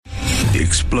the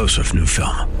explosive new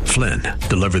film, Flynn,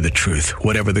 Deliver the Truth,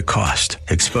 Whatever the Cost,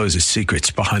 exposes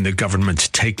secrets behind the government's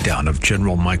takedown of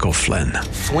General Michael Flynn.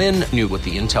 Flynn knew what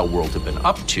the intel world had been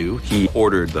up to. He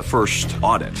ordered the first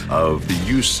audit of the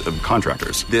use of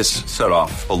contractors. This set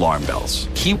off alarm bells.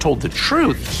 He told the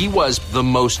truth. He was the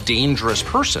most dangerous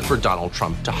person for Donald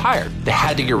Trump to hire. They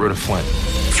had to get rid of Flynn.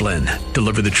 Flynn,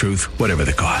 Deliver the Truth, Whatever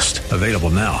the Cost. Available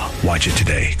now. Watch it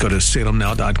today. Go to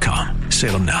salemnow.com.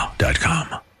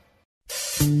 salemnow.com.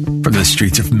 From the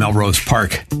streets of Melrose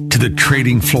Park to the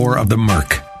trading floor of the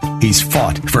Merc, he's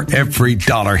fought for every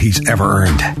dollar he's ever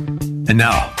earned. And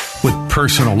now, with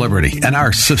personal liberty and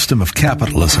our system of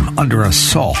capitalism under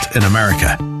assault in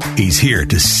America, he's here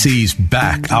to seize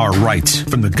back our rights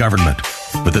from the government.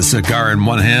 With a cigar in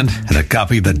one hand and a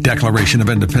copy of the Declaration of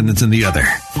Independence in the other,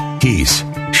 he's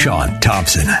Sean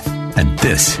Thompson. And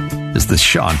this is The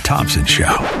Sean Thompson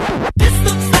Show. This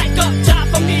looks like a job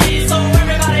for me, so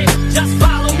everybody just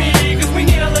follow me, because we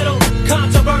need a little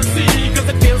controversy, because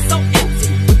it feels so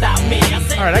empty without me.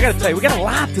 All right, I got to tell you, we got a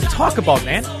lot to talk about,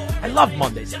 man. I love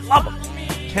Mondays. I love them.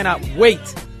 Cannot wait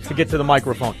to get to the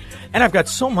microphone. And I've got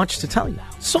so much to tell you.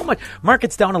 So much.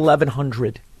 Market's down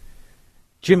 1,100.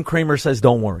 Jim Cramer says,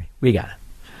 don't worry. We got it.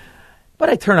 But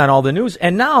I turn on all the news,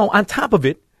 and now, on top of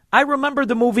it, I remember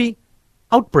the movie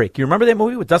Outbreak. You remember that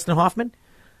movie with Dustin Hoffman?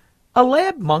 A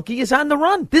lab monkey is on the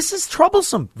run. This is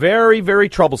troublesome. Very, very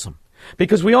troublesome.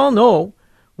 Because we all know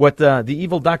what the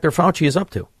evil Dr. Fauci is up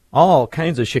to. All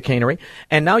kinds of chicanery.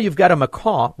 And now you've got a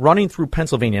macaw running through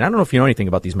Pennsylvania. And I don't know if you know anything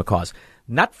about these macaws.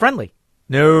 Not friendly.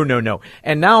 No, no, no.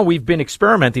 And now we've been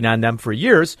experimenting on them for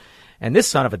years. And this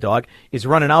son of a dog is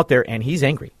running out there, and he's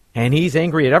angry. And he's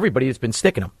angry at everybody that's been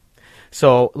sticking him.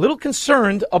 So a little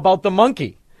concerned about the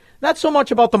monkey. Not so much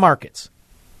about the markets.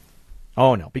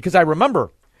 Oh, no. Because I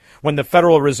remember when the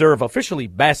Federal Reserve officially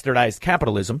bastardized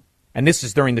capitalism, and this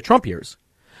is during the Trump years,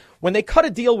 when they cut a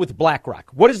deal with BlackRock.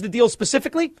 What is the deal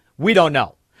specifically? We don't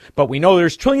know. But we know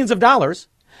there's trillions of dollars,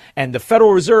 and the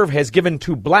Federal Reserve has given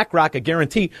to BlackRock a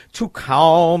guarantee to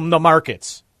calm the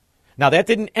markets. Now, that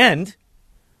didn't end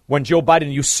when Joe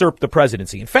Biden usurped the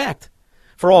presidency. In fact,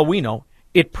 for all we know,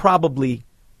 it probably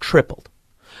tripled.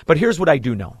 But here's what I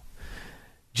do know.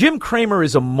 Jim Cramer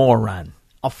is a moron,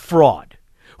 a fraud,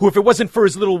 who, if it wasn't for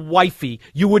his little wifey,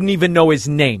 you wouldn't even know his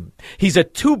name. He's a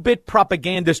two-bit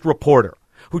propagandist reporter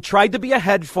who tried to be a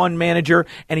hedge fund manager,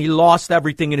 and he lost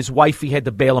everything, and his wifey had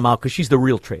to bail him out because she's the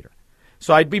real trader.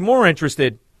 So I'd be more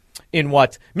interested in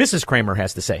what Mrs. Cramer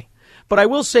has to say. But I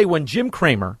will say, when Jim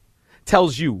Cramer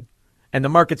tells you, and the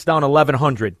market's down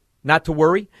 1,100, not to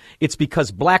worry, it's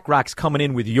because BlackRock's coming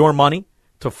in with your money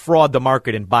to fraud the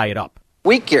market and buy it up.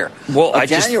 Week here. Well,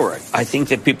 January. I think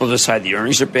that people decide the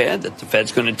earnings are bad, that the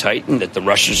Fed's going to tighten, that the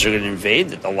Russians are going to invade,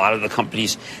 that a lot of the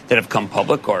companies that have come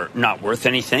public are not worth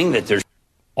anything, that there's...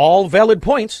 All valid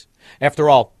points. After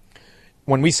all,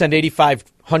 when we send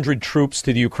 8,500 troops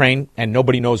to the Ukraine and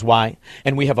nobody knows why,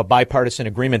 and we have a bipartisan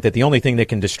agreement that the only thing that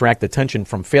can distract attention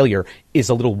from failure is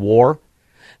a little war,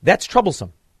 that's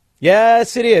troublesome.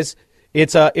 Yes, it is.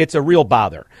 It's a real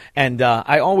bother. And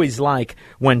I always like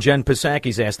when Jen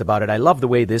Psaki's asked about it. I love the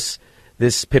way this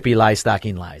Pippi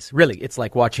Liestocking lies. Really, it's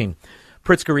like watching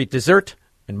Pritzker eat dessert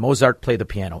and Mozart play the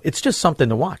piano. It's just something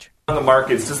to watch. On the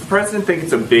markets, does the president think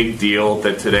it's a big deal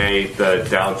that today the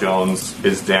Dow Jones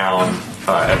is down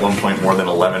at one point more than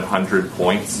 1,100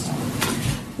 points?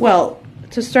 Well,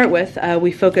 to start with,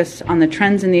 we focus on the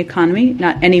trends in the economy,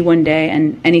 not any one day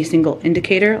and any single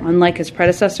indicator. Unlike his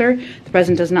predecessor, the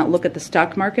president does not look at the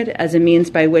stock market as a means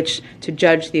by which to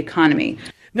judge the economy.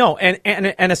 No,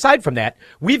 and aside from that,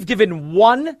 we've given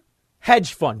one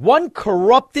hedge fund, one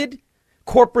corrupted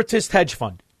corporatist hedge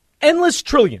fund, endless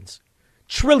trillions.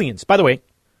 By the way,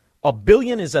 a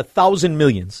billion is 1,000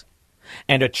 millions,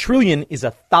 and a trillion is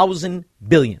 1,000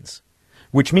 billions,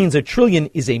 which means a trillion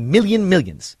is a million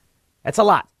millions. That's a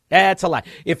lot. That's a lot.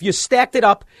 If you stacked it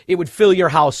up, it would fill your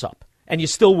house up, and you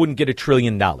still wouldn't get $1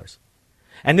 trillion.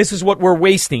 And this is what we're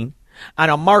wasting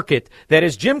on a market that,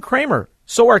 as Jim Cramer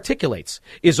so articulates,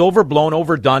 is overblown,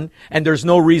 overdone, and there's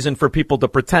no reason for people to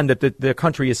pretend that the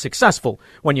country is successful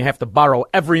when you have to borrow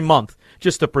every month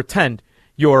just to pretend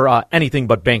you're anything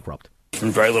but bankrupt.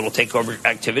 From very little takeover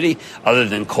activity other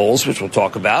than Kohl's, which we'll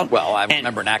talk about. Well, I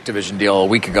remember an Activision deal a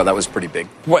week ago. That was pretty big.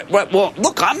 Well,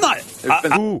 look, I'm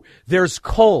not. There's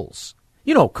Kohl's.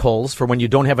 You know Kohl's, for when you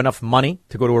don't have enough money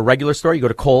to go to a regular store, you go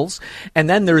to Kohl's. And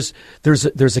then there's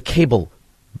a cable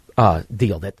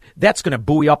deal that's going to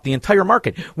buoy up the entire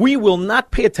market. We will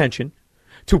not pay attention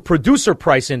to producer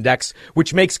price index,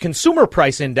 which makes consumer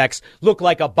price index look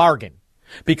like a bargain,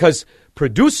 because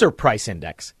producer price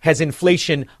index has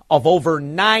inflation of over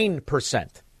 9%.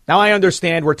 Now, I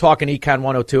understand we're talking Econ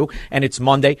 102 and it's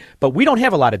Monday, but we don't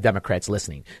have a lot of Democrats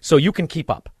listening, so you can keep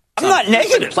up. I'm not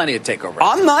negative. Plenty of takeover.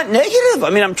 I'm not negative.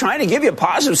 I mean, I'm trying to give you a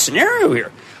positive scenario here.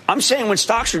 I'm saying when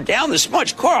stocks are down this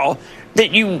much, Carl,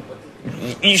 that you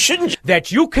shouldn't.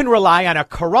 That you can rely on a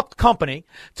corrupt company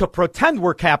to pretend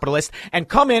we're capitalist and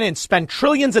come in and spend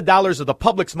trillions of dollars of the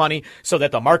public's money so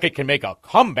that the market can make a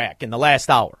comeback in the last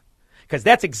hour. Because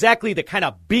that's exactly the kind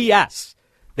of BS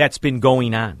that's been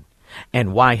going on.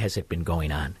 And why has it been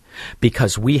going on?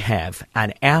 Because we have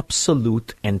an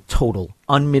absolute and total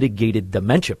unmitigated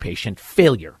dementia patient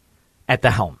failure at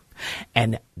the helm.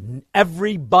 And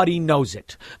everybody knows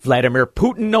it. Vladimir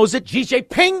Putin knows it. Xi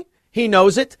Jinping, he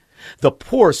knows it. The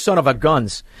poor son of a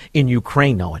guns in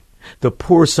Ukraine know it. The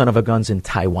poor son of a guns in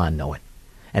Taiwan know it.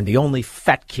 And the only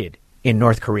fat kid in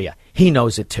North Korea, he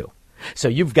knows it too. So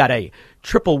you've got a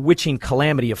triple witching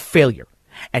calamity of failure.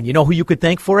 And you know who you could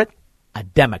thank for it? A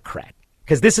Democrat.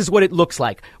 Because this is what it looks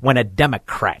like when a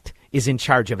Democrat is in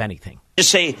charge of anything. Just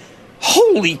say,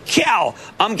 holy cow,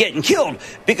 I'm getting killed.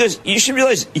 Because you should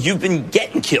realize you've been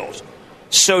getting killed.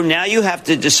 So now you have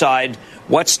to decide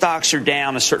what stocks are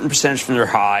down a certain percentage from their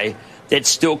high that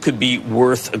still could be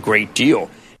worth a great deal.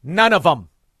 None of them.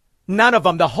 None of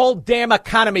them. The whole damn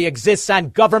economy exists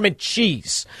on government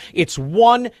cheese. It's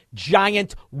one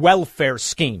giant welfare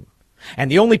scheme.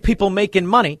 And the only people making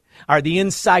money are the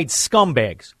inside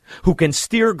scumbags who can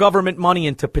steer government money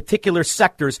into particular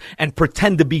sectors and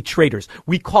pretend to be traitors.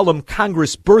 We call them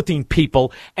Congress birthing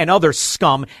people and other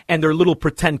scum and their little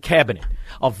pretend cabinet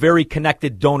of very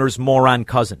connected donors, moron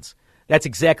cousins. That's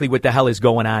exactly what the hell is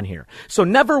going on here. So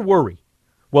never worry.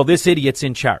 Well, this idiot's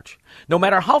in charge. No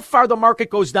matter how far the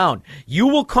market goes down, you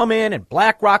will come in and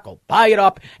BlackRock will buy it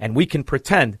up and we can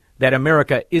pretend that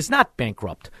America is not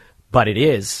bankrupt. But it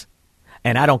is.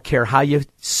 And I don't care how you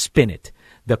spin it.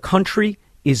 The country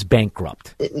is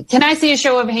bankrupt. Can I see a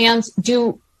show of hands?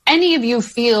 Do any of you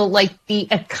feel like the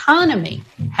economy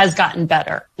has gotten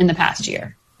better in the past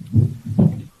year?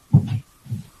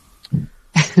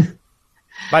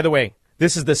 By the way,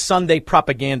 this is the Sunday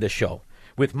propaganda show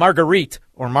with Marguerite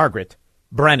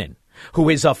Brennan, who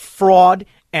is a fraud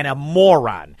and a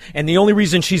moron. And the only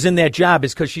reason she's in that job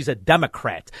is because she's a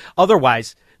Democrat.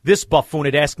 Otherwise, this buffoon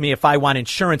had asked me if I want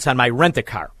insurance on my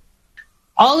rent-a-car.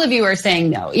 All of you are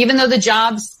saying no, even though the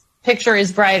jobs picture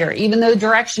is brighter, even though the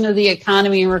direction of the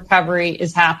economy and recovery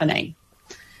is happening.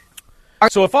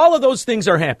 So if all of those things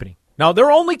are happening, now they're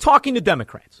only talking to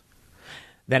Democrats,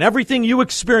 then everything you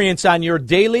experience on your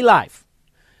daily life,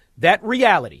 that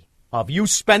reality of you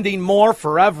spending more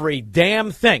for every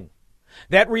damn thing,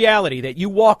 that reality that you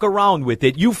walk around with,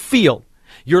 that you feel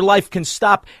your life can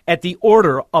stop at the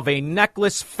order of a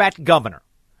necklace fat governor.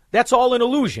 That's all an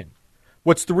illusion.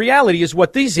 What's the reality is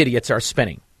what these idiots are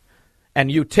spinning. And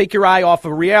you take your eye off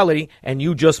of reality and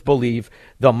you just believe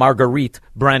the Marguerite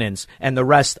Brennans and the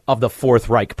rest of the Fourth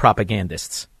Reich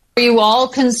propagandists. Are you all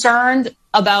concerned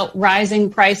about rising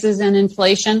prices and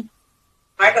inflation?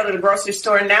 I go to the grocery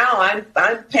store now.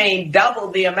 I'm paying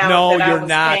double the amount that I was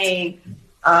paying,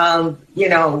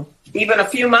 even a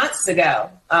few months ago.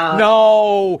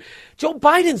 No, Joe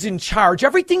Biden's in charge.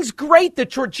 Everything's great. The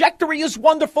trajectory is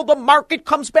wonderful. The market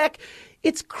comes back.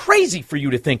 It's crazy for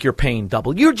you to think you're paying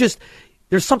double. There's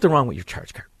something wrong with your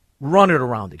charge card. Run it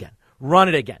around again. Run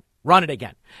it again. Run it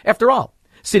again. After all,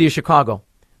 city of Chicago,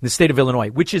 the state of Illinois,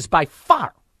 which is by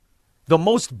far the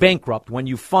most bankrupt when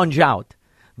you funge out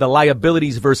the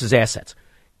liabilities versus assets.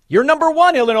 You're number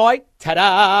one, Illinois.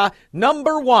 Ta-da!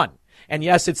 Number one. And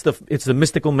yes, it's the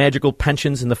mystical, magical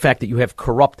pensions and the fact that you have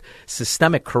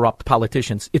systemic corrupt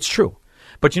politicians. It's true.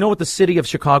 But you know what the city of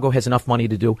Chicago has enough money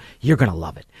to do? You're going to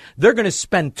love it. They're going to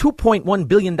spend $2.1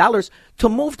 billion to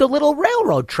move the little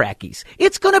railroad trackies.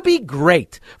 It's going to be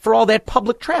great for all that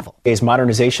public travel. A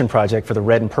modernization project for the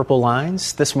red and purple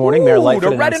lines. This morning, Mayor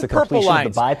Lightfoot announced the completion of the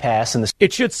bypass.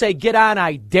 It should say, get on,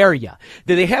 I dare ya.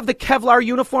 Do they have the Kevlar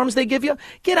uniforms they give you?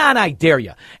 Get on, I dare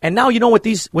ya. And now you know what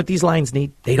these lines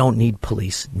need? They don't need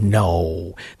police.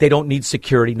 No. They don't need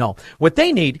security. No. What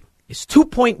they need is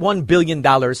 $2.1 billion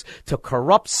to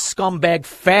corrupt scumbag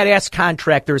fat-ass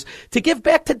contractors to give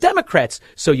back to Democrats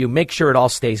so you make sure it all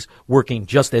stays working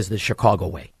just as the Chicago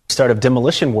way. Start of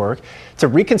demolition work to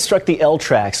reconstruct the L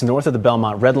tracks north of the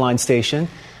Belmont Red Line station.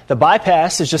 The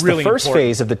bypass is just the first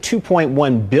phase of the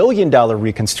 $2.1 billion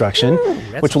reconstruction,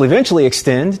 which will eventually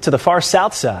extend to the far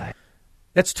south side.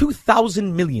 That's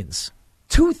 2,000 millions.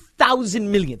 2,000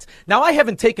 millions. Now, I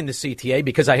haven't taken the CTA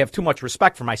because I have too much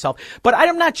respect for myself, but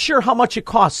I'm not sure how much it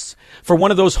costs for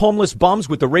one of those homeless bums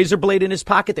with the razor blade in his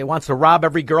pocket that wants to rob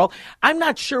every girl. I'm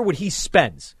not sure what he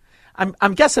spends.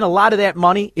 I'm guessing a lot of that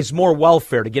money is more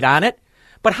welfare to get on it,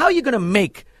 But how are you going to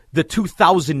make the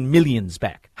 2,000 millions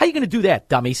back? How are you going to do that,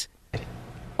 dummies?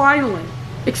 Finally,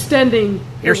 extending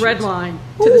the red line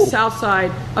to the south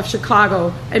side of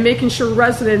Chicago and making sure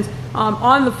residents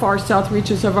on the far south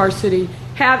reaches of our city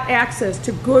have access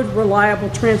to good,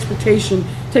 reliable transportation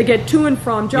to get to and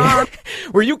from jobs.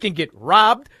 Where you can get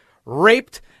robbed,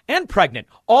 raped, and pregnant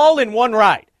all in one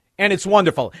ride. And it's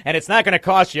wonderful. And it's not going to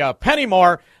cost you a penny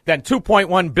more than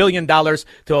 $2.1 billion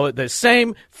to the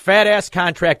same fat-ass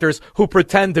contractors who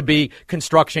pretend to be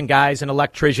construction guys and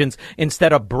electricians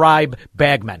instead of bribe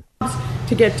bagmen.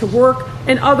 To get to work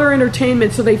and other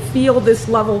entertainment so they feel this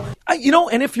level.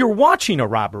 And if you're watching a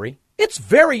robbery, it's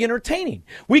very entertaining.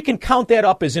 We can count that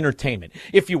up as entertainment.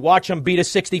 If you watch them beat a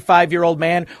 65-year-old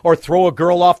man or throw a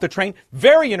girl off the train,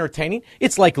 very entertaining.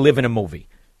 It's like living a movie.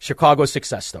 Chicago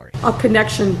success story. A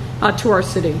connection to our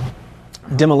city.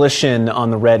 Demolition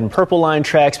on the red and purple line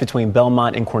tracks between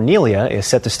Belmont and Cornelia is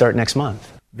set to start next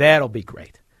month. That'll be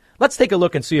great. Let's take a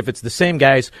look and see if it's the same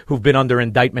guys who've been under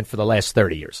indictment for the last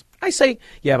 30 years. I say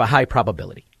you have a high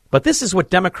probability. But this is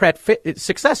what Democrat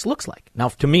success looks like. Now,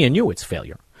 to me and you, it's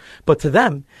failure. But to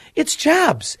them, it's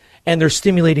jobs. And they're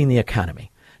stimulating the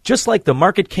economy. Just like the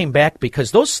market came back because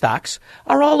those stocks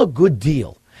are all a good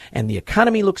deal. And the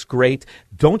economy looks great.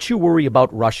 Don't you worry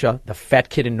about Russia, the fat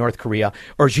kid in North Korea,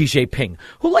 or Xi Jinping,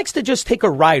 who likes to just take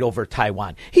a ride over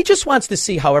Taiwan. He just wants to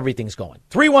see how everything's going.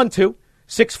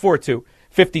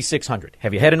 312-642-5600.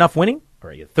 Have you had enough winning, or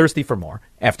are you thirsty for more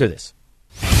after this?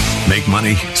 Make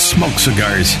money, smoke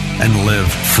cigars, and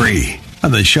live free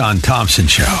on the Sean Thompson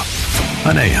Show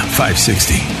on AM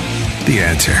 560. The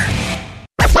Answer.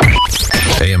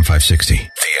 AM 560. The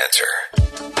Answer.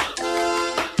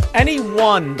 Any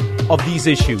one of these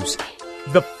issues,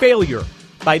 the failure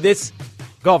by this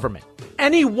government,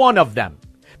 any one of them,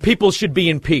 people should be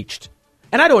impeached.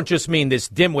 And I don't just mean this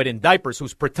dimwit in diapers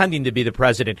who's pretending to be the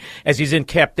president as he's in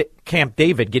Camp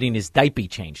David getting his diaper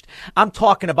changed. I'm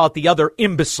talking about the other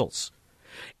imbeciles.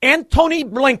 Antony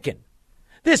Blinken,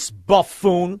 this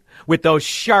buffoon with those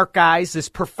shark eyes, this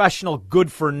professional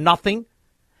good for nothing,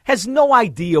 has no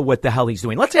idea what the hell he's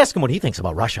doing. Let's ask him what he thinks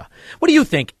about Russia. What do you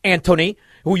think, Antony,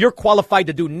 who you're qualified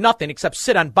to do nothing except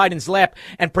sit on Biden's lap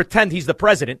and pretend he's the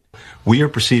president? We are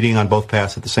proceeding on both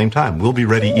paths at the same time. We'll be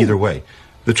ready either way.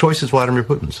 The choice is Vladimir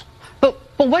Putin's. But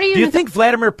what do you think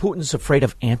Vladimir Putin's afraid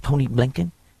of Antony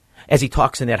Blinken? As he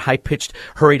talks in that high-pitched,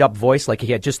 hurried-up voice like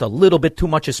he had just a little bit too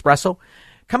much espresso?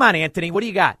 Come on, Antony, what do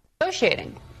you got?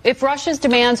 Negotiating. If Russia's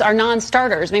demands are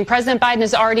non-starters, President Biden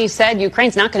has already said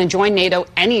Ukraine's not going to join NATO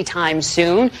anytime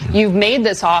soon. You've made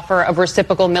this offer of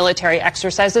reciprocal military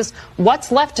exercises.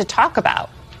 What's left to talk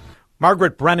about?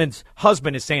 Margaret Brennan's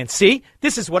husband is saying, see,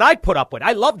 this is what I put up with.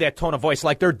 I love that tone of voice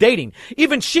like they're dating.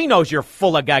 Even she knows you're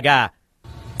full of gaga.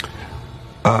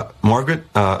 Margaret,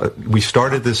 we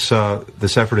started this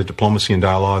effort at diplomacy and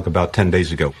dialogue about 10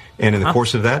 days ago. And in the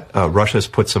course of that, Russia has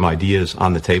put some ideas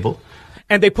on the table.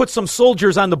 And they put some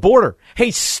soldiers on the border.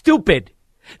 Hey, stupid.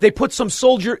 They put some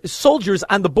soldiers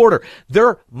on the border.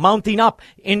 They're mounting up.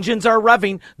 Engines are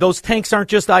revving. Those tanks aren't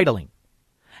just idling.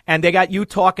 And they got you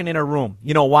talking in a room.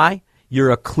 You know why?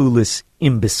 You're a clueless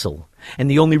imbecile. And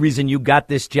the only reason you got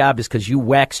this job is because you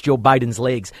waxed Joe Biden's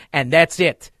legs. And that's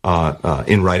it.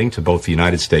 In writing to both the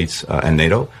United States and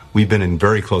NATO, we've been in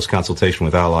very close consultation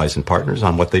with allies and partners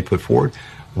on what they put forward.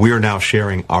 We are now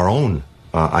sharing our own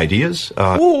ideas.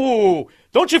 Ooh,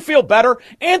 don't you feel better?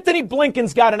 Antony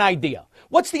Blinken's got an idea.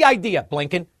 What's the idea,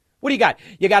 Blinken? What do you got?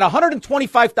 You got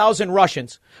 125,000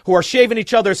 Russians who are shaving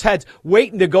each other's heads,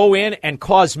 waiting to go in and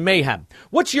cause mayhem.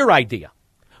 What's your idea?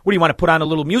 What do you want to put on a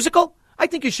little musical? I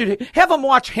think you should have them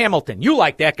watch Hamilton. You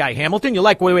like that guy, Hamilton. You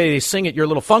like the way they sing at your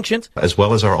little functions. As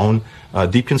well as our own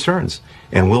deep concerns.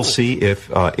 And we'll see if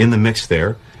in the mix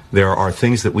there are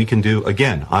things that we can do,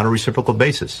 again, on a reciprocal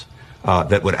basis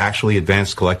that would actually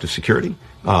advance collective security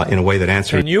in a way that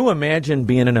answers. Can you imagine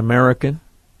being an American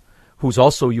who's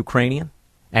also Ukrainian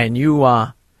and you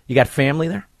got family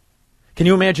there? Can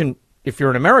you imagine if you're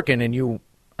an American and you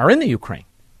are in the Ukraine?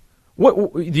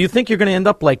 What do you think you're going to end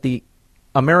up like the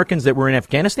Americans that were in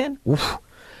Afghanistan? Oof.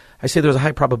 I say there's a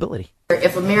high probability.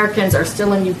 If Americans are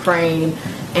still in Ukraine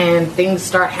and things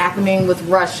start happening with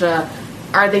Russia,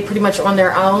 are they pretty much on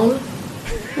their own?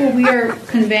 Well, we are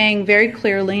conveying very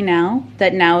clearly now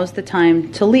that now is the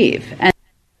time to leave. And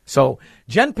so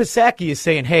Jen Psaki is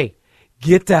saying, hey,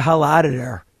 get the hell out of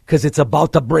there because it's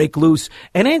about to break loose.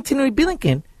 And Antony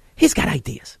Blinken, he's got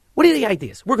ideas. What are the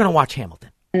ideas? We're going to watch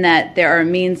Hamilton. And that there are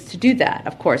means to do that.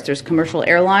 Of course, there's commercial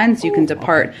airlines. You can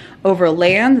depart over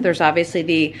land. There's obviously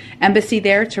the embassy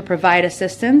there to provide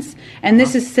assistance. And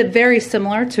this is very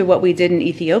similar to what we did in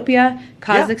Ethiopia,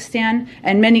 Kazakhstan,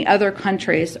 and many other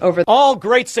countries over. All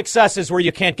great successes where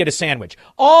you can't get a sandwich.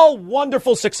 All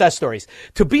wonderful success stories.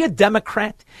 To be a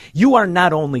Democrat, you are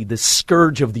not only the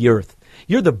scourge of the earth,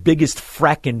 you're the biggest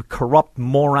fracking corrupt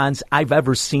morons I've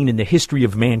ever seen in the history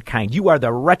of mankind. You are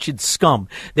the wretched scum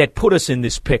that put us in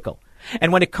this pickle.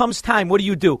 And when it comes time, what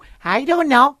do? I don't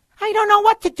know. I don't know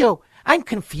what to do. I'm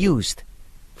confused.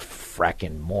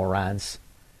 Fracking morons.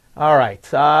 All right.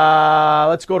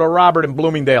 Let's go to Robert in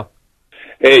Bloomingdale.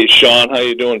 Hey, Sean. How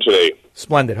you doing today?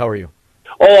 Splendid. How are you?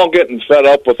 Oh, I'm getting fed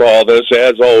up with all this,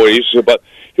 as always. But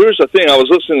here's the thing. I was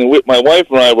listening with my wife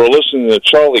and I were listening to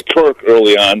Charlie Kirk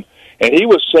early on. And he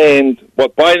was saying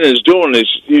what Biden is doing is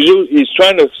he's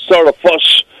trying to start a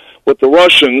fuss with the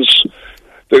Russians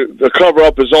to cover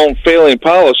up his own failing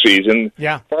policies. And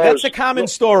yeah, that's a common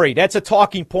story. That's a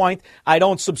talking point. I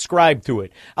don't subscribe to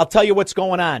it. I'll tell you what's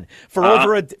going on. For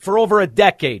over a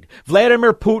decade,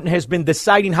 Vladimir Putin has been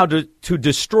deciding how to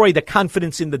destroy the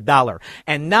confidence in the dollar.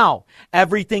 And now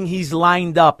everything he's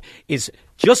lined up is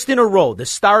just in a row. The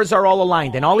stars are all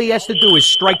aligned, and all he has to do is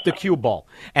strike the cue ball.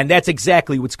 And that's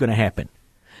exactly what's going to happen.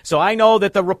 So I know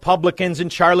that the Republicans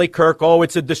and Charlie Kirk,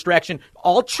 it's a distraction.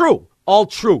 All true.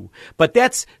 But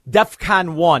that's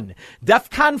DEFCON 1.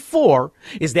 DEFCON 4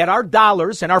 is that our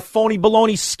dollars and our phony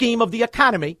baloney scheme of the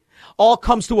economy all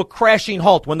comes to a crashing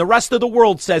halt when the rest of the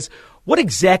world says, what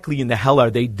exactly in the hell are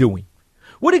they doing?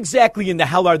 What exactly in the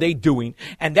hell are they doing?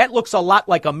 And that looks a lot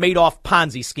like a Madoff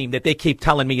Ponzi scheme that they keep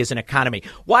telling me is an economy.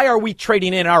 Why are we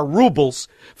trading in our rubles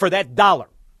for that dollar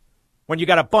when you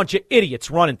got a bunch of idiots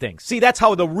running things? See, that's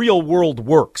how the real world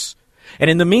works.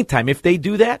 And in the meantime, if they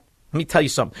do that, let me tell you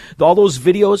something. All those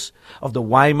videos of the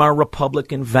Weimar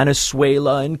Republic in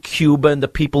Venezuela and Cuba and the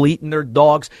people eating their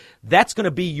dogs, that's going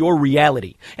to be your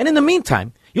reality. And in the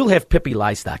meantime, you'll have Pippi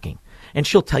Liestocking, and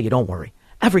she'll tell you, don't worry,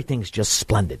 everything's just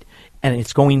splendid. And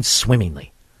it's going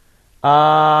swimmingly.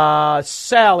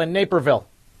 Sal in Naperville.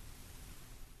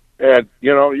 And,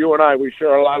 you and I, we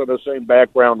share a lot of the same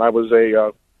background. I'm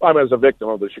a victim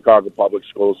of the Chicago public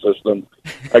school system.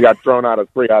 I got thrown out of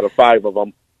 3 out of 5 of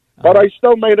them. But I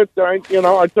still made it.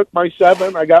 I took my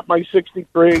 7. I got my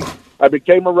 63. I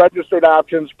became a registered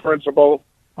options principal.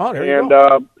 Oh, there you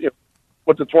go.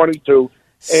 With the 22.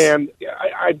 And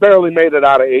I barely made it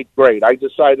out of 8th grade. I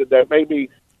decided that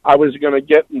maybe I was going to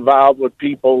get involved with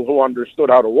people who understood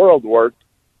how the world worked,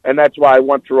 and that's why I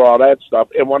went through all that stuff.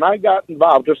 And when I got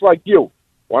involved, just like you,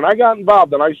 when I got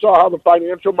involved and I saw how the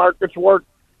financial markets work,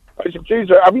 I said, geez,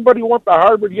 everybody went to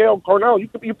Harvard, Yale, Cornell.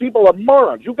 You people are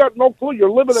morons. You got no clue. You're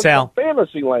living in some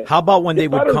fantasy land. How about when they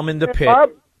would come in the pit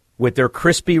with their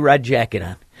crispy red jacket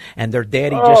on, and their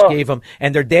daddy just gave them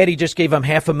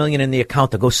 $500,000 in the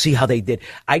account to go see how they did.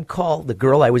 I'd call the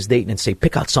girl I was dating and say,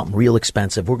 pick out something real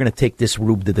expensive. We're going to take this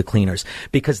rube to the cleaners,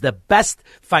 because the best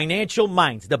financial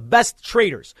minds, the best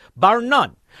traders, bar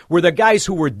none, were the guys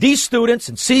who were D students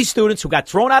and C students who got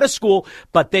thrown out of school,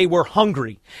 but they were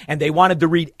hungry and they wanted to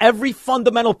read every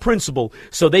fundamental principle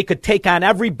so they could take on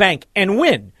every bank and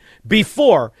win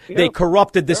before they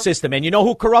corrupted the system. And you know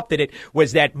who corrupted it?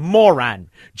 Was that moron,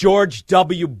 George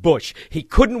W. Bush. He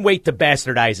couldn't wait to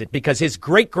bastardize it because his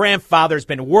great-grandfather's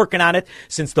been working on it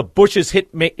since the Bushes hit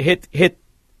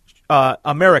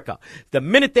America. The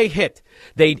minute they hit,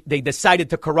 they decided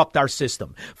to corrupt our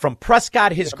system. From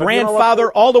Prescott, his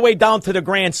grandfather, all the way down to the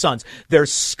grandsons. They're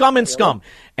scum and scum.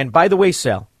 And by the way,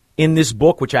 Sal, in this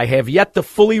book, which I have yet to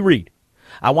fully read,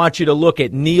 I want you to look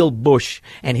at Neil Bush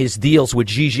and his deals with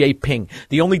Xi Jinping.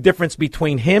 The only difference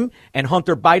between him and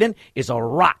Hunter Biden is a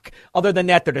rock. Other than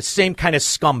that, they're the same kind of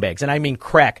scumbags. And I mean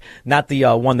crack, not the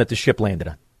one that the ship landed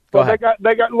on. Go ahead.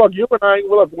 They got. Look, you and I.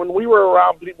 Look, when we were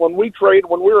around, when we traded,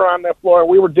 when we were on that floor,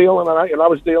 we were dealing, and I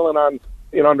was dealing on,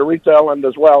 on the retail end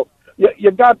as well.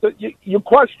 You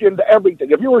questioned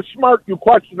everything. If you were smart, you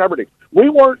questioned everything. We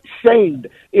weren't shamed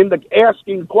in the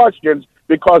asking questions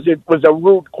because it was a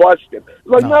rude question.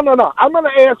 Like, no. I'm going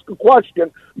to ask a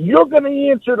question. You're going to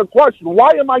answer the question.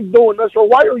 Why am I doing this, or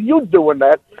why are you doing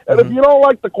that? And if you don't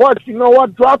like the question, you know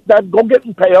what? Drop that. Go get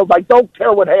impaled. I don't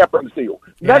care what happens to you.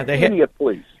 That's idiot,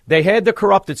 please. They had the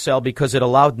corrupted cell because it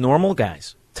allowed normal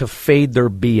guys to fade their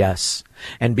BS.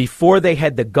 And before they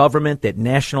had the government that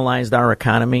nationalized our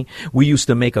economy, we used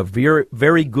to make a very,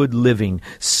 very good living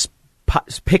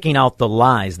picking out the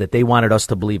lies that they wanted us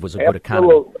to believe was a good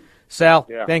economy. Sal,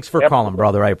 thanks for calling,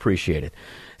 brother. I appreciate it.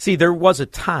 See, there was a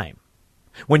time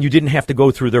when you didn't have to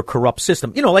go through their corrupt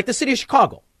system. Like the city of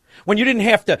Chicago. When you didn't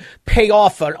have to pay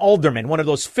off an alderman, one of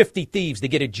those 50 thieves, to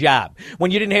get a job. When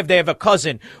you didn't have to have a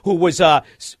cousin who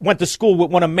went to school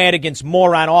with one of Madigan's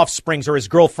moron offsprings or his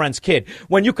girlfriend's kid.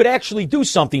 When you could actually do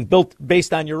something built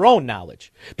based on your own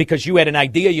knowledge because you had an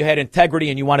idea, you had integrity,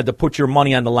 and you wanted to put your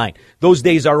money on the line. Those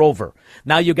days are over.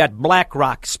 Now you got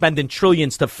BlackRock spending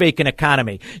trillions to fake an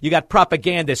economy. You got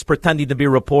propagandists pretending to be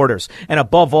reporters. And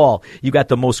above all, you got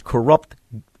the most corrupt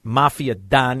mafia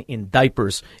don in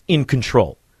diapers in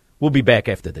control. We'll be back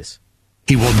after this.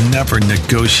 He will never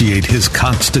negotiate his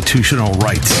constitutional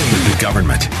rights with the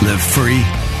government. Live free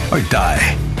or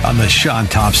die on the Sean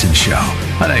Thompson Show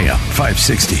on AM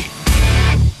 560.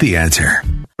 The Answer.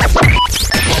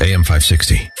 AM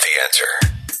 560. The Answer.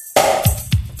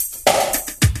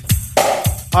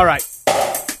 All right.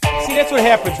 See, that's what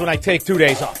happens when I take 2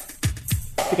 days off.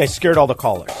 I think I scared all the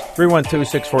callers.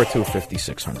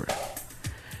 312-642-5600.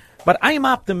 But I am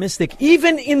optimistic,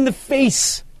 even in the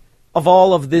face of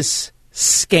all of this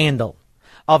scandal,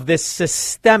 of this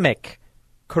systemic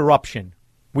corruption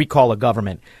we call a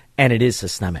government, and it is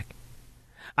systemic.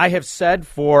 I have said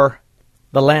for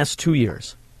the last 2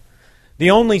 years,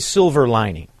 the only silver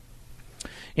lining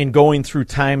in going through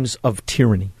times of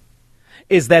tyranny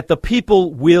is that the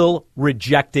people will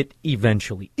reject it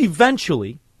eventually.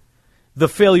 Eventually, the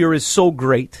failure is so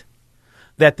great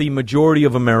that the majority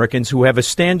of Americans who have a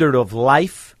standard of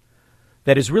life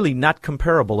that is really not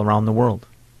comparable around the world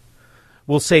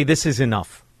will say this is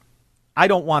enough. I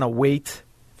don't want to wait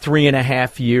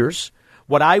 3.5 years.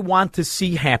 What I want to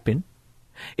see happen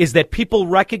is that people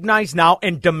recognize now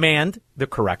and demand the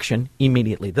correction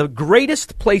immediately. The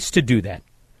greatest place to do that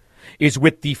is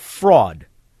with the fraud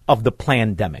of the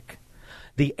pandemic,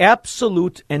 the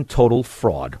absolute and total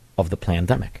fraud of the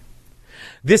pandemic.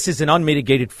 This is an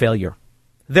unmitigated failure.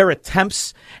 Their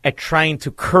attempts at trying to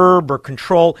curb or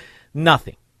control,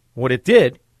 nothing. What it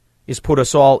did is put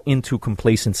us all into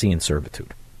complacency and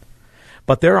servitude.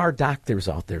 But there are doctors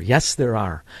out there, yes, there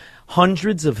are,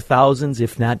 hundreds of thousands,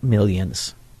 if not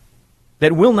millions,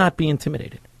 that will not be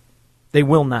intimidated. They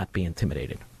will not be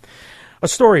intimidated. A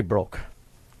story broke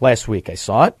last week. I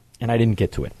saw it, and I didn't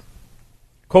get to it.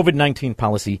 COVID-19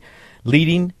 policy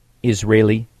leading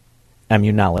Israeli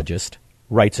immunologist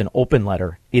writes an open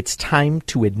letter. It's time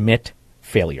to admit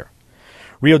failure.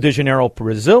 Rio de Janeiro,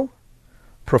 Brazil,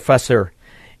 Professor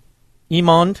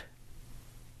Imond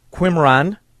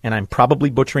Quimran, and I'm probably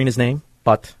butchering his name,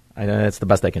 but that's the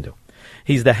best I can do.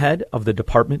 He's the head of the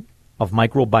Department of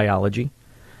Microbiology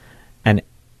and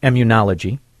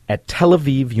Immunology at Tel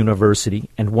Aviv University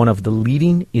and one of the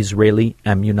leading Israeli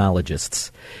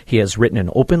immunologists. He has written an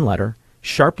open letter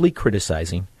sharply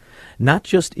criticizing not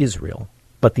just Israel,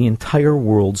 but the entire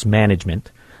world's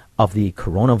management of the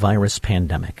coronavirus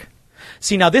pandemic.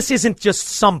 See, now this isn't just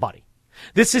somebody.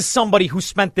 This is somebody who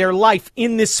spent their life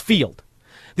in this field.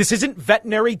 This isn't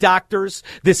veterinary doctors.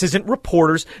 This isn't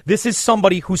reporters. This is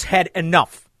somebody who's had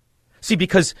enough. See,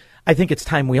 because I think it's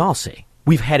time we all say,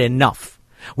 we've had enough.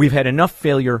 We've had enough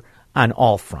failure on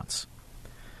all fronts.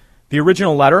 The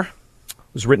original letter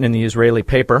was written in the Israeli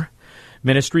paper,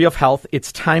 Ministry of Health.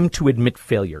 It's time to admit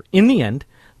failure. In the end,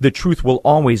 the truth will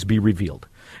always be revealed.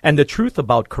 And the truth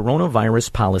about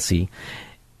coronavirus policy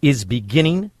is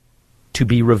beginning to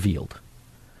be revealed.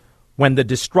 When the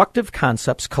destructive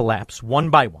concepts collapse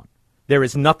one by one, there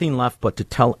is nothing left but to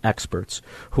tell experts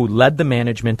who led the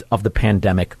management of the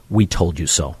pandemic, we told you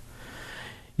so.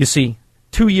 You see,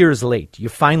 2 years late, you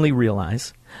finally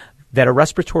realize that a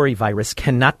respiratory virus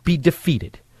cannot be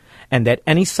defeated and that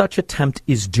any such attempt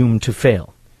is doomed to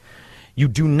fail. You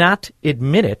do not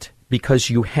admit it because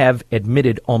you have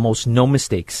admitted almost no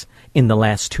mistakes in the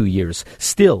last 2 years.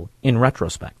 Still, in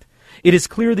retrospect, it is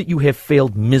clear that you have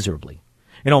failed miserably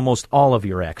in almost all of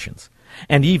your actions.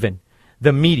 And even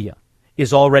the media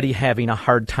is already having a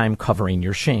hard time covering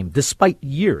your shame. Despite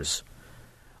years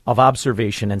of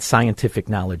observation and scientific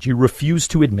knowledge, you refuse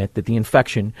to admit that the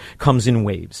infection comes in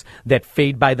waves that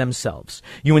fade by themselves.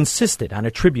 You insisted on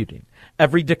attributing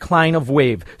every decline of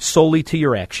wave solely to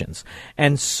your actions.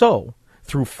 And so,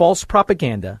 through false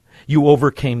propaganda, you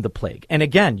overcame the plague. And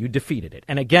again, you defeated it.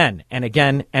 And again, and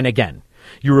again, and again.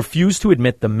 You refuse to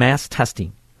admit the mass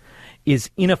testing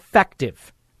is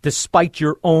ineffective despite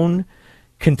your own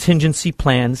contingency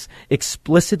plans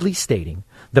explicitly stating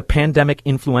the pandemic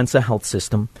influenza health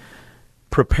system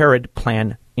prepared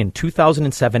plan in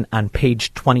 2007 on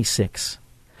page 26.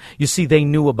 You see, they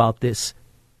knew about this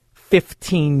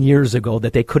 15 years ago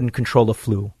that they couldn't control a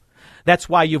flu. That's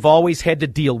why you've always had to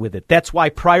deal with it. That's why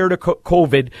prior to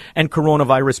COVID and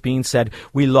coronavirus being said,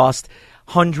 we lost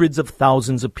hundreds of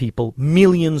thousands of people,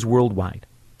 millions worldwide,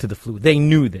 to the flu. They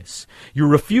knew this. You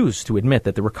refuse to admit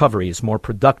that the recovery is more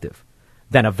productive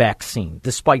than a vaccine,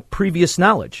 despite previous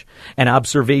knowledge and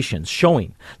observations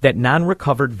showing that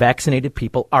non-recovered vaccinated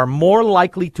people are more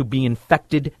likely to be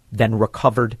infected than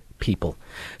recovered people.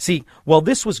 See, while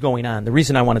this was going on, the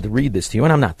reason I wanted to read this to you,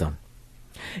 and I'm not done,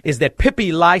 is that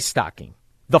Pippi Liestocking,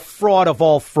 the fraud of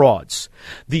all frauds,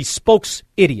 the spokes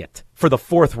idiot for the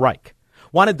Fourth Reich,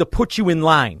 wanted to put you in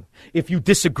line if you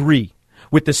disagree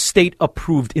with the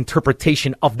state-approved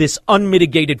interpretation of this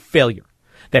unmitigated failure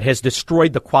that has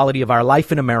destroyed the quality of our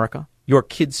life in America, your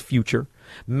kids' future,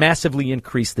 massively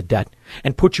increased the debt,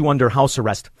 and put you under house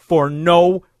arrest for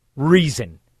no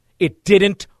reason. It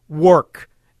didn't work.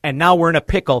 And now we're in a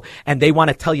pickle, and they want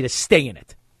to tell you to stay in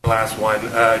it. Last one.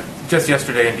 Just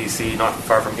yesterday in D.C., not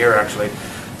far from here, actually,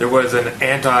 there was an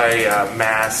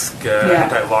anti-mask,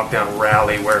 anti-lockdown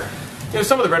rally where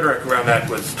some of the rhetoric around that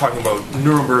was talking about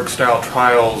Nuremberg-style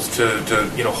trials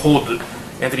to hold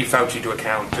Anthony Fauci to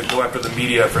account, to go after the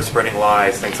media for spreading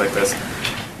lies, things like this.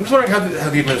 I'm just wondering how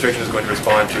the administration is going to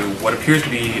respond to what appears to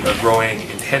be a growing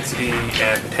intensity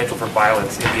and potential for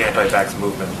violence in the anti-vax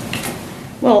movement.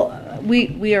 Well,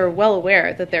 we are well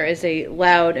aware that there is a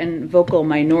loud and vocal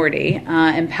minority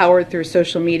empowered through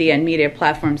social media and media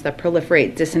platforms that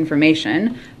proliferate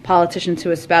disinformation, politicians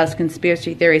who espouse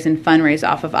conspiracy theories and fundraise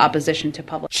off of opposition to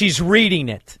public. She's reading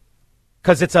it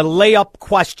because it's a layup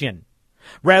question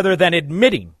rather than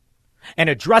admitting and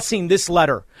addressing this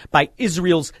letter by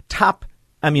Israel's top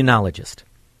immunologist.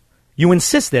 You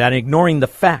insisted on ignoring the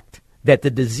fact that the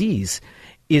disease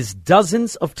is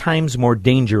dozens of times more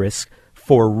dangerous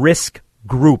for risk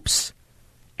groups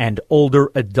and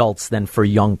older adults than for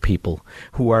young people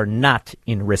who are not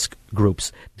in risk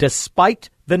groups, despite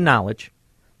the knowledge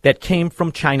that came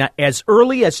from China as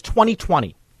early as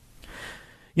 2020.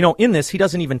 In this, he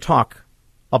doesn't even talk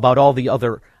about all the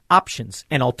other options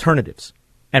and alternatives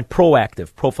and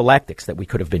proactive prophylactics that we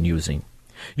could have been using.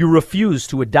 You refuse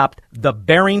to adopt the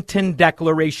Barrington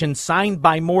Declaration signed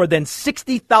by more than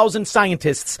 60,000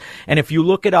 scientists. And if you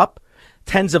look it up,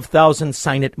 tens of thousands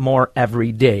sign it more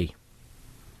every day.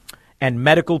 And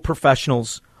medical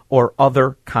professionals or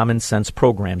other common sense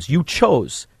programs you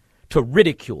chose to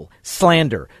ridicule,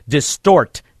 slander,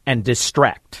 distort, and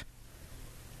distract.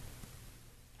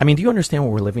 I mean, do you understand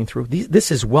what we're living through? This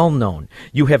is well known.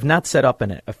 You have not set up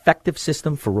an effective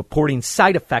system for reporting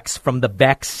side effects from the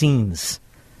vaccines.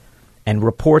 And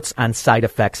reports on side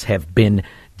effects have been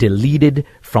deleted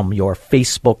from your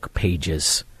Facebook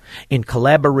pages. In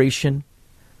collaboration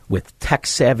with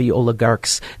tech-savvy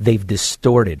oligarchs, they've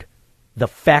distorted the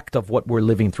fact of what we're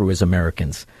living through as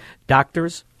Americans.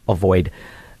 Doctors avoid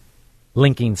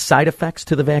linking side effects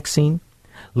to the vaccine,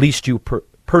 lest you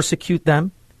persecute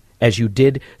them, as you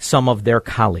did some of their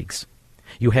colleagues.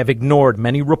 You have ignored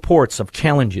many reports of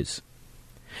challenges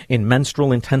in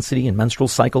menstrual intensity and menstrual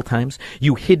cycle times.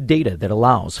 You hid data that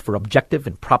allows for objective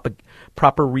and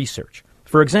proper research.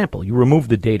 For example, you removed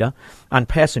the data on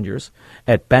passengers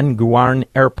at Ben Gurion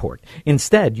Airport.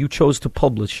 Instead, you chose to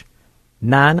publish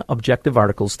non-objective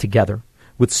articles together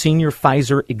with senior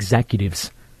Pfizer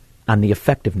executives on the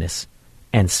effectiveness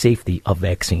and safety of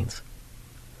vaccines.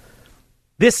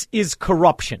 This is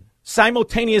corruption.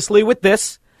 Simultaneously with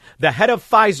this, the head of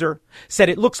Pfizer said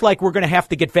it looks like we're going to have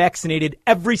to get vaccinated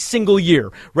every single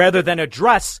year rather than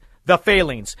address the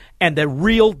failings and the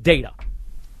real data.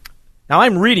 Now,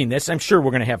 I'm reading this. I'm sure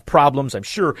we're going to have problems. I'm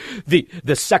sure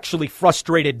the sexually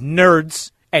frustrated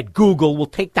nerds at Google will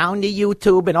take down the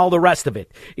YouTube and all the rest of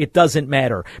it. It doesn't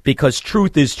matter because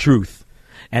truth is truth.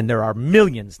 And there are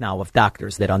millions now of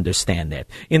doctors that understand that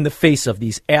in the face of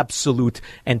these absolute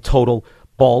and total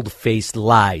bald-faced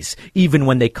lies, even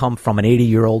when they come from an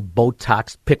 80-year-old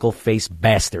Botox pickle-faced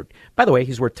bastard. By the way,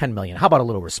 he's worth $10 million. How about a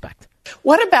little respect?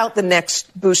 What about the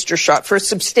next booster shot? For a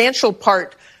substantial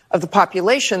part of the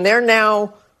population, they're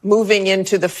now moving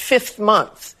into the 5th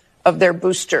month of their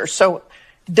booster. So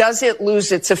does it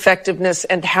lose its effectiveness,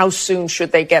 and how soon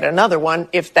should they get another one,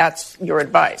 if that's your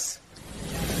advice?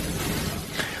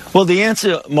 Well, the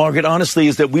answer, Margaret, honestly,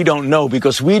 is that we don't know,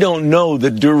 because we don't know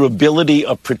the durability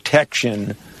of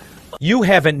protection. You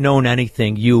haven't known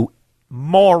anything, you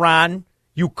moron,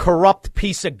 you corrupt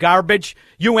piece of garbage,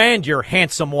 you and your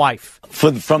handsome wife.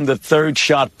 From the 3rd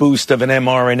shot boost of an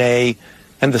mRNA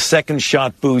and the 2nd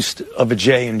shot boost of a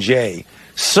J&J.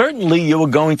 Certainly you are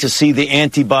going to see the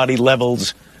antibody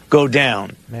levels go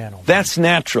down. Man, oh that's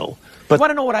natural. But you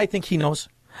want to know what I think he knows?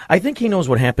 I think he knows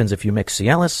what happens if you mix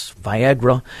Cialis,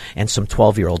 Viagra, and some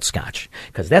 12-year-old scotch.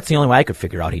 Because that's the only way I could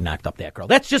figure out he knocked up that girl.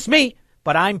 That's just me,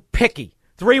 but I'm picky.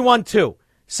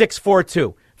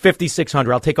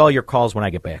 312-642-5600. I'll take all your calls when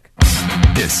I get back.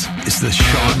 This is the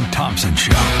Sean Thompson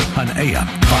Show on AM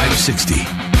 560.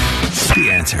 The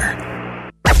Answer.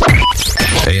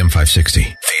 AM 560. The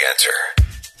Answer.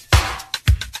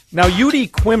 Now, Yudi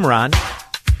Qimron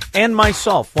and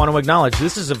myself want to acknowledge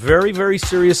this is a very, very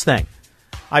serious thing.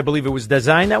 I believe it was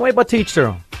designed that way, but to each their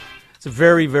own. It's a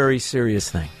very, very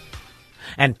serious thing.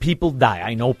 And people die.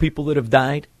 I know people that have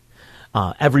died.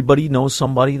 Everybody knows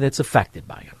somebody that's affected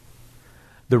by it.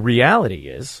 The reality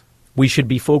is we should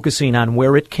be focusing on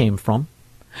where it came from.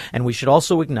 And we should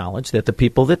also acknowledge that the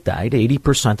people that died,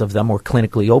 80% of them were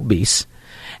clinically obese.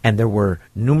 And there were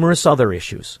numerous other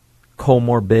issues,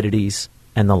 comorbidities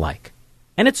and the like.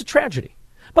 And it's a tragedy.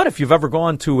 But if you've ever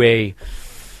gone to a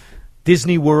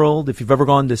Disney World, if you've ever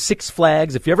gone to Six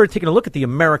Flags, if you've ever taken a look at the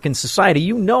American society,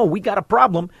 you know we got a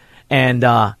problem. And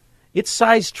it's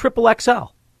size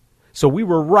XXL. So we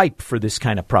were ripe for this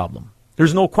kind of problem.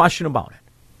 There's no question about it.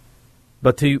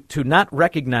 But to not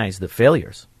recognize the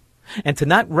failures and to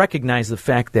not recognize the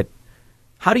fact that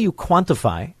how do you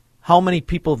quantify how many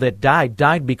people that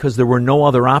died because there were no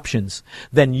other options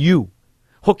than you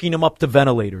hooking them up to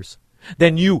ventilators,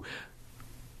 than you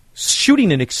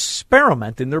shooting an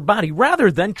experiment in their body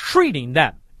rather than treating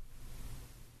them.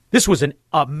 This was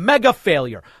a mega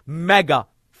failure by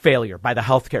the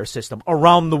healthcare system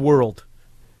around the world.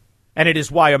 And it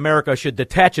is why America should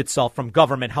detach itself from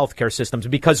government healthcare systems,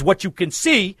 because what you can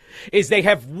see is they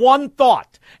have one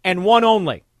thought and one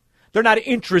only. They're not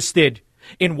interested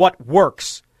in what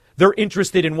works. They're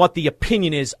interested in what the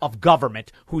opinion is of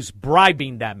government, who's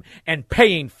bribing them and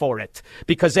paying for it.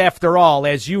 Because after all,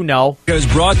 as you know, is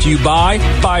brought to you by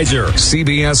Pfizer.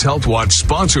 CBS Health Watch,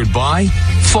 sponsored by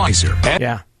Pfizer.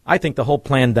 Yeah, I think the whole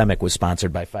pandemic was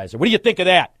sponsored by Pfizer. What do you think of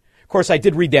that? Of course, I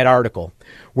did read that article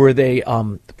where they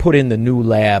put in the new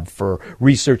lab for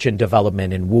research and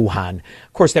development in Wuhan.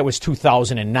 Of course, that was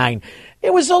 2009.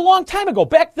 It was a long time ago.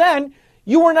 Back then,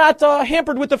 you were not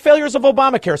hampered with the failures of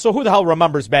Obamacare. So who the hell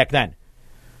remembers back then?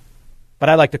 But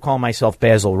I like to call myself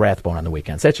Basil Rathbone on the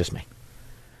weekends. That's just me.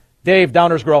 Dave,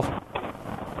 Downers Grove.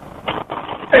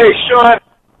 Hey, Sean.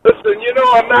 Listen, you know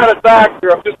I'm not a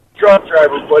doctor. I'm just a truck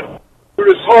driver. But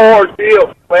through this whole ordeal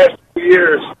for the last 2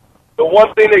 years, the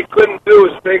one thing they couldn't do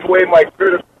is take away my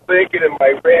critical thinking and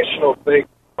my rational thinking.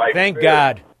 Thank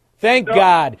God. Thank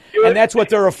God. And that's what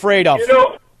they're afraid of. You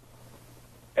know,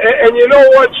 and you know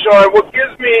what, Sean? What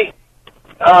gives me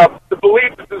the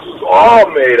belief that this was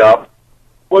all made up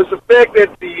was the fact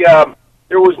that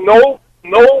there was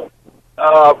no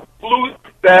flu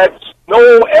deaths,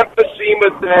 no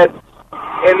emphysema deaths,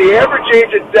 and the average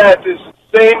age of death is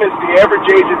the same as the average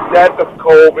age of death of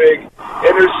COVID.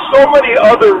 And there's so many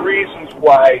other reasons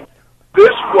why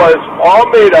this was all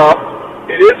made up.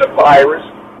 It is a virus,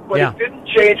 but it didn't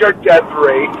change our death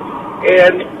rate.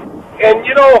 And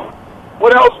you know,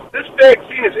 what else? This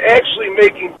vaccine is actually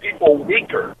making people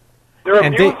weaker. Their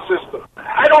immune system.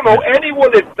 I don't know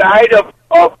anyone that died of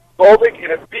COVID,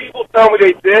 and if people tell me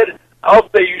they did, I'll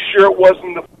say, you sure it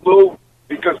wasn't the flu?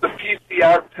 Because the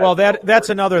PCR test. Well, that's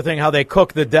another thing, how they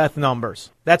cook the death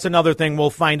numbers. That's another thing we'll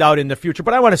find out in the future.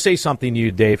 But I want to say something to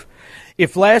you, Dave.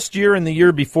 If last year and the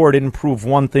year before didn't prove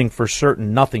one thing for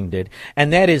certain, nothing did.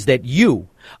 And that is that you,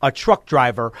 a truck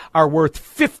driver, are worth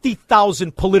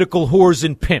 50,000 political whores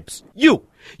and pimps.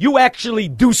 You actually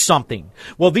do something.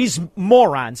 Well, these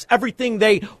morons, everything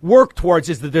they work towards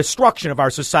is the destruction of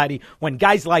our society when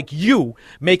guys like you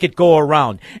make it go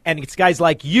around. And it's guys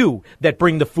like you that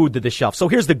bring the food to the shelf. So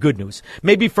here's the good news.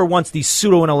 Maybe for once these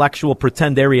pseudo-intellectual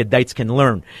pretend erudites can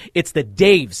learn. It's the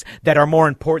Daves that are more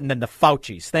important than the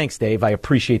Faucis. Thanks, Dave. I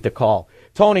appreciate the call.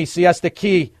 Tony, Siesta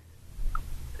Key.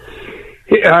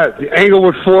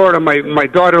 Englewood, Florida. My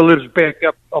daughter lives back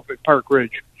up at Park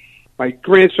Ridge. My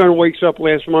grandson wakes up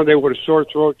last Monday with a sore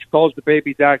throat. She calls the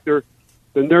baby doctor.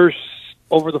 The nurse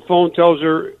over the phone tells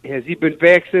her, has he been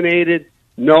vaccinated?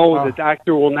 No, the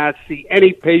doctor will not see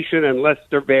any patient unless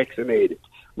they're vaccinated.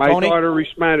 My daughter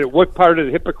responded, what part of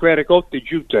the Hippocratic Oath did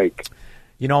you take?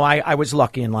 You know, I was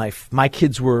lucky in life. My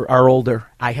kids are older.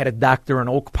 I had a doctor in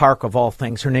Oak Park, of all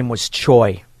things. Her name was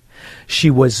Choi. She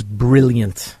was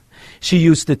brilliant. She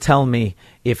used to tell me,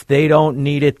 if they don't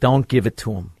need it, don't give it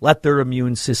to them. Let their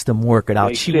immune system work it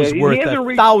out. She was worth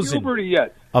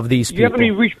 1,000 of these people. You haven't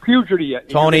even reached puberty yet.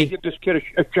 Tony, give this kid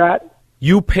a shot?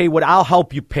 You pay what I'll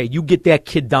help you pay. You get that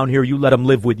kid down here. You let him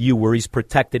live with you where he's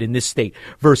protected in this state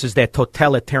versus that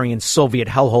totalitarian Soviet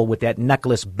hellhole with that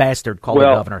necklace bastard called the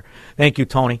governor. Thank you,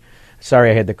 Tony.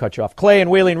 Sorry I had to cut you off. Clay and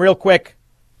Wheeling, real quick.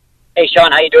 Hey,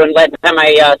 Sean, how you doing? Last time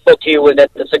I spoke to you was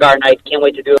at the cigar night. Can't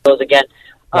wait to do those again.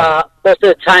 Most of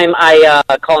the time I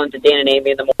call into Dan and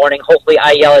Amy in the morning. Hopefully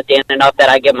I yell at Dan enough that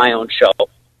I get my own show.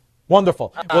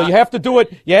 Wonderful. Well, you have to do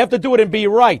it. You have to do it and be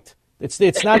right.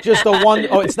 It's not just a one.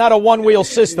 Oh, it's not a one-wheel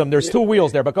system. There's two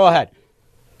wheels there. But go ahead.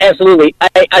 Absolutely.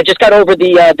 I just got over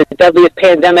the deadliest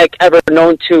pandemic ever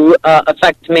known to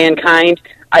affect mankind.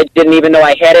 I didn't even know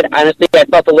I had it. Honestly, I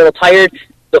felt a little tired.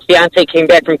 The fiance came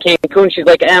back from Cancun. She's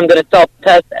like, I'm going to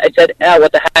self-test. I said,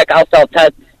 what the heck? I'll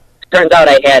self-test. Turns out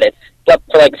I had it. Slept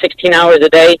for like 16 hours a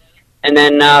day. And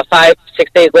then 5-6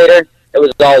 days later, it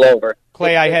was all over.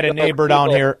 Clay, I had a neighbor down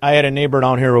here.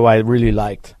 Who I really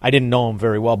liked. I didn't know him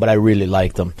very well, but I really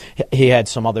liked him. He had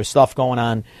some other stuff going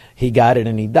on. He got it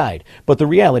and he died. But the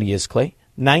reality is, Clay,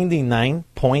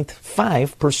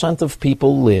 99.5% of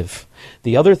people live.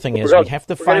 The other thing is we have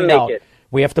to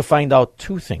find out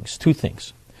two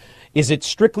things. Is it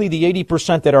strictly the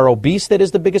 80% that are obese that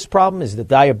is the biggest problem? Is it the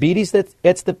diabetes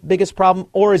that's the biggest problem?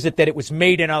 Or is it that it was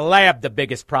made in a lab the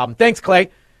biggest problem? Thanks,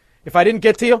 Clay. If I didn't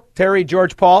get to you, Terry,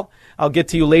 George, Paul, I'll get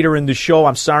to you later in the show.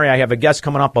 I'm sorry, I have a guest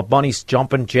coming up, but Bunny's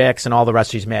jumping jacks and all the rest.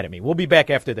 She's mad at me. We'll be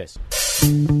back after this.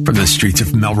 From the streets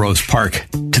of Melrose Park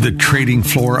to the trading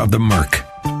floor of the Merc,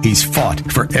 he's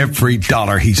fought for every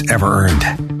dollar he's ever earned.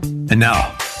 And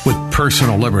now, with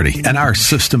personal liberty and our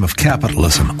system of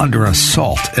capitalism under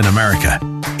assault in America,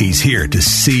 he's here to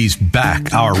seize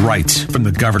back our rights from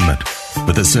the government.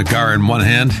 With a cigar in one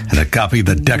hand and a copy of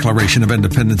the Declaration of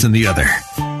Independence in the other,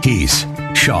 he's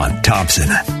Sean Thompson.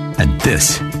 And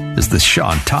this is the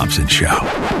Sean Thompson Show.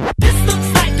 This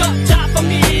looks like a job for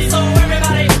me, so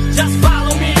everybody just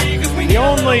follow me. The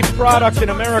only product in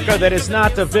America that is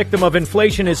not the victim of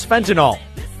inflation is fentanyl.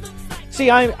 See,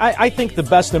 I think the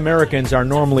best Americans are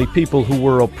normally people who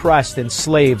were oppressed and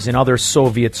slaves in other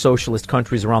Soviet socialist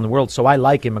countries around the world. So I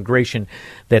like immigration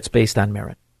that's based on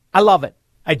merit. I love it.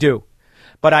 I do.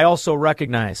 But I also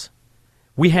recognize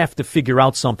we have to figure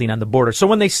out something on the border. So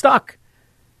when they stuck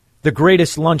the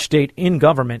greatest lunch date in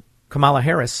government, Kamala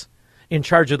Harris, in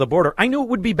charge of the border, I knew it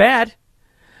would be bad.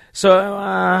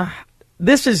 So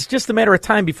this is just a matter of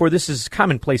time before this is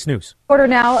commonplace news. Order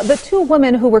now. The two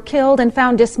women who were killed and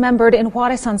found dismembered in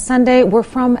Juarez on Sunday were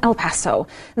from El Paso.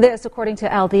 This, according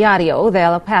to El Diario de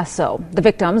El Paso. The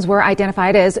victims were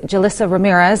identified as Jalissa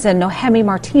Ramirez and Nohemi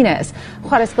Martinez.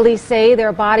 Juarez police say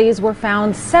their bodies were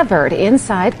found severed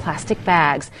inside plastic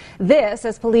bags. This,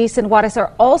 as police in Juarez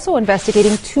are also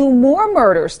investigating two more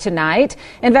murders tonight.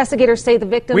 Investigators say the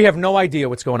victims... We have no idea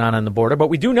what's going on the border, but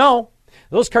we do know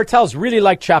those cartels really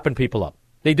like chopping people up.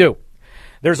 They do.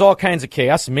 There's all kinds of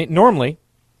chaos. Normally,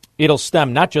 it'll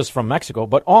stem not just from Mexico,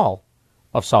 but all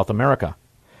of South America.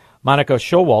 Monica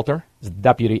Showalter is the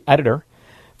deputy editor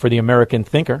for The American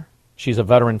Thinker. She's a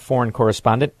veteran foreign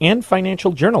correspondent and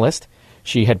financial journalist.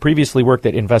 She had previously worked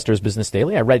at Investors Business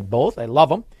Daily. I read both. I love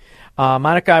them.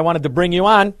 Monica, I wanted to bring you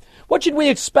on. What should we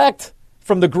expect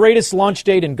from the greatest launch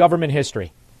date in government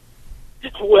history?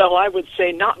 Well, I would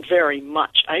say not very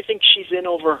much. I think she's in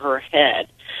over her head.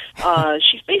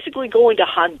 She's basically going to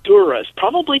Honduras.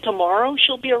 Probably tomorrow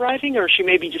she'll be arriving, or she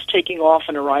may be just taking off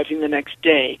and arriving the next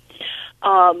day.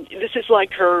 This is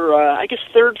like her,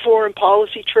 third foreign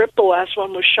policy trip. The last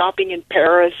one was shopping in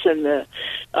Paris, and the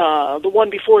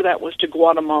one before that was to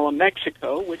Guatemala,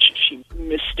 Mexico, which she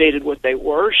misstated what they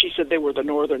were. She said they were the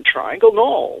Northern Triangle.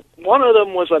 No, one of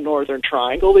them was a Northern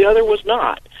Triangle. The other was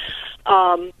not.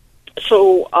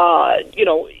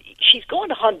 She's going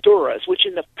to Honduras, which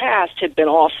in the past had been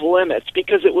off limits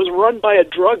because it was run by a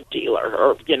drug dealer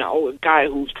or, a guy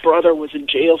whose brother was in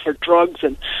jail for drugs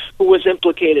and who was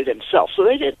implicated himself. So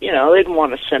they didn't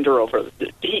want to send her over.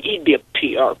 He'd be a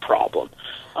PR problem.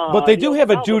 But they do have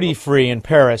a duty-free in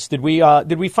Paris. Did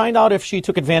we find out if she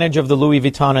took advantage of the Louis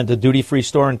Vuitton and the duty-free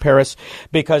store in Paris?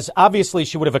 Because obviously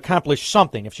she would have accomplished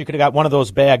something if she could have got one of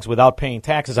those bags without paying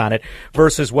taxes on it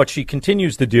versus what she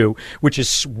continues to do, which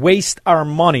is waste our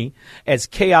money as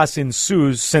chaos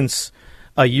ensues since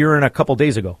a year and a couple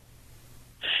days ago.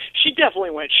 She definitely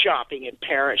went shopping in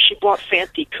Paris. She bought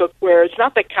fancy cookware. It's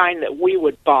not the kind that we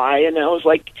would buy, and it was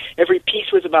like every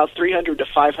piece was about $300 to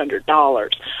 $500.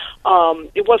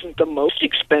 It wasn't the most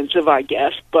expensive, I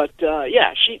guess, but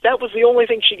that was the only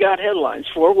thing she got headlines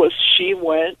for was she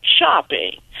went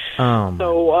shopping.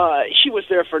 So she was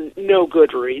there for no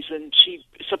good reason. She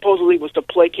supposedly was to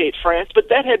placate France, but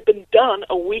that had been done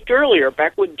a week earlier,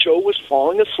 back when Joe was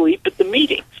falling asleep at the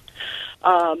meetings.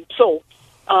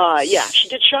 She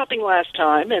did shopping last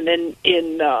time, and then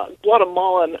in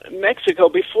Guatemala and Mexico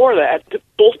before that,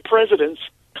 both presidents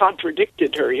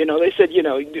contradicted her. They said,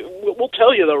 we'll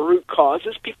tell you the root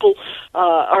causes. People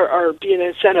are being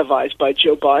incentivized by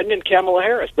Joe Biden and Kamala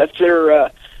Harris. That's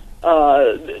their, that's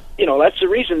the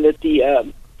reason that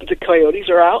the the coyotes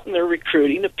are out and they're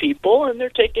recruiting the people and they're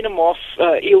taking them off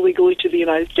illegally to the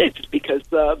United States because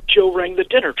Joe rang the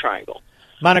dinner triangle.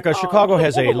 Monica, Chicago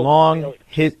has a long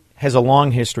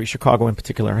history. Chicago, in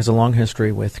particular, has a long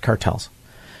history with cartels.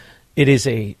 It is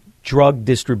a drug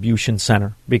distribution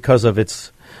center because of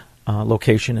its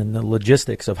location and the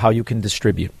logistics of how you can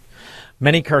distribute.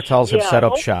 Many cartels have set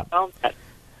up shop.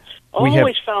 I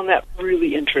always found that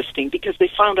really interesting because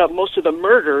they found out most of the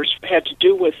murders had to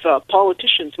do with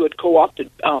politicians who had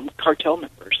co-opted cartel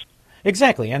members.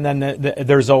 Exactly, and then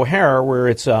there's O'Hare where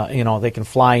it's they can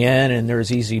fly in and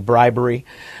there's easy bribery.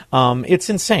 It's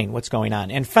insane what's going on,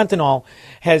 and fentanyl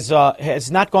has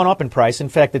not gone up in price. In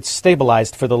fact, it's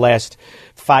stabilized for the last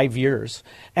 5 years,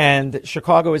 and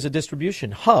Chicago is a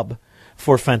distribution hub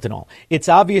for fentanyl. It's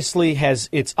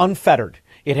unfettered.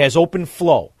 It has open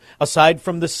flow. Aside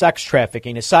from the sex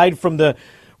trafficking, aside from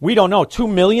we don't know, 2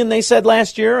 million they said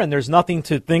last year, and there's nothing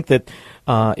to think that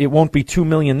it won't be 2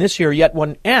 million this year. Yet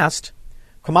when asked,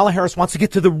 Kamala Harris wants to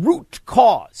get to the root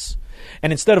cause.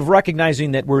 And instead of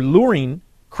recognizing that we're luring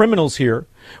criminals here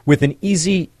with an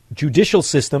easy judicial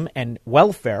system and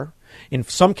welfare, in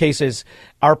some cases,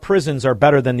 our prisons are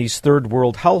better than these third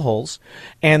world hellholes,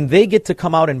 and they get to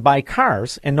come out and buy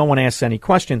cars, and no one asks any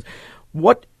questions.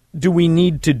 What do we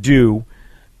need to do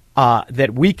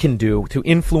that we can do to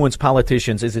influence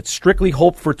politicians? Is it strictly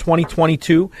hope for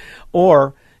 2022,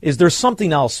 or is there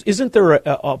something else? Isn't there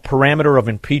a parameter of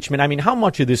impeachment? I mean, how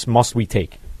much of this must we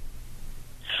take?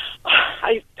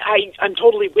 I'm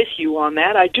totally with you on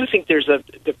that. I do think there's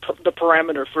the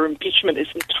parameter for impeachment is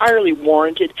entirely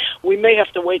warranted. We may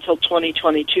have to wait till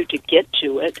 2022 to get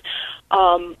to it,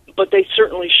 but they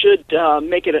certainly should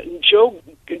make it.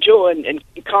 Joe and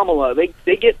Kamala,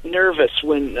 they get nervous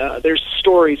when there's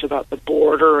stories about the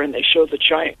border and they show the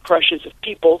giant crushes of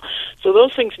people. So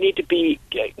those things need to be,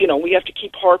 we have to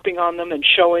keep harping on them and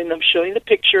showing the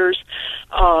pictures.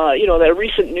 That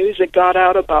recent news that got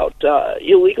out about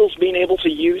illegals being able to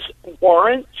use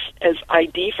warrants as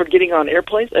ID for getting on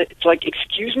airplanes. It's like,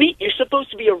 excuse me, you're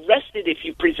supposed to be arrested if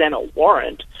you present a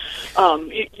warrant.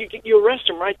 You arrest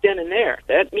them right then and there.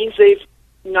 That means they've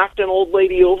knocked an old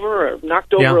lady over or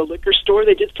knocked over a liquor store.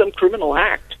 They did some criminal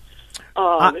act.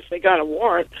 If they got a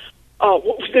warrant,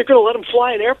 they're going to let them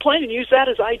fly an airplane and use that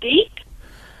as ID?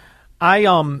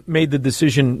 I made the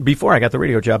decision before I got the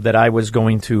radio job that I was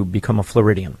going to become a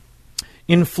Floridian.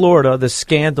 In Florida, the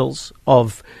scandals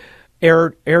of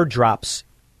airdrops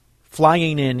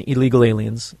flying in illegal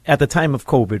aliens at the time of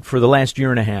COVID for the last year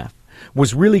and a half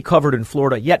was really covered in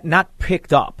Florida, yet not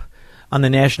picked up on the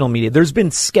national media. There's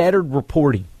been scattered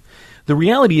reporting. The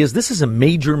reality is this is a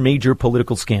major, major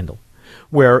political scandal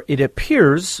where it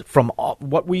appears from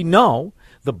what we know,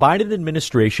 the Biden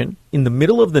administration in the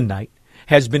middle of the night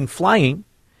has been flying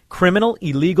criminal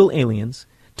illegal aliens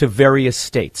to various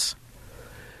states.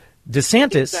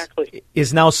 DeSantis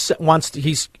is now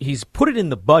he's put it in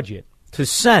the budget to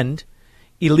send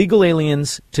illegal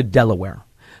aliens to Delaware.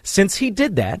 Since he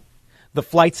did that, the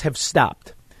flights have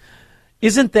stopped.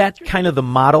 Isn't that kind of the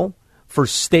model for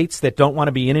states that don't want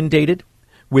to be inundated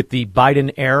with the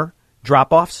Biden air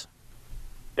drop-offs?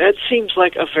 That seems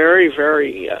like a very,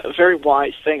 very, very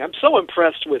wise thing. I'm so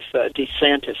impressed with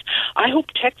DeSantis. I hope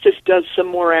Texas does some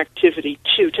more activity,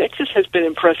 too. Texas has been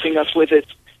impressing us with its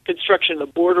construction of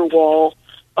the border wall.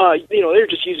 They're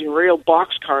just using rail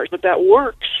boxcars, but that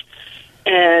works.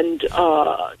 And,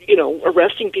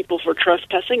 arresting people for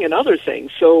trespassing and other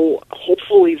things. So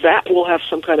hopefully that will have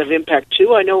some kind of impact,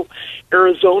 too. I know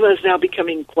Arizona is now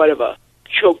becoming quite of a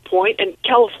choke point, and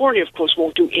California, of course,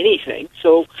 won't do anything.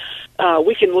 So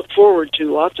we can look forward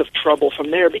to lots of trouble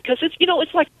from there because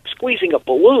it's like squeezing a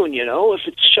balloon. If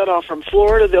it's shut off from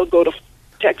Florida, they'll go to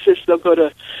Texas, they'll go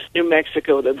to New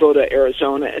Mexico, they'll go to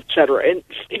Arizona, etc., and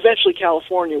eventually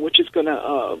California, which is going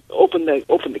to open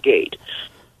the gate.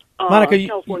 Monica,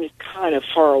 California's kind of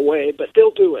far away, but they'll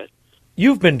do it.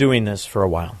 You've been doing this for a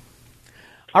while.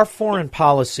 Our foreign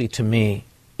policy, to me,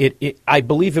 I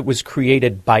believe it was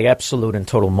created by absolute and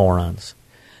total morons.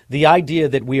 The idea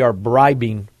that we are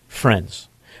bribing friends.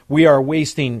 We are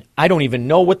wasting, I don't even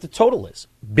know what the total is,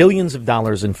 billions of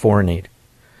dollars in foreign aid.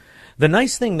 The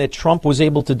nice thing that Trump was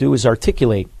able to do is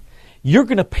articulate, you're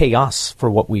going to pay us for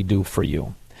what we do for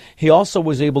you. He also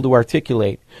was able to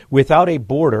articulate, without a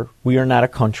border, we are not a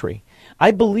country.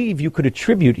 I believe you could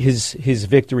attribute his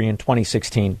victory in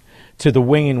 2016 to the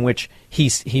way in which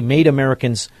he made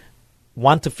Americans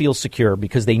want to feel secure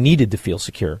because they needed to feel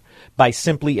secure by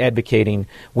simply advocating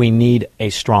we need a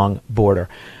strong border.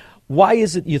 Why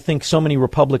is it you think so many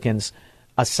Republicans,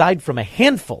 aside from a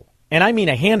handful, and I mean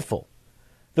a handful,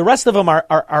 the rest of them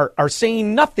are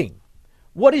saying nothing?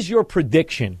 what is your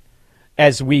prediction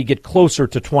as we get closer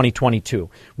to 2022?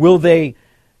 Will they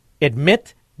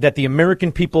admit that the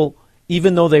American people,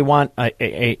 even though they want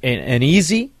an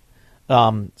easy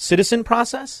citizen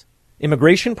process,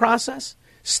 immigration process,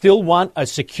 still want a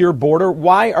secure border?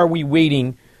 Why are we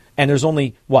waiting? And there's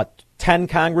only, 10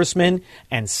 congressmen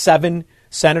and 7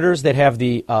 senators that have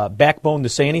the backbone to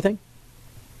say anything?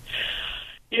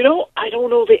 I don't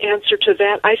know the answer to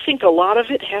that. I think a lot of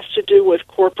it has to do with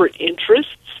corporate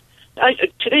interests.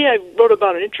 Today I wrote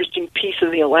about an interesting piece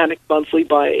in the Atlantic Monthly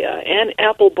by Ann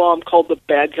Applebaum called "The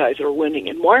Bad Guys Are Winning."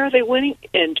 And why are they winning?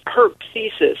 And her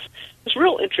thesis was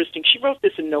real interesting. She wrote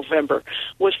this in November,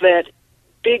 was that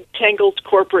big tangled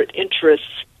corporate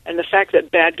interests and the fact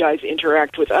that bad guys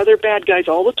interact with other bad guys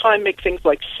all the time make things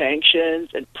like sanctions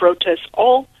and protests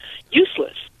all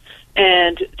useless.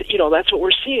 And, that's what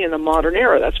we're seeing in the modern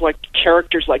era. That's why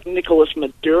characters like Nicolas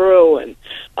Maduro and,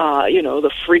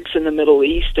 the freaks in the Middle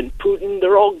East and Putin,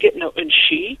 they're all getting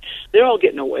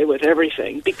away with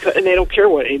everything and they don't care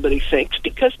what anybody thinks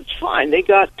because it's fine. They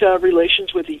got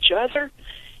relations with each other.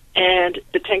 And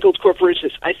the tangled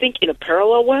corporations, I think in a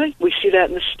parallel way, we see that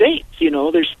in the States.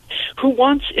 There's who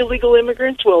wants illegal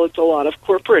immigrants? Well, it's a lot of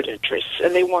corporate interests,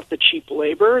 and they want the cheap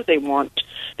labor. They want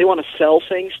to sell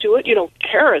things to it.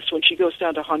 Harris, when she goes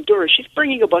down to Honduras, she's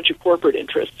bringing a bunch of corporate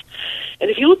interests. And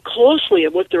if you look closely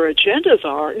at what their agendas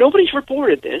are, nobody's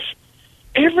reported this.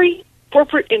 Every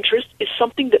corporate interest is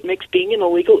something that makes being an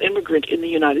illegal immigrant in the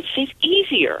United States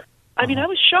easier. I mean, I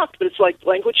was shocked, but it's like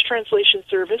language translation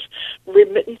service,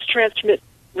 remittance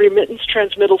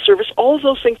transmittal service. All of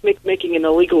those things make making an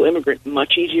illegal immigrant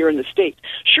much easier in the States.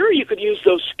 Sure, you could use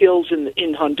those skills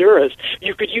in Honduras.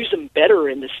 You could use them better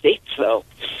in the States, though.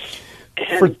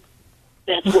 And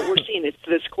that's what we're seeing. It's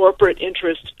this corporate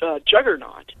interest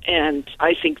juggernaut. And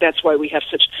I think that's why we have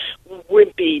such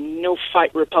wimpy,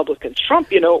 no-fight Republicans.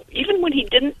 Trump, even when he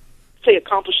didn't,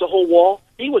 accomplish the whole wall,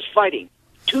 he was fighting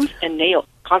tooth and nail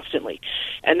constantly.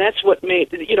 And that's what made,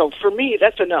 for me,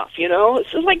 that's enough,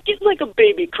 It's like a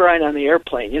baby crying on the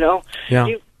airplane, Yeah.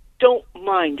 You don't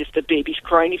mind if the baby's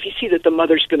crying if you see that the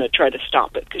mother's going to try to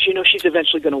stop it because she's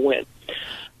eventually going to win.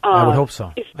 I would hope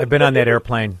so. I've been on that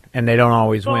airplane, and they don't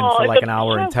always win for like an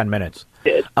hour and 10 minutes.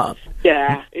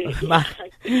 Yeah.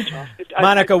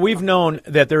 Monica, we've known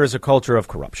that there is a culture of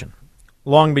corruption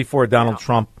long before Donald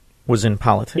Trump was in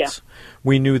politics. Yeah.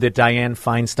 We knew that Dianne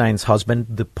Feinstein's husband,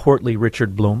 the portly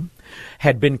Richard Bloom,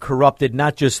 had been corrupted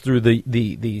not just through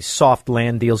the soft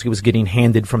land deals he was getting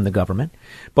handed from the government,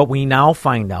 but we now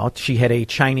find out she had a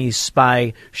Chinese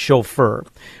spy chauffeur.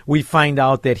 We find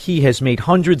out that he has made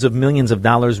hundreds of millions of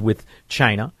dollars with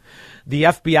China. The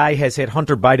FBI has had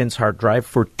Hunter Biden's hard drive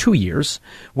for 2 years.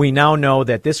 We now know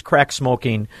that this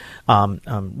crack-smoking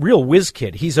real whiz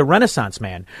kid, he's a Renaissance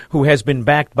man who has been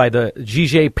backed by the Xi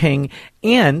Jinping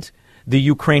and the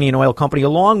Ukrainian oil company,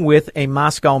 along with a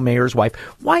Moscow mayor's wife.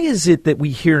 Why is it that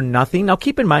we hear nothing? Now,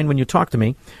 keep in mind, when you talk to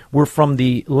me, we're from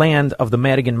the land of the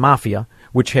Madigan Mafia,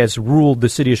 which has ruled the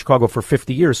city of Chicago for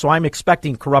 50 years. So I'm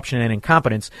expecting corruption and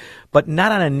incompetence, but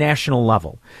not on a national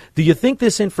level. Do you think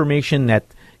this information that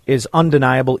is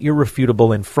undeniable,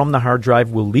 irrefutable, and from the hard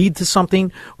drive will lead to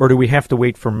something, or do we have to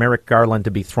wait for Merrick Garland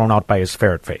to be thrown out by his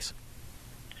ferret face?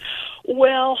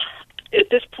 Well, at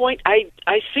this point, I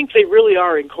think they really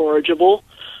are incorrigible.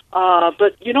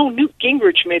 But Newt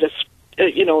Gingrich made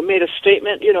a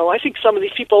statement. I think some of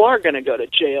these people are going to go to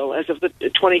jail as of the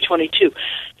 2022.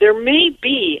 There may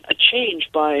be a change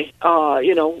by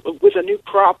with a new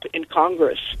crop in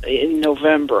Congress in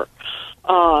November.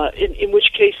 In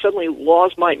which case suddenly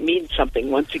laws might mean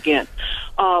something once again.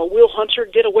 Will Hunter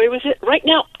get away with it? Right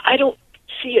now, I don't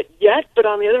see it yet, but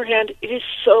on the other hand, it is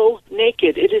so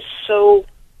naked. It is so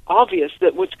obvious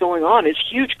that what's going on is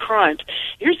huge crimes.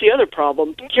 Here's the other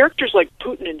problem. Characters like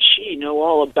Putin and Xi know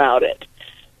all about it.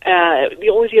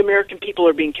 Only the American people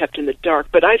are being kept in the dark,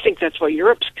 but I think that's why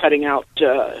Europe's cutting out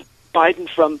Biden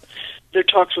from their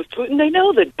talks with Putin. They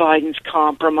know that Biden's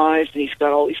compromised and he's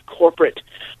got all these corporate,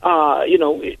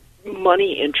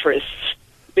 money interests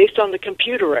based on the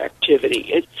computer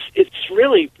activity. It's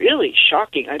really, really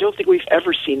shocking. I don't think we've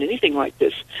ever seen anything like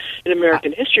this in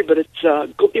American history, but it's,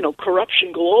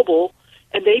 corruption global,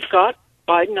 and they've got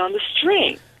Biden on the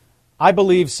string. I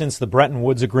believe since the Bretton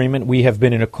Woods Agreement, we have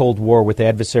been in a Cold War with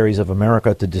adversaries of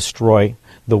America to destroy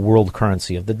the world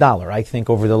currency of the dollar. I think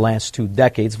over the last 2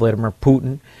 decades, Vladimir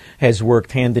Putin has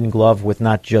worked hand in glove with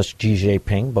not just Xi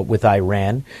Jinping, but with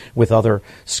Iran, with other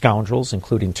scoundrels,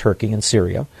 including Turkey and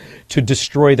Syria, to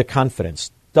destroy the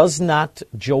confidence. Does not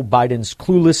Joe Biden's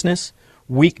cluelessness,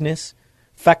 weakness,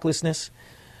 fecklessness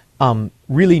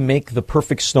really make the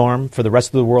perfect storm for the rest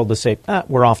of the world to say,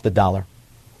 we're off the dollar?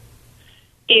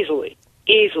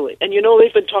 Easily. And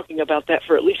they've been talking about that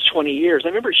for at least 20 years. I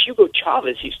remember Hugo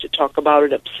Chavez used to talk about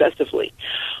it obsessively.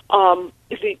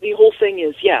 The whole thing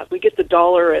is, we get the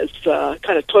dollar as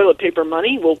kind of toilet paper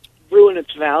money. We'll ruin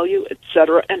its value, et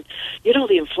cetera. And,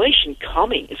 the inflation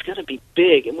coming is going to be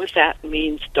big, and with that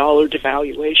means dollar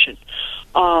devaluation.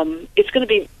 It's going to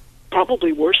be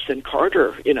probably worse than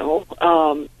Carter,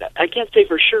 I can't say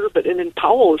for sure, but and then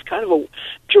Powell is kind of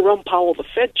Jerome Powell, the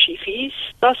Fed chief. He's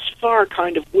thus far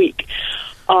kind of weak.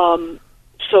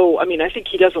 So, I think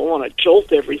he doesn't want to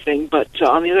jolt everything, but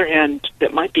on the other hand,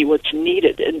 that might be what's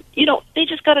needed. And, they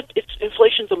just got to,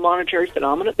 inflation's a monetary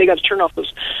phenomenon. They got to turn off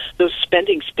those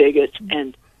spending spigots,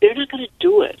 and they're not going to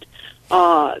do it.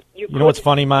 You know what's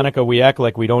funny, Monica? We act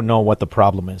like we don't know what the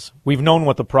problem is. We've known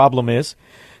what the problem is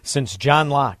since John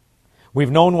Locke.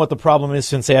 We've known what the problem is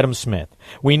since Adam Smith.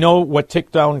 We know what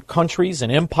took down countries and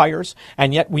empires,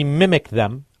 and yet we mimic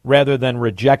them rather than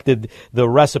rejected the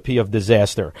recipe of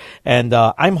disaster. And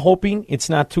I'm hoping it's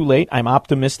not too late. I'm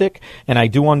optimistic, and I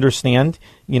do understand,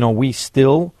 we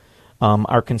still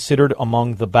are considered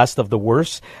among the best of the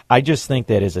worst. I just think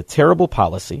that is a terrible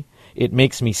policy. It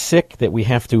makes me sick that we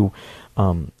have to,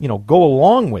 go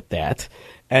along with that.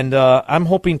 And I'm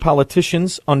hoping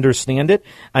politicians understand it.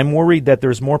 I'm worried that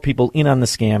there's more people in on the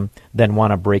scam than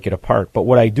want to break it apart. But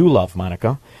what I do love,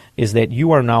 Monica, is that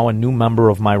you are now a new member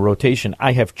of my rotation.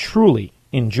 I have truly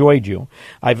enjoyed you.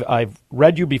 I've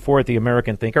read you before at the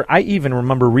American Thinker. I even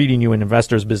remember reading you in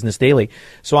Investors Business Daily.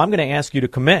 So I'm going to ask you to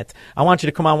commit. I want you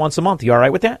to come on once a month. You all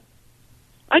right with that?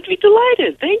 I'd be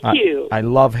delighted. Thank you. I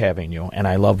love having you, and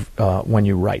I love when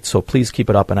you write. So please keep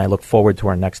it up, and I look forward to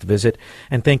our next visit.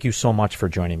 And thank you so much for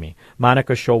joining me.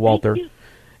 Monica Showalter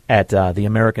at the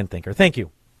American Thinker. Thank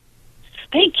you.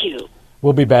 Thank you.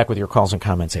 We'll be back with your calls and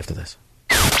comments after this.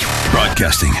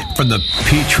 Broadcasting from the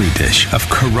petri dish of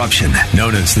corruption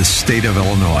known as the state of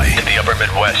Illinois. In the upper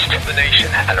Midwest, the nation,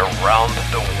 and around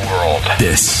the world.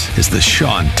 This is the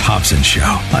Sean Thompson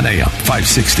Show on AM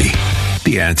 560.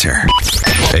 The Answer.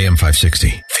 AM 560.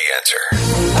 The Answer.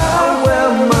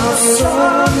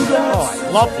 Oh, I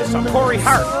love this. I'm Corey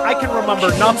Hart. I can remember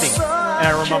nothing, and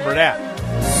I remember that.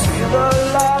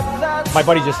 My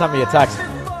buddy just sent me a text.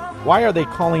 Why are they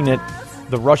calling it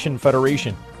the Russian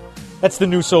Federation? That's the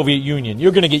new Soviet Union.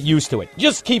 You're going to get used to it.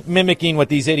 Just keep mimicking what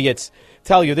these idiots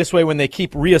tell you. This way, when they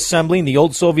keep reassembling the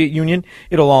old Soviet Union,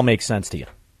 it'll all make sense to you,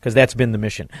 because that's been the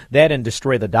mission. That and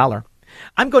destroy the dollar.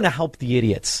 I'm going to help the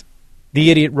idiots. The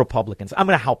idiot Republicans. I'm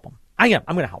going to help them. I am.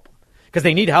 I'm going to help them because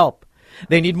they need help.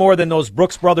 They need more than those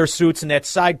Brooks Brothers suits and that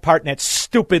side part and that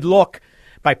stupid look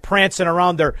by prancing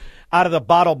around their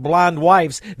out-of-the-bottle blonde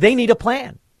wives. They need a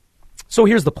plan. So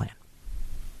here's the plan.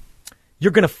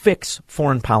 You're going to fix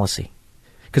foreign policy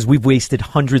because we've wasted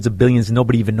hundreds of billions and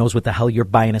nobody even knows what the hell you're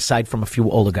buying aside from a few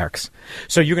oligarchs.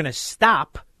 So you're going to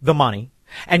stop the money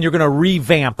and you're going to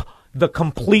revamp the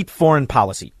complete foreign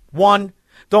policy. One,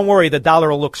 don't worry, the dollar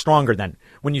will look stronger then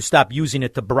when you stop using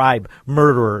it to bribe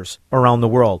murderers around the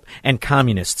world and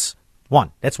communists.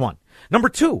 That's one. Number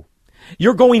two,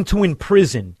 you're going to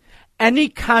imprison any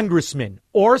congressman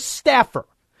or staffer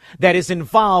that is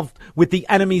involved with the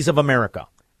enemies of America,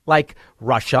 like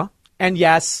Russia, and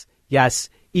yes,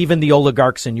 even the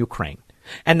oligarchs in Ukraine.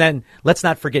 And then let's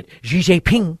not forget Xi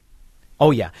Jinping.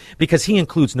 Oh, yeah, because he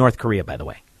includes North Korea, by the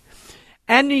way.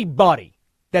 Anybody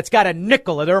that's got a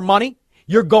nickel of their money,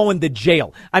 you're going to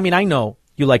jail. I mean, I know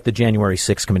you like the January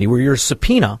 6th committee where you're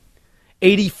subpoena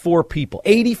 84 people,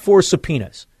 84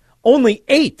 subpoenas. Only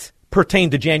 8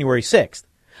 pertain to January 6th.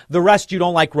 The rest you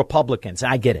don't like Republicans.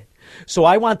 I get it. So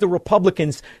I want the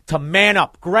Republicans to man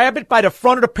up, grab it by the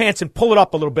front of the pants and pull it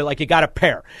up a little bit like you got a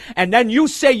pear. And then you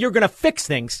say you're going to fix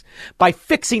things by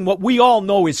fixing what we all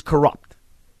know is corrupt.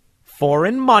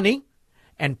 Foreign money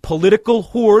and political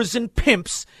whores and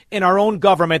pimps in our own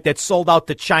government that sold out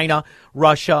to China,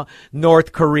 Russia,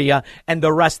 North Korea, and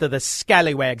the rest of the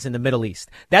scallywags in the Middle East.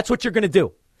 That's what you're going to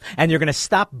do. And you're going to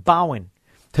stop bowing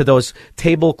to those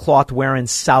tablecloth-wearing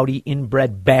Saudi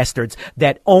inbred bastards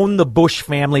that own the Bush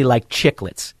family like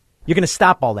chiclets. You're going to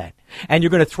stop all that. And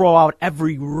you're going to throw out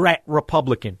every rat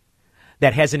Republican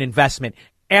that has an investment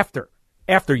after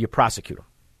you prosecute them.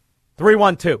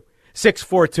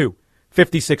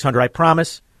 312-642-5600. I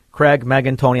promise, Craig,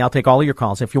 Megan, Tony, I'll take all of your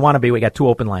calls. If you want to be, we got 2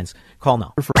 open lines. Call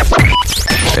now.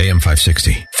 AM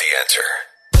 560, The Answer.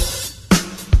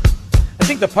 I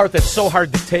think the part that's so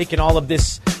hard to take in all of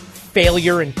this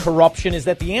failure and corruption is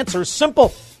that the answer is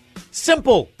simple.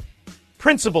 Simple.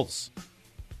 Principles,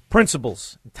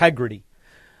 integrity,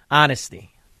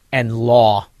 honesty, and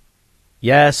law.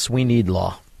 Yes, we need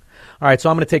law. All right, so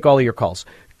I'm going to take all of your calls.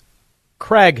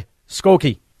 Craig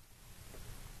Skokie.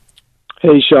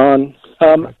 Hey, Sean.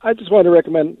 I just want to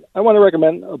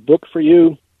recommend a book for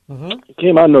you. It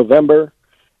came out in November,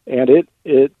 and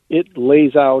it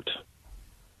lays out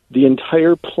the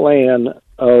entire plan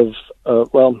of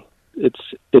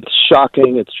it's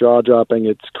shocking, it's jaw-dropping,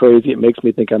 it's crazy. It makes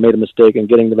me think I made a mistake in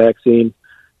getting the vaccine.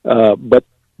 But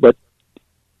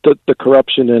the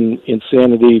corruption and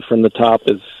insanity from the top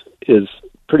is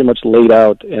pretty much laid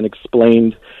out and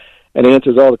explained, and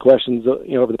answers all the questions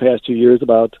over the past 2 years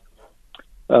about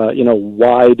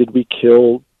why did we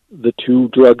kill the two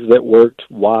drugs that worked?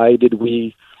 Why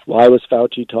was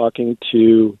Fauci talking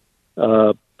to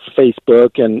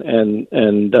Facebook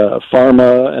and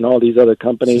Pharma and all these other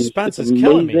companies? Suspense is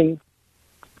killing me.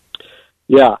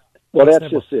 Yeah, well, that's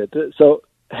just it. So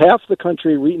half the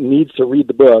country needs to read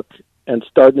the book and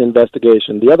start an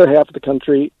investigation. The other half of the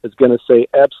country is going to say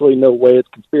absolutely no way, it's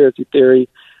conspiracy theory,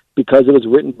 because it was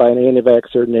written by an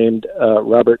anti-vaxxer named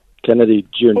Robert Kennedy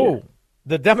Jr. Oh,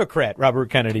 the Democrat Robert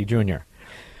Kennedy Jr.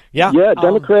 Yeah,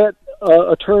 Democrat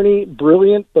attorney,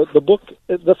 brilliant. But the book,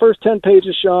 the first 10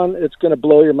 pages, Sean, it's going to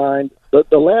blow your mind.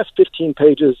 The last 15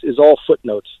 pages is all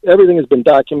footnotes. Everything has been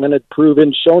documented,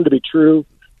 proven, shown to be true.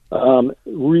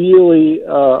 Really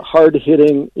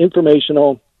hard-hitting,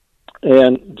 informational,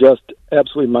 and just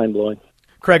absolutely mind-blowing.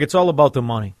 Craig, it's all about the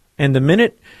money. And the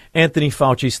minute Anthony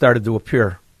Fauci started to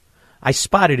appear, I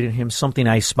spotted in him something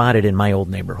I spotted in my old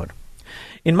neighborhood.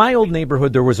 In my old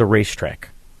neighborhood, there was a racetrack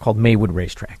called Maywood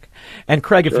Racetrack. And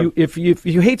Craig, Sure. if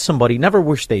you hate somebody, never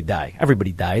wish they die.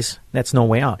 Everybody dies. That's no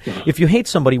way out. If you hate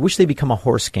somebody, wish they become a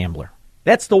horse gambler.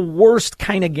 That's the worst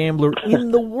kind of gambler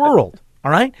in the world.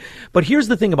 All right? But here's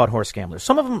the thing about horse gamblers.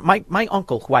 Some of them, my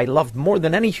uncle, who I loved more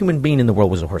than any human being in the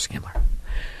world, was a horse gambler.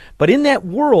 But in that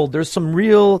world, there's some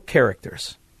real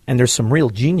characters, and there's some real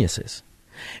geniuses.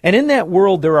 And in that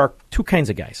world, there are two kinds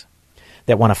of guys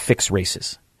that want to fix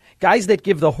races. Guys that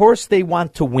give the horse they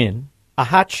want to win a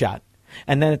hot shot,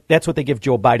 and then that's what they give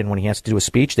Joe Biden when he has to do a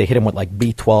speech. They hit him with like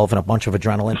B12 and a bunch of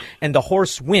adrenaline, and the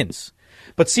horse wins.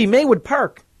 But see, Maywood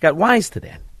Park got wise to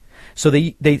that. So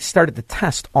they started to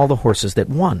test all the horses that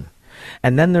won.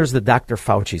 And then there's the Dr.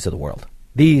 Fauci's of the world.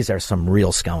 These are some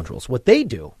real scoundrels. What they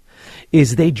do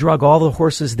is they drug all the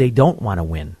horses they don't want to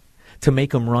win to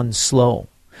make them run slow.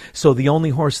 So the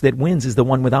only horse that wins is the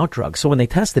one without drugs. So when they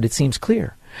test it, it seems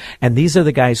clear. And these are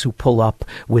the guys who pull up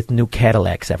with new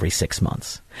Cadillacs every 6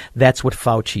 months. That's what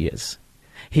Fauci is.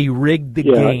 He rigged the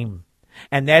game.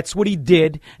 And that's what he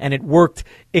did, and it worked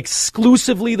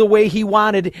exclusively the way he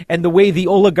wanted and the way the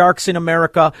oligarchs in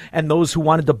America and those who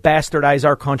wanted to bastardize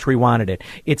our country wanted it.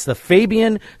 It's the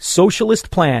Fabian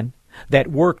socialist plan that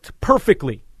worked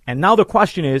perfectly. And now the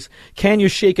question is, can you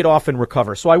shake it off and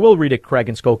recover? So I will read it, Craig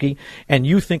and Skokie, and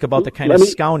you think about the kind of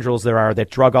scoundrels there are that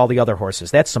drug all the other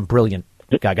horses. That's some brilliant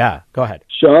gaga. Go ahead.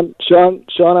 Sean,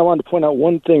 I wanted to point out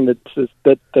one thing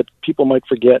that people might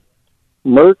forget.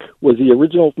 Merck was the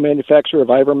original manufacturer of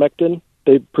ivermectin.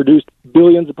 They produced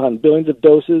billions upon billions of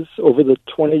doses over the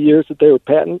 20 years that they were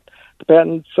patent. The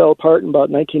patent fell apart in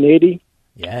about 1980.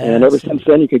 Yes. And ever since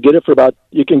then, you can get it for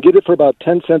about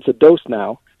 10 cents a dose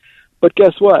now. But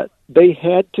guess what? They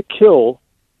had to kill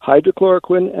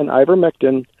hydrochloroquine and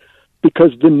ivermectin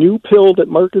because the new pill that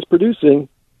Merck is producing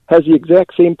has the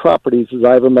exact same properties as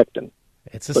ivermectin.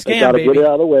 It's a but scam, they gotta baby. Get it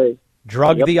out of the way.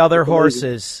 Drug the other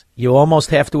horses. You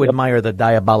almost have to admire the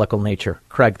diabolical nature.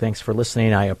 Craig, thanks for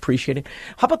listening. I appreciate it.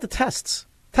 How about the tests?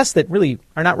 Tests that really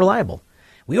are not reliable.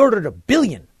 We ordered 1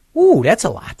 billion. Ooh, that's a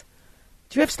lot.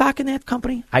 Do you have stock in that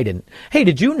company? I didn't. Hey,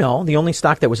 did you know the only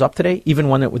stock that was up today, even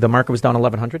when the market was down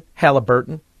 1,100?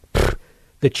 Halliburton. Pfft,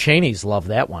 the Cheneys love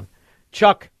that one.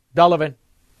 Chuck Dullivan.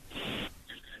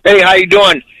 Hey, how you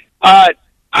doing? Can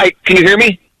you hear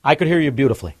me? I could hear you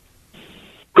beautifully.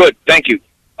 Good, thank you.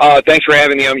 Thanks for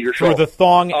having me on your show. For the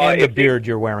thong and the beard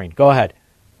you're wearing. Go ahead.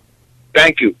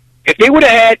 Thank you. If they would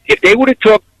have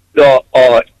took the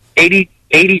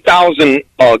 80,000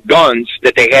 guns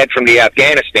that they had from the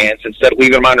Afghanistans instead of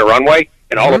leaving them on the runway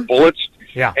and all the bullets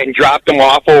and dropped them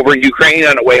off over in Ukraine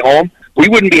on the way home, we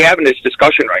wouldn't be having this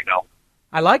discussion right now.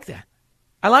 I like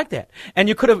that. And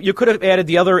you could have added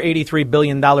the other $83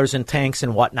 billion in tanks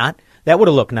and whatnot. That would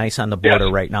have looked nice on the border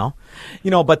right now.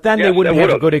 But then they wouldn't have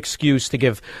a good excuse to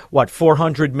give,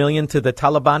 $400 million to the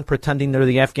Taliban pretending they're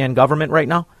the Afghan government right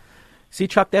now? See,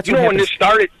 Chuck, that's what happens. When this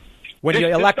started, when you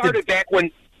elected started back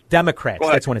when Democrats,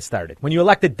 that's when it started. When you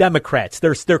elected Democrats,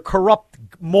 they're corrupt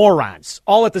morons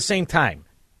all at the same time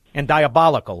and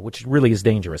diabolical, which really is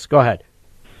dangerous. Go ahead.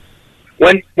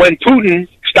 When Putin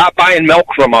stopped buying milk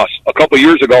from us a couple of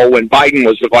years ago when Biden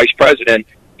was the vice president,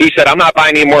 he said, I'm not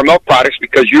buying any more milk products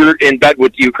because you're in bed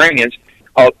with the Ukrainians.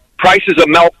 Prices of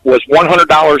milk was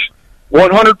 $100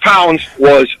 100 pounds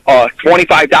was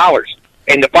 $25,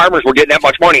 and the farmers were getting that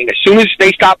much money. And as soon as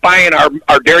they stopped buying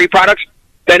our dairy products,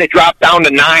 then it dropped down to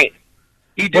 9.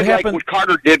 He did like what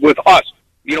Carter did with us,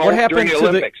 during the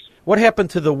Olympics. What happened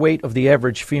to the weight of the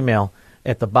average female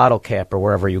at the bottle cap or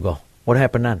wherever you go? What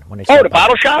happened then when they? The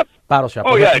bottle shop. Bottle shop.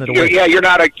 Oh yeah, you're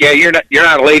not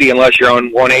a lady unless you're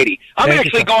on 180. I'm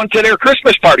actually going to their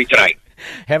Christmas party tonight.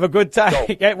 Have a good time.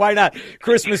 Why not?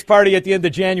 Christmas party at the end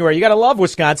of January. You got to love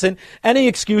Wisconsin. Any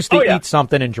excuse to eat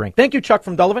something and drink. Thank you, Chuck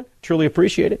from Delavan. Truly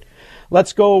appreciate it.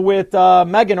 Let's go with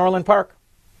Megan, Orland Park.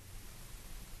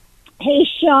 Hey,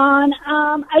 Sean.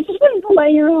 I just wanted to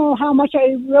let you know how much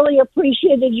I really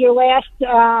appreciated your last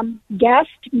guest,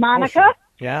 Monica. Oh,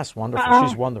 yes, wonderful.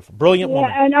 She's wonderul. Brilliant woman.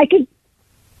 And I could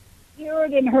hear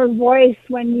it in her voice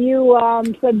when you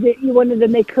said that you wanted to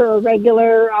make her a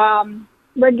regular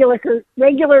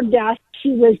guest.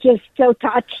 She was just so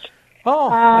touched.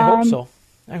 Oh, I hope so.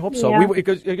 I hope so. Yeah.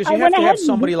 Because you have to have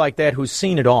somebody like that who's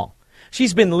seen it all.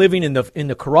 She's been living in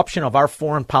the corruption of our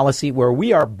foreign policy, where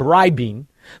we are bribing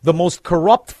the most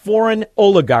corrupt foreign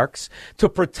oligarchs to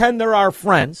pretend they're our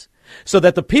friends so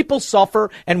that the people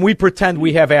suffer and we pretend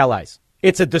we have allies.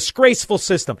 It's a disgraceful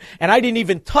system. And I didn't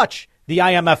even touch the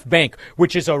IMF Bank,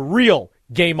 which is a real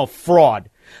game of fraud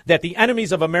that the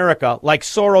enemies of America, like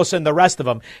Soros and the rest of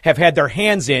them, have had their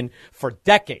hands in for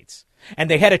decades. And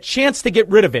they had a chance to get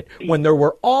rid of it when there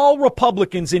were all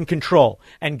Republicans in control.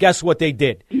 And guess what they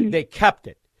did? They kept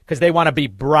it because they want to be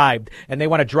bribed and they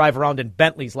want to drive around in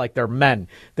Bentleys like they're men.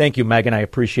 Thank you, Megan. I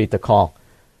appreciate the call.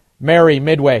 Mary,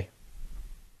 Midway.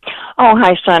 Oh,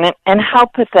 hi, son. And how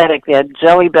pathetic that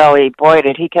Joey Belly. Boy,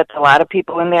 did he catch a lot of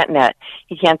people in that net.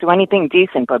 He can't do anything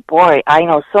decent, but boy, I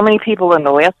know so many people in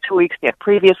the last 2 weeks that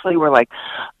previously were like,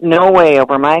 no way,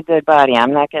 over my dead body,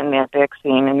 I'm not getting that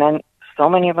vaccine. And then so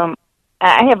many of them,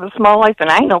 I have a small life,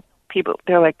 and I know people,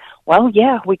 they're like, well,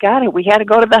 yeah, we got it. We had to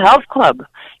go to the health club.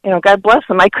 God bless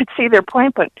them. I could see their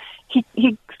point, but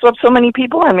he swept so many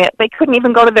people on that, they couldn't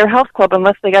even go to their health club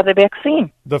unless they got the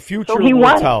vaccine. The future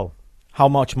will tell how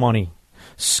much money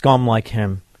scum like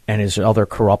him and his other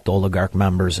corrupt oligarch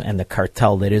members and the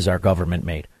cartel that is our government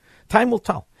made. Time will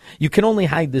tell. You can only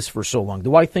hide this for so long.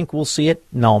 Do I think we'll see it?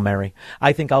 No, Mary.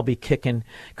 I think I'll be kicking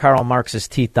Karl Marx's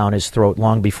teeth down his throat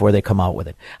long before they come out with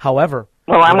it. However...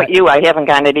 Well, I'm with you. I haven't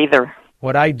gotten it either.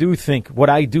 What I do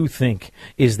think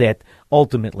is that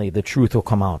ultimately the truth will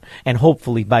come out. And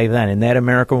hopefully by then, in that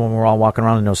America when we're all walking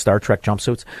around in those Star Trek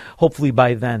jumpsuits, hopefully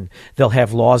by then they'll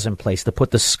have laws in place to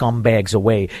put the scumbags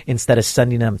away instead of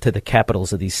sending them to the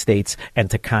capitals of these states and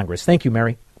to Congress. Thank you,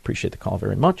 Mary. Appreciate the call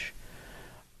very much.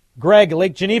 Greg,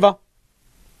 Lake Geneva.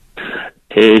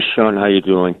 Hey, Sean, how you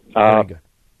doing? Very good.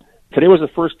 Today was the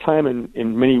first time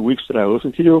in many weeks that I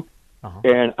listened to you,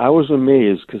 and I was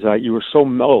amazed because you were so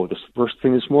mellow this first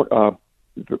thing this morning,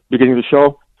 beginning of the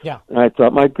show. Yeah. And I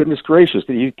thought, my goodness gracious,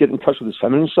 did you get in touch with his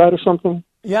feminine side or something?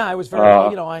 Yeah, I was very,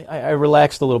 I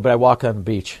relaxed a little bit. I walked on the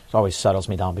beach. It always settles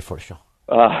me down before the show.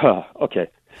 Okay.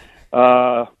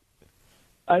 I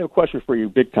have a question for you,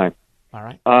 big time. All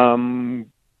right.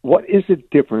 What is the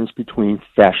difference between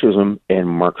fascism and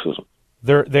Marxism?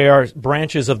 They are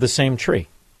branches of the same tree.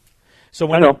 So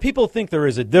when people think there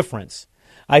is a difference,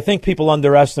 I think people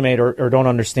underestimate or don't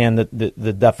understand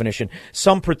the definition.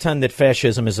 Some pretend that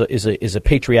fascism is a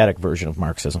patriotic version of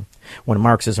Marxism, when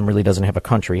Marxism really doesn't have a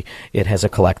country, it has a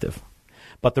collective.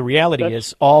 But the reality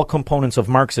is all components of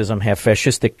Marxism have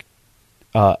fascistic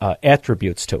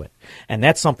attributes to it. And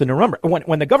that's something to remember.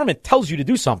 When the government tells you to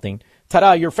do something,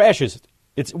 ta-da, you're fascist.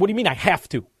 What do you mean I have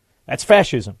to? That's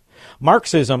fascism.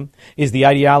 Marxism is the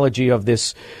ideology of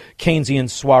this Keynesian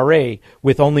soiree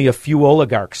with only a few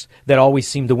oligarchs that always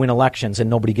seem to win elections and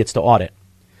nobody gets to audit.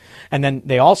 And then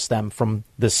they all stem from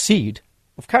the seed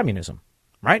of communism,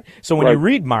 right? So when you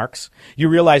read Marx, you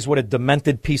realize what a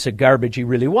demented piece of garbage he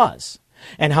really was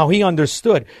and how he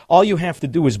understood all you have to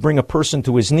do is bring a person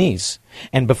to his knees.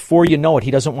 And before you know it,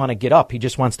 he doesn't want to get up. He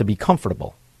just wants to be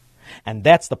comfortable. And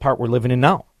that's the part we're living in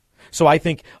now. So I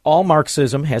think all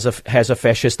Marxism has a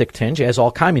fascistic tinge, as all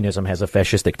communism has a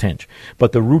fascistic tinge.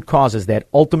 But the root cause is that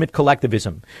ultimate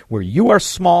collectivism, where you are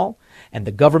small and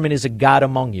the government is a god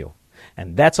among you.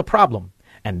 And that's a problem.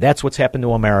 And that's what's happened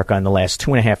to America in the last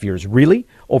 2.5 years. Really?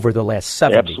 Over the last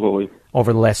 70. Absolutely.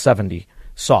 Over the last 70.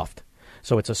 Soft.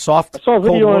 So it's a soft. I saw a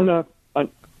video on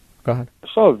Go ahead. I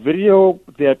saw a video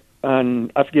that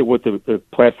on, I forget what the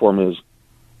platform is,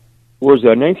 was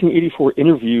a 1984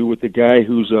 interview with the guy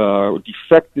who's a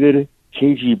defected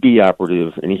KGB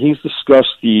operative, and he's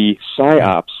discussed the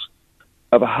psyops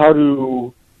of how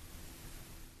to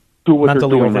do what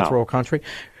mentally they're doing overthrow now. A country.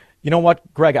 You know what,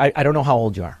 Greg? I don't know how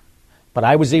old you are, but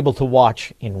I was able to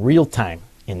watch in real time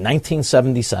in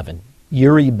 1977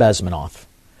 Yuri Bezmenov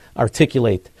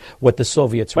articulate what the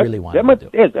Soviets really wanted to do.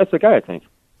 Yeah, that's the guy, I think.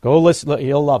 Go listen.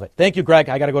 You'll love it. Thank you, Greg.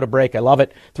 I got to go to break. I love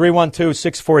it.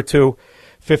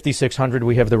 312-642-5600.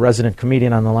 We have the resident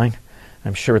comedian on the line.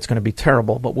 I'm sure it's going to be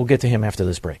terrible, but we'll get to him after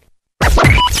this break.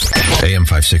 AM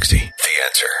 560. The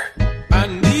Answer. I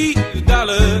need a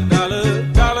dollar,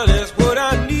 that's what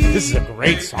I need. This is a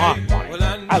great song, Bonnie.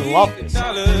 I love this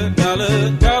song.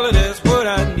 Dollar, that's what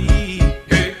I need.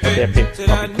 Okay,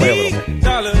 I'll play a little bit.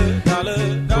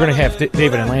 We're going to have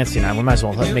David and Lansing on. We might as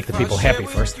well make the people happy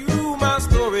first.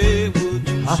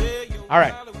 Huh? All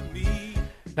right.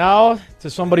 Now, to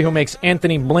somebody who makes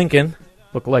Anthony Blinken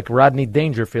look like Rodney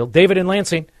Dangerfield, David and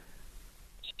Lansing.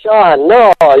 Sean,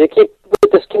 no, you keep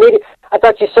with this comedian. I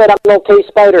thought you said I'm okay,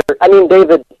 Spider. I mean,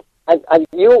 David. I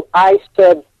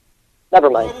said, never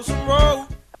mind.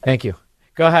 Thank you.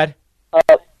 Go ahead.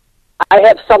 I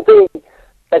have something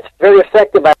that's very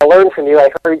effective. I learned from you. I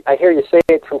hear you say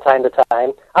it from time to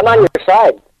time. I'm on your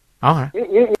side. All right.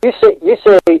 You say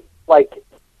like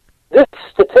this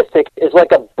statistic is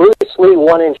like a Bruce Lee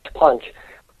 1-inch punch.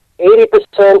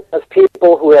 80% of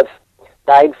people who have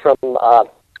died from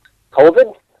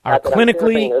COVID are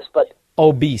clinically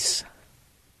obese.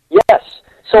 Yes.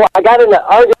 So I got in an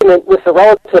argument with a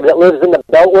relative that lives in the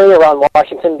Beltway around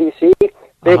Washington, D.C.,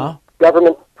 big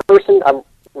government person. I'm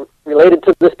related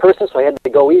to this person, so I had to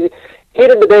go easy.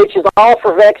 Heated debate. She's all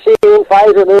for vaccine,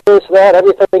 Pfizer, this, that,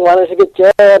 everything. Why don't you get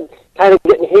jabbed? Kind of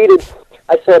getting heated.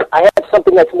 I said, I have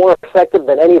something that's more effective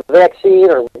than any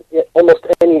vaccine or almost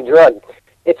any drug.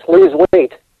 It's lose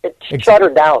weight. Shut her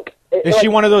down. Is she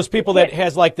one of those people that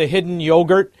has like the hidden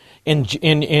yogurt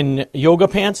in yoga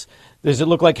pants? Does it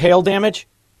look like hail damage?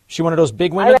 Is she one of those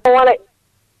big women? I don't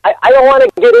want to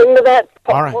get into that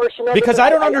portion of it. Because I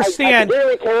don't understand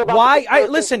why.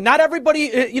 Listen, not everybody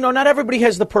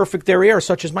has the perfect derriere,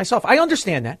 such as myself. I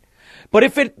understand that. But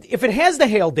if it has the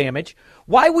hail damage,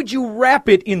 why would you wrap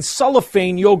it in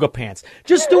cellophane yoga pants?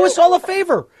 Just do us all a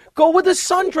favor. Go with a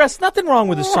sundress. Nothing wrong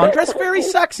with a sundress. Very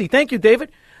sexy. Thank you,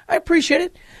 David. I appreciate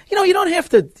it. You don't have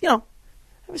to,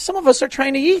 some of us are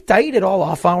trying to eat. I eat at all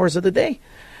off hours of the day.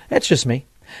 That's just me.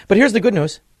 But here's the good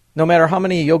news. No matter how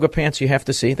many yoga pants you have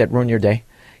to see that ruin your day,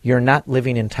 you're not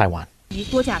living in Taiwan.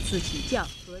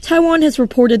 Taiwan has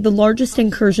reported the largest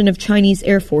incursion of Chinese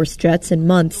Air Force jets in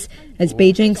months, as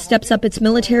Beijing steps up its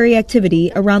military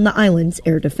activity around the island's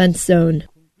air defense zone.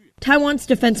 Taiwan's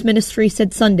defense ministry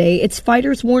said Sunday its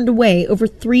fighters warned away over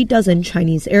 36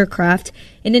 Chinese aircraft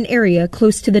in an area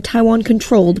close to the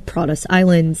Taiwan-controlled Pratas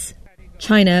Islands.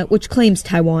 China, which claims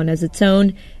Taiwan as its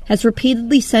own, has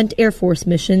repeatedly sent Air Force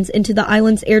missions into the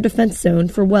island's air defense zone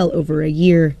for well over a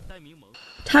year.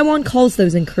 Taiwan calls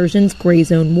those incursions gray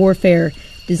zone warfare,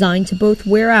 designed to both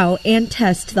wear out and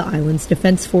test the island's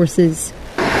defense forces.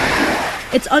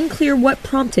 It's unclear what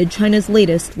prompted China's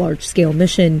latest large-scale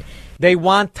mission. They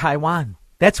want Taiwan.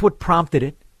 That's what prompted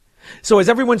it. So as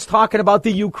everyone's talking about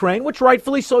the Ukraine, which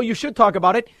rightfully so, you should talk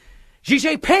about it, Xi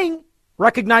Jinping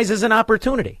recognizes an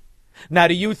opportunity. Now,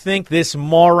 do you think this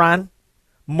moron,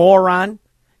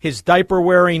 his diaper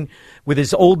wearing with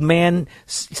his old man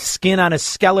skin on a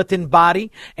skeleton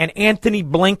body, and Anthony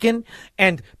Blinken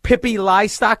and Pippi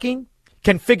Liestocking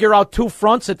can figure out two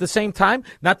fronts at the same time?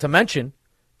 Not to mention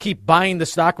keep buying the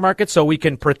stock market so we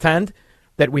can pretend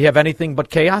that we have anything but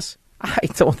chaos? I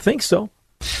don't think so.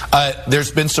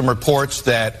 There's been some reports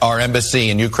that our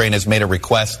embassy in Ukraine has made a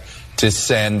request to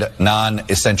send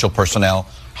non-essential personnel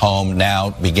home now,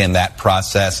 begin that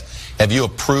process. Have you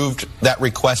approved that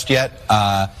request yet?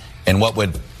 And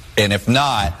if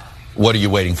not, what are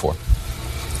you waiting for?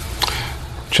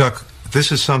 Chuck,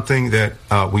 this is something that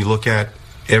we look at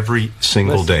every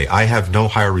single day. I have no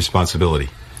higher responsibility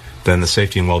than the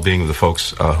safety and well-being of the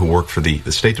folks who work for the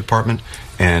State Department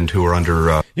and who are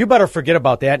under... You better forget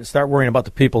about that and start worrying about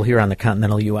the people here on the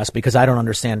continental U.S., because I don't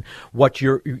understand what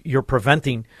you're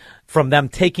preventing from them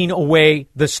taking away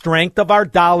the strength of our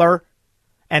dollar,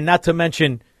 and not to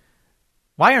mention,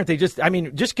 why aren't they just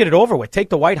get it over with. Take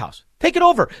the White House. Take it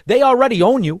over. They already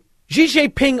own you. Xi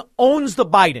Jinping owns the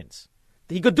Bidens.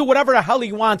 He could do whatever the hell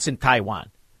he wants in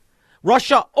Taiwan.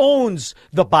 Russia owns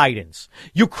the Bidens.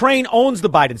 Ukraine owns the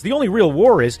Bidens. The only real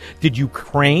war is, did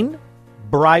Ukraine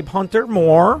bribe Hunter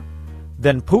more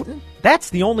than Putin? That's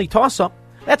the only toss-up.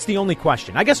 That's the only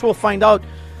question. I guess we'll find out,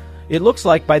 it looks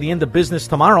like, by the end of business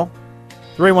tomorrow.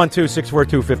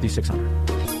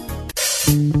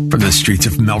 312-642-5600. From the streets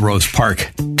of Melrose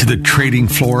Park to the trading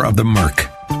floor of the Merc,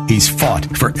 he's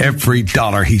fought for every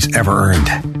dollar he's ever earned.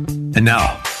 And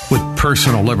now, with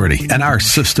personal liberty and our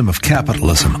system of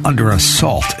capitalism under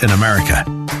assault in America,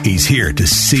 He's here to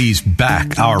seize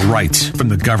back our rights from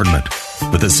the government.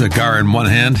 With a cigar in one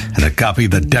hand and a copy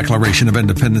of the Declaration of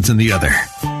Independence in the other,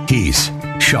 he's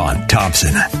Sean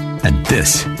Thompson. And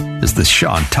this is The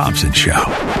Sean Thompson Show.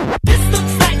 This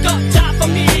looks like a job for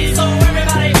me, so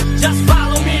everybody just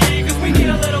follow me, because we need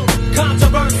a little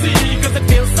controversy, because it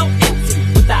feels so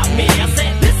empty without me. I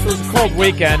said this was a cold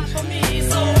weekend.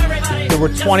 There were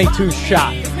 22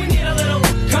 shot.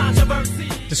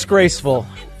 Disgraceful.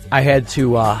 I had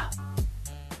to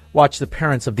watch the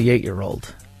parents of the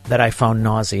 8-year-old that I found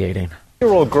nauseating.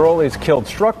 8-year-old girl is killed,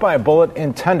 struck by a bullet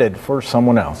intended for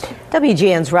someone else.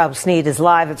 WGN's Rob Sneed is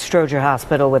live at Stroger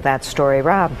Hospital with that story.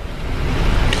 Rob.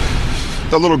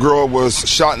 The little girl was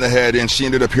shot in the head, and she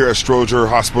ended up here at Stroger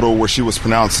Hospital, where she was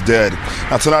pronounced dead.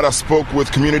 Now, tonight I spoke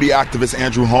with community activist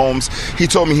Andrew Holmes. He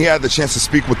told me he had the chance to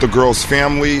speak with the girl's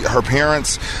family, her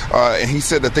parents, and he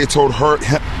said that they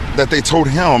told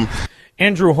him.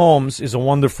 Andrew Holmes is a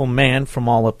wonderful man from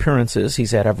all appearances.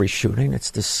 He's at every shooting. It's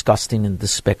disgusting and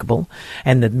despicable.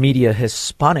 And the media has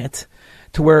spun it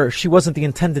to where she wasn't the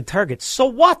intended target. So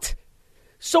what?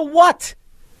 So what?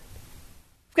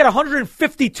 We've got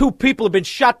 152 people have been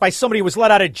shot by somebody who was let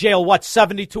out of jail,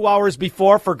 72 hours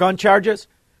before for gun charges?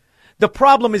 The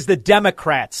problem is the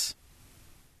Democrats.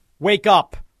 Wake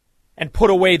up and put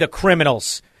away the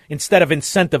criminals instead of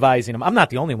incentivizing them. I'm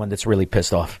not the only one that's really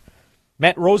pissed off.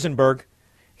 Matt Rosenberg,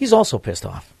 he's also pissed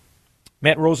off.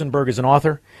 Matt Rosenberg is an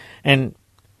author, and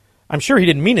I'm sure he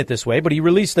didn't mean it this way, but he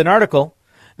released an article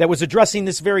that was addressing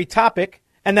this very topic,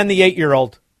 and then the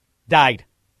 8-year-old died.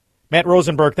 Matt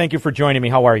Rosenberg, thank you for joining me.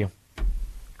 How are you?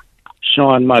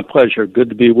 Sean, my pleasure. Good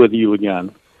to be with you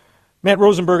again. Matt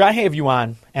Rosenberg, I have you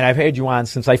on, and I've had you on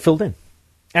since I filled in.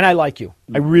 And I like you.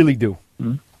 I really do.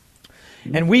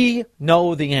 Mm-hmm. And we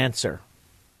know the answer.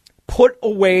 Put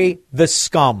away the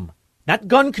scum. Not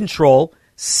gun control,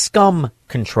 scum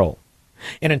control.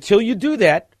 And until you do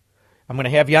that, I'm going to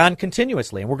have you on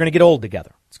continuously, and we're going to get old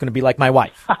together. It's going to be like my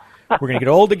wife. We're going to get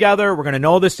old together. We're going to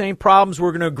know the same problems.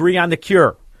 We're going to agree on the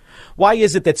cure. Why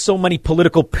is it that so many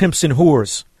political pimps and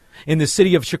whores in the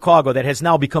city of Chicago, that has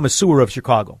now become a sewer of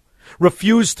Chicago,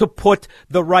 refuse to put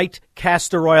the right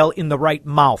castor oil in the right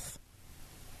mouth?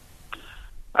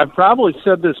 I've probably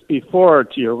said this before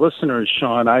to your listeners,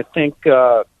 Sean. I think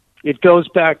it goes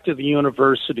back to the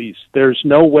universities. There's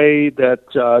no way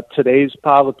that today's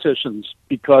politicians,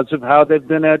 because of how they've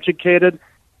been educated,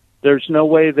 there's no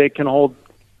way they can hold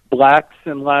blacks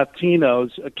and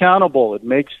Latinos accountable. It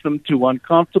makes them too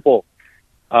uncomfortable.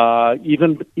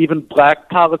 Even black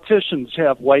politicians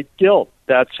have white guilt.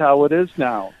 That's how it is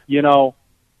now. You know,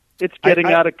 it's getting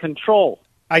out of control.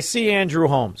 I see Andrew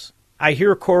Holmes. I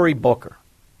hear Cory Booker.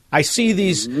 I see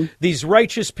these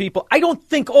righteous people. I don't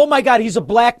think, oh, my God, he's a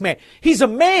black man. He's a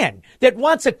man that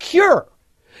wants a cure.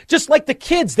 Just like the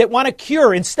kids that want a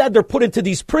cure. Instead, they're put into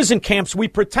these prison camps we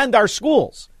pretend are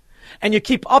schools. And you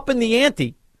keep upping the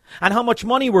ante on how much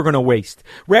money we're going to waste,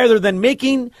 rather than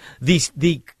making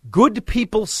the good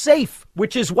people safe,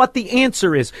 which is what the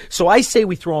answer is. So I say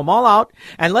we throw them all out,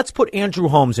 and let's put Andrew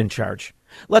Holmes in charge.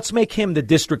 Let's make him the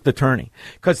district attorney,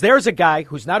 because there's a guy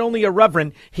who's not only a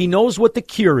reverend, he knows what the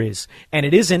cure is, and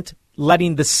it isn't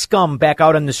letting the scum back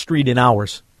out on the street in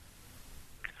hours.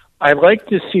 I'd like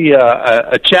to see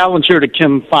a challenger to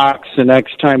Kim Foxx the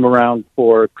next time around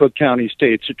for Cook County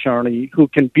State's attorney who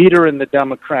can beat her in the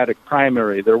Democratic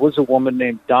primary. There was a woman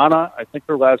named Donna. I think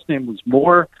her last name was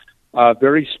Moore.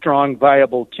 Very strong,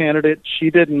 viable candidate. She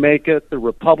didn't make it. The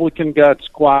Republican got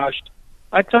squashed.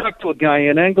 I talked to a guy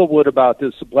in Englewood about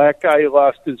this, a black guy who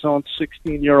lost his own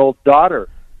 16-year-old daughter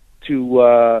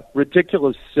to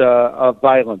ridiculous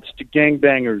violence, to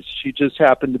gangbangers. She just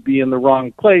happened to be in the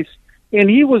wrong place. And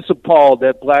he was appalled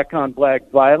at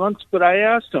black-on-black violence, but I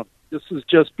asked him, this was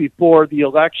just before the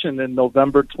election in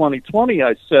November 2020,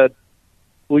 I said,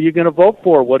 who are you going to vote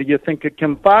for? What do you think of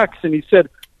Kim Foxx? And he said,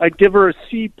 I'd give her a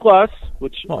C+,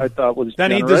 which I thought was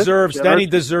Then generous. He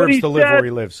deserves to live where he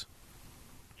lives.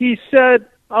 He said,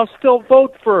 I'll still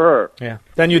vote for her. Yeah,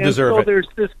 then you deserve it. So there's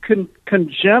this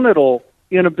congenital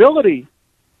inability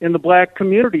in the black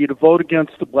community to vote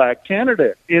against the black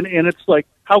candidate. And it's like,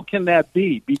 how can that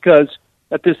be? Because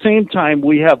at the same time,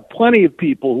 we have plenty of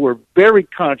people who are very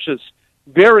conscious,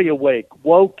 very awake,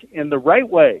 woke in the right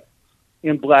way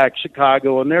in black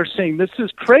Chicago, and they're saying this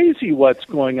is crazy what's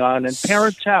going on, and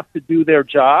parents have to do their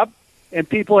job, and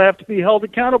people have to be held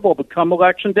accountable. But come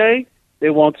Election Day, they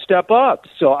won't step up.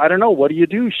 So I don't know. What do you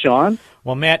do, Sean?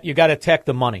 Well, Matt, you got to attack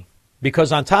the money,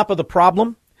 because on top of the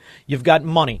problem, you've got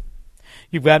money.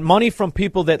 You've got money from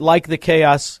people that like the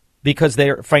chaos because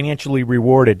they're financially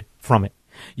rewarded from it.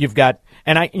 You've got,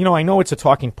 and I know it's a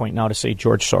talking point now to say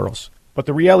George Soros. But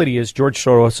the reality is George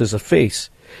Soros is a face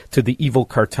to the evil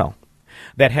cartel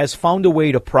that has found a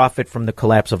way to profit from the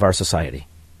collapse of our society.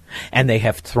 And they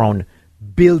have thrown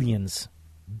billions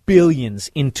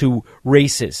into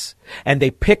races. And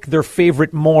they pick their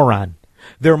favorite moron,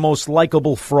 their most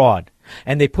likable fraud.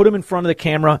 And they put him in front of the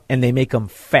camera and they make him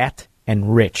fat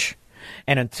and rich.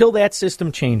 And until that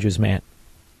system changes, man,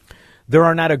 there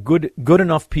are not a good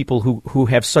enough people who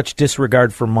have such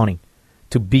disregard for money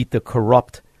to beat the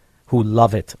corrupt who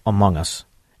love it among us.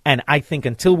 And I think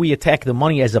until we attack the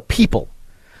money as a people,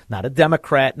 not a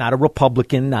Democrat, not a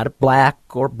Republican, not a black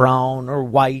or brown or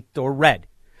white or red,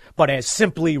 but as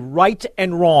simply right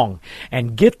and wrong,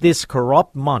 and get this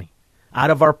corrupt money out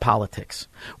of our politics,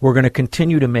 we're going to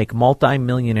continue to make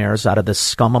multimillionaires out of the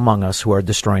scum among us who are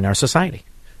destroying our society.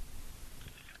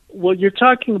 Well, you're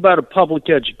talking about a public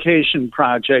education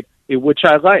project, which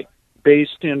I like,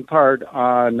 based in part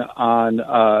on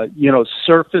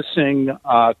surfacing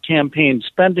campaign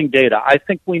spending data. I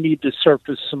think we need to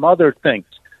surface some other things.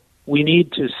 We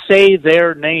need to say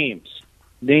their names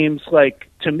like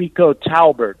Tamiko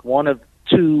Talbert, one of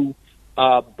two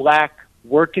black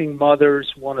working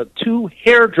mothers, one of two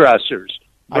hairdressers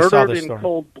murdered in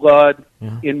cold blood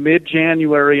in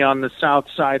mid-January on the south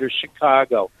side of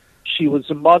Chicago. She was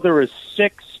a mother of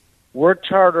 6, worked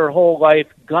hard her whole life,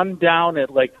 gunned down at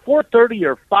like 4:30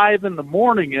 or 5 in the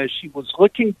morning as she was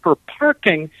looking for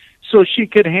parking so she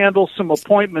could handle some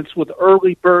appointments with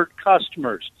early bird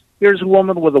customers. Here's a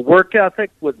woman with a work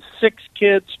ethic, with 6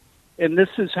 kids, and this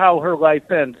is how her life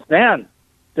ends. Then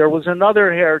there was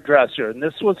another hairdresser, and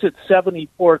this was at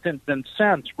 74th and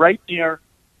Vincennes, right near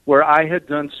where I had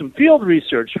done some field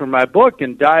research for my book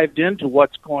and dived into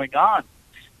what's going on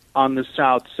the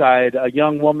south side. A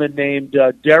young woman named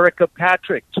Derica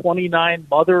Patrick, 29,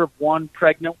 mother of 1,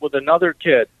 pregnant with another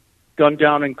kid, gunned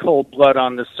down in cold blood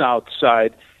on the south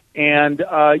side. And,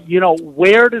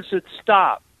 where does it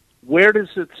stop? Where does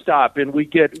it stop? And we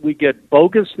get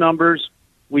bogus numbers.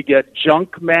 We get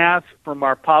junk math from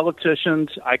our politicians.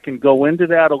 I can go into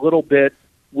that a little bit.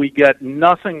 We get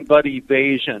nothing but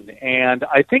evasion. And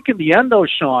I think in the end, though,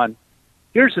 Sean,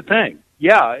 here's the thing.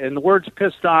 Yeah, and the words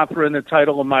pissed off are in the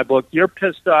title of my book. You're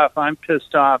pissed off. I'm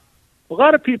pissed off. A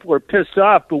lot of people are pissed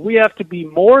off, but we have to be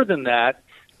more than that.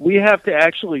 We have to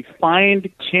actually find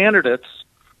candidates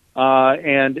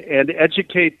and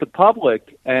educate the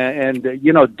public. And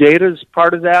data is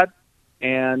part of that.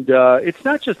 And it's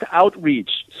not just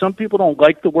outreach. Some people don't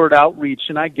like the word outreach,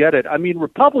 and I get it. I mean,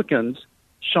 Republicans,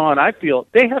 Sean, I feel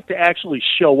they have to actually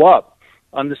show up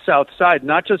on the south side,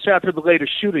 not just after the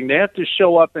latest shooting. They have to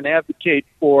show up and advocate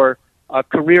for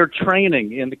career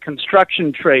training in the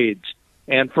construction trades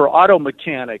and for auto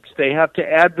mechanics. They have to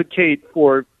advocate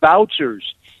for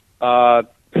vouchers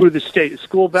through the state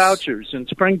school vouchers in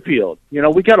Springfield.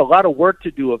 We got a lot of work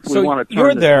to do if we want to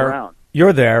turn this around.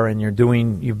 You're there, and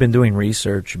you've been doing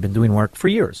research, you've been doing work for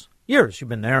years. You've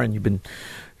been there, and you've been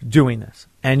doing this.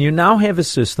 And you now have a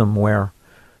system where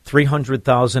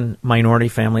 300,000 minority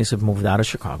families have moved out of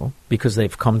Chicago because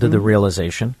they've come to the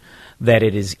realization that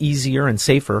it is easier and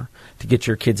safer to get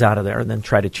your kids out of there than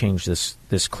try to change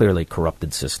this clearly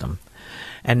corrupted system.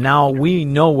 And now we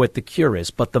know what the cure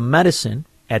is, but the medicine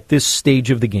at this stage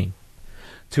of the game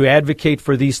to advocate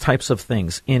for these types of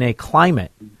things in a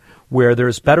climate where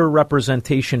there's better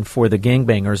representation for the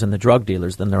gangbangers and the drug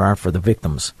dealers than there are for the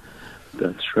victims.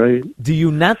 That's right. Do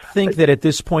you not think that at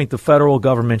this point the federal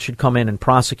government should come in and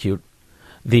prosecute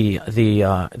the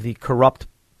corrupt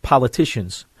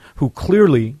politicians who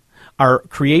clearly are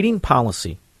creating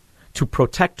policy to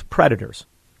protect predators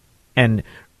and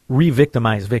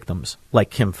re-victimize victims like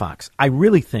Kim Foxx? I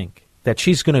really think that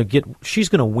she's going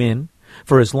to win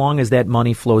for as long as that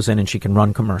money flows in and she can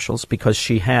run commercials, because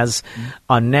she has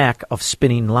a knack of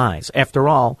spinning lies. After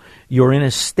all, you're in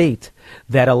a state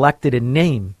that elected a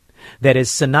name that is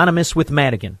synonymous with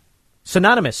Madigan.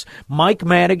 Synonymous. Mike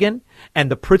Madigan and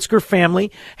the Pritzker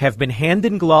family have been hand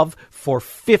in glove for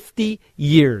 50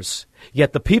 years.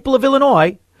 Yet the people of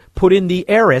Illinois put in the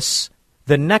heiress,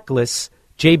 the necklace,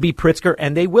 J.B. Pritzker,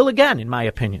 and they will again, in my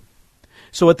opinion.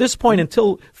 So at this point,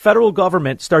 until federal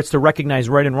government starts to recognize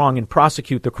right and wrong and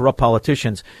prosecute the corrupt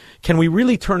politicians, can we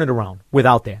really turn it around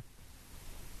without that?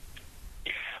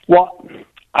 Well,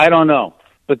 I don't know.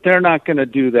 But they're not going to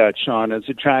do that, Sean, as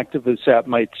attractive as that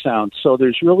might sound. So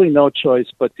there's really no choice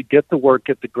but to get the work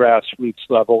at the grassroots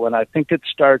level. And I think it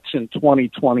starts in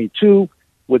 2022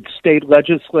 with state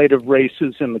legislative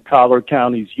races in the collar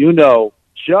counties. You know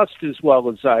just as well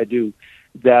as I do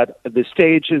that the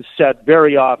stage is set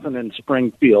very often in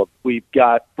Springfield. We've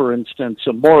got, for instance,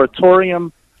 a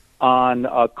moratorium on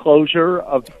closure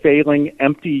of failing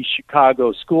empty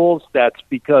Chicago schools. That's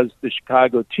because the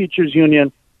Chicago Teachers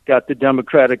Union got the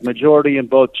Democratic majority in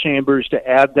both chambers to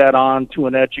add that on to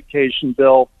an education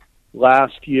bill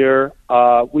last year.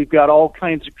 We've got all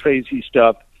kinds of crazy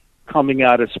stuff coming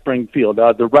out of Springfield.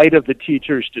 The right of the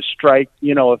teachers to strike,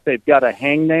 if they've got a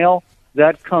hangnail,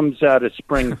 that comes out of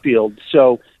Springfield.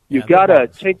 So you've got to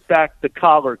take back the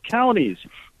collar counties.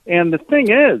 And the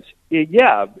thing is,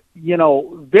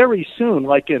 very soon,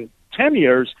 like in 10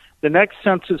 years, the next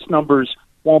census numbers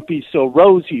won't be so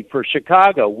rosy for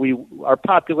Chicago. Our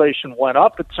population went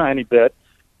up a tiny bit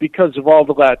because of all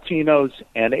the Latinos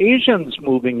and Asians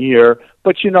moving here,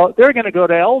 but they're going to go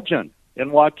to Elgin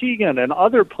and Waukegan and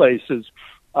other places,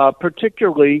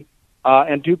 particularly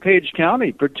and DuPage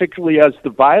County, particularly as the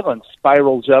violence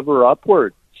spirals ever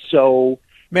upward. So,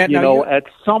 Matt, at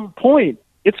some point,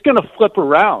 it's going to flip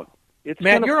around.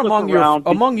 Matt, you're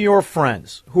among your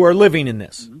friends who are living in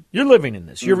this. Mm-hmm. You're living in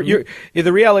this. You're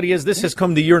the reality is this has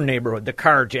come to your neighborhood, the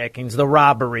carjackings, the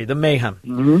robbery, the mayhem.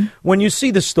 Mm-hmm. When you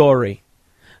see the story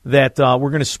that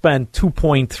we're going to spend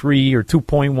 $2.3 or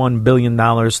 $2.1 billion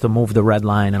to move the red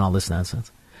line and all this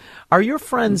nonsense, are your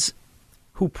friends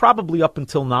who probably up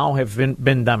until now have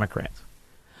been Democrats,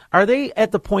 are they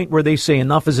at the point where they say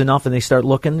enough is enough and they start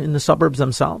looking in the suburbs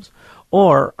themselves?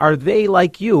 Or are they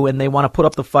like you and they want to put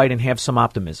up the fight and have some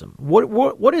optimism?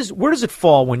 Where does it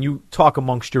fall when you talk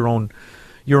amongst your own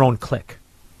clique?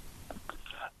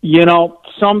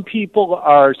 Some people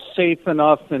are safe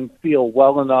enough and feel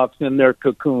well enough in their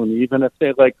cocoon, even if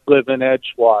they live in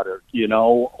Edgewater,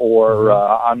 or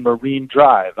on Marine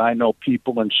Drive. I know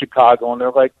people in Chicago and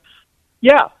they're like,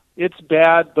 yeah, it's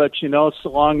bad, but, so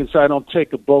long as I don't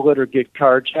take a bullet or get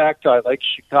carjacked, I like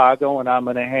Chicago and I'm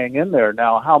going to hang in there.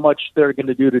 Now, how much they're going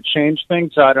to do to change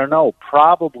things, I don't know.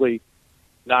 Probably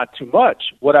not too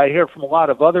much. What I hear from a lot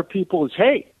of other people is,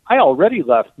 hey, I already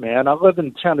left, man. I live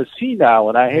in Tennessee now,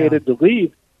 and I hated to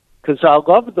leave because I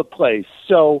love the place.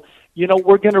 So,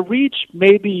 we're going to reach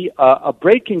maybe a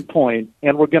breaking point,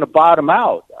 and we're going to bottom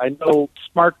out. I know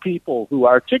smart people who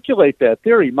articulate that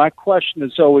theory. My question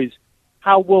is always,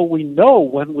 how will we know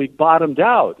when we bottomed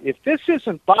out? If this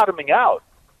isn't bottoming out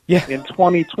in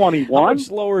 2021... How much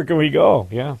lower can we go?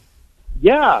 Yeah.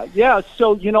 Yeah.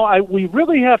 So, we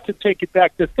really have to take it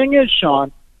back. The thing is,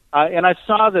 Sean, and I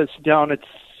saw this down at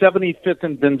 75th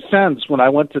and Vincennes when I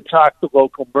went to talk to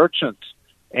local merchants,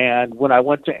 and when I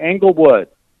went to Englewood,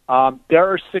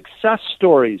 there are success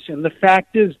stories. And the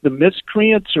fact is, the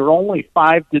miscreants are only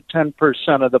 5 to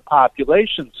 10% of the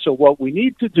population. So what we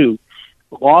need to do,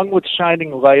 along with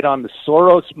shining light on the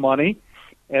Soros money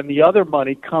and the other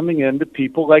money coming into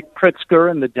people like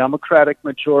Pritzker and the Democratic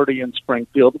majority in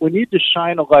Springfield, we need to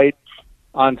shine a light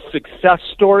on success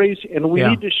stories, and we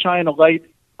need to shine a light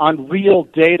on real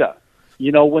data.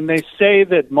 When they say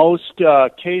that most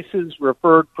cases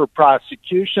referred for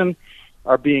prosecution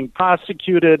are being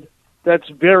prosecuted, that's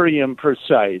very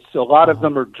imprecise. A lot of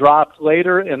them are dropped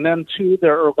later, and then, too,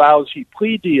 there are lousy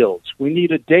plea deals. We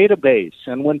need a database.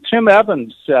 And when Tim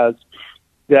Evans says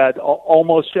that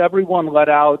almost everyone let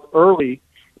out early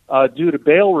due to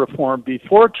bail reform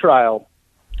before trial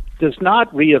does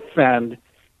not reoffend,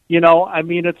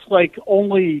 it's like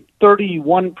only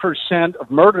 31%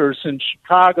 of murders in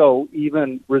Chicago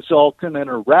even result in an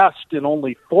arrest, and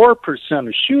only 4%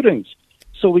 of shootings.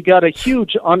 So we got a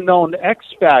huge unknown X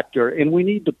factor, and we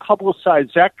need to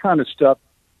publicize that kind of stuff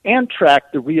and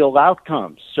track the real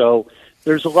outcomes. So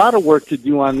there's a lot of work to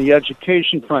do on the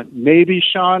education front. Maybe,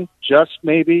 Sean, just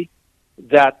maybe,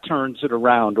 that turns it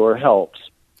around or helps.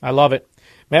 I love it.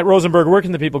 Matt Rosenberg, where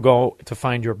can the people go to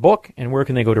find your book, and where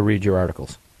can they go to read your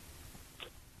articles?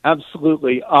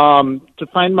 Absolutely. To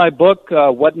find my book,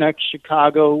 What Next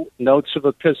Chicago, Notes of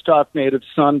a Pissed Off Native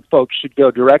Son, folks should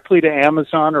go directly to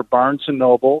Amazon or Barnes &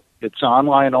 Noble. It's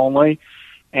online only.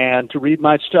 And to read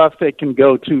my stuff, they can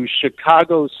go to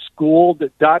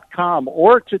chicagoschooled.com.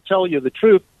 Or, to tell you the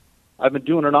truth, I've been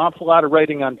doing an awful lot of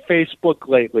writing on Facebook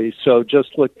lately, so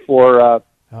just look for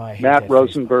Matt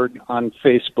Rosenberg on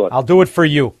Facebook. I'll do it for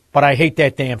you, but I hate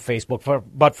that damn Facebook.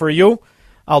 But for you,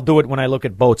 I'll do it when I look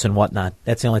at boats and whatnot.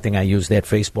 That's the only thing I use that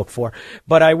Facebook for.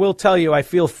 But I will tell you, I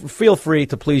feel free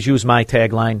to please use my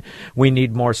tagline, we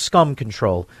need more scum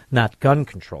control, not gun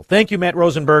control. Thank you, Matt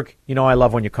Rosenberg. I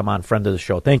love when you come on, friend of the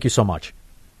show. Thank you so much.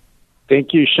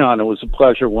 Thank you, Sean. It was a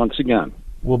pleasure once again.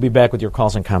 We'll be back with your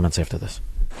calls and comments after this.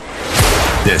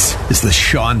 This is the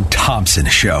Sean Thompson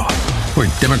Show, where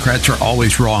Democrats are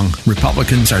always wrong,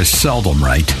 Republicans are seldom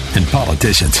right, and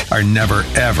politicians are never,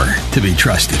 ever to be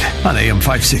trusted. On AM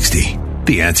 560,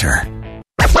 The Answer.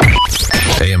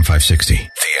 AM 560,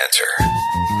 The Answer.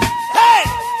 Hey!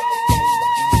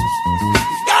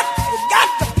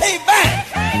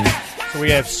 We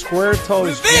have Square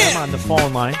Toes Jam on the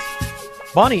phone line.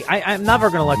 Bunny, I'm never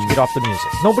going to let you get off the music.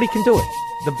 Nobody can do it.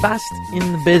 The best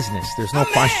in the business. There's no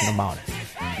question about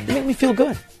it. You make me feel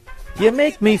good. You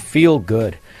make me feel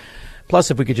good.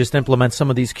 Plus, if we could just implement some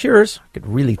of these cures, I could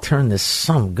really turn this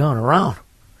some gun around.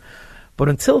 But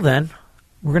until then,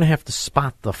 we're going to have to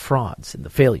spot the frauds and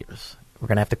the failures. We're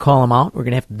going to have to call them out. We're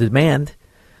going to have to demand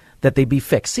that they be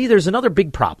fixed. See, there's another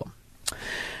big problem.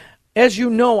 As you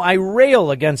know, I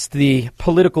rail against the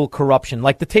political corruption,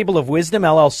 like the Table of Wisdom,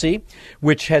 LLC,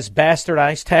 which has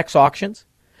bastardized tax auctions,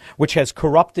 which has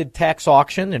corrupted tax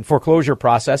auction and foreclosure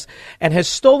process, and has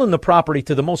stolen the property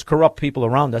to the most corrupt people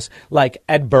around us, like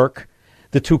Ed Burke,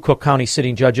 the 2 Cook County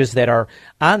sitting judges that are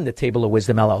on the Table of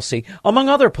Wisdom, LLC, among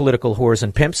other political whores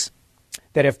and pimps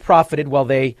that have profited while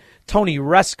they Tony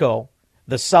Resco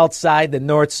the South Side, the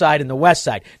North Side, and the West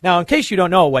Side. Now, in case you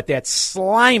don't know what that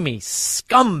slimy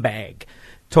scumbag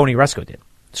Tony Resco did,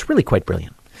 it's really quite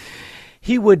brilliant.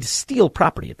 He would steal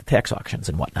property at the tax auctions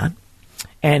and whatnot,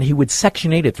 and he would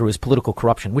Section 8 it through his political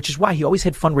corruption, which is why he always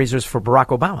had fundraisers for Barack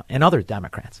Obama and other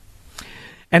Democrats.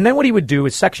 And then what he would do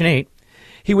is Section 8,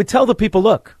 he would tell the people,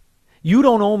 look, you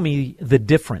don't owe me the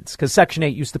difference, because Section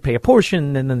 8 used to pay a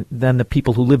portion, and then the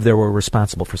people who lived there were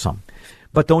responsible for some.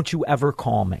 But don't you ever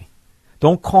call me.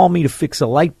 Don't call me to fix a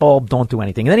light bulb. Don't do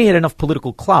anything. And then he had enough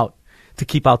political clout to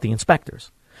keep out the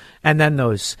inspectors. And then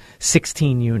those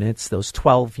 16 units, those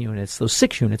 12 units, those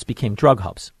 6 units became drug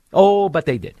hubs. Oh, but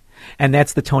they did. And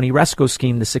that's the Tony Resco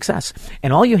scheme to success.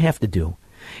 And all you have to do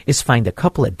is find a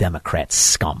couple of Democrat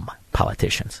scum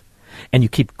politicians. And you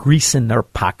keep greasing their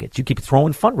pockets. You keep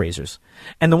throwing fundraisers.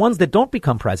 And the ones that don't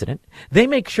become president, they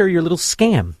make sure your little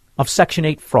scam of Section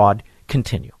 8 fraud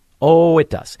continue. Oh, it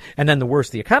does. And then the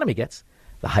worse the economy gets,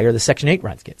 the higher the Section 8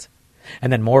 rent gets.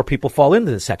 And then more people fall into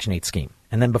the Section 8 scheme.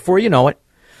 And then before you know it,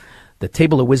 the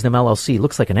Table of Wisdom LLC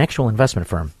looks like an actual investment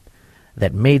firm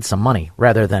that made some money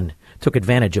rather than took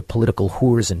advantage of political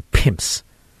whores and pimps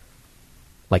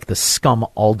like the scum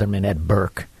alderman Ed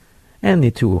Burke and the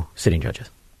 2 sitting judges.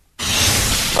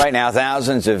 Right now,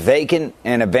 thousands of vacant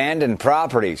and abandoned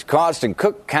properties costing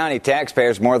Cook County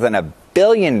taxpayers more than $1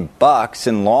 billion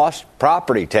in lost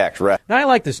property tax revenue. Now, I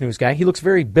like this news guy. He looks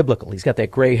very biblical. He's got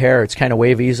that gray hair. It's kind of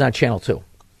wavy. He's on Channel 2.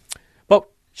 But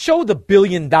show the $1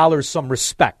 billion some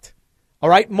respect. All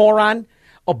right, moron?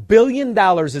 $1 billion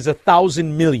is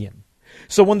 1,000 million.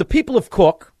 So when the people of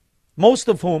Cook, most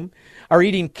of whom are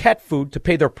eating cat food to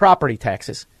pay their property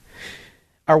taxes,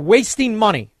 are wasting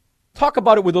money, talk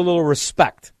about it with a little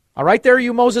respect. All right there,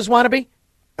 you Moses wannabe?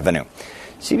 Revenue.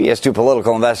 CBS 2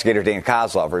 political investigator Dan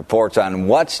Kozlov reports on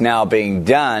what's now being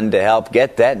done to help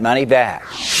get that money back.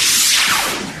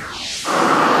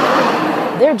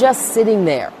 They're just sitting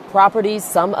there. Properties,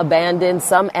 some abandoned,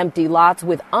 some empty lots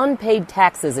with unpaid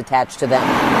taxes attached to them.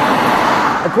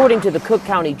 According to the Cook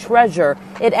County Treasurer,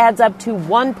 it adds up to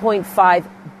 $1.5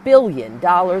 billion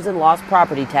in lost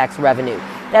property tax revenue.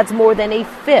 That's more than a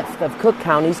fifth of Cook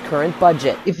County's current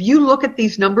budget. If you look at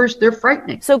these numbers, they're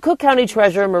frightening. So Cook County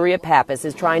Treasurer Maria Pappas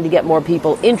is trying to get more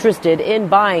people interested in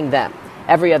buying them.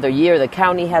 Every other year, the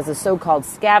county has a so-called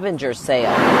scavenger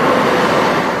sale.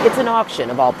 It's an auction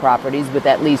of all properties with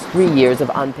at least 3 years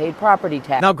of unpaid property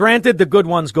tax. Now, granted, the good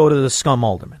ones go to the scum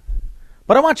alderman.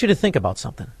 But I want you to think about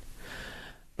something.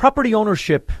 Property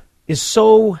ownership is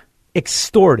so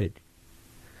extorted,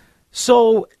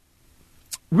 so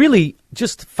really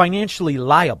just financially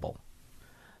liable,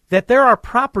 that there are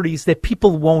properties that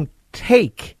people won't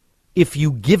take if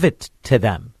you give it to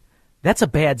them. That's a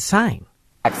bad sign.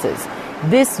 Taxes.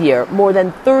 This year, more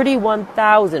than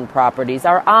 31,000 properties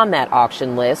are on that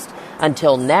auction list.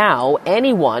 Until now,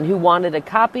 anyone who wanted a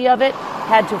copy of it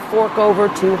had to fork over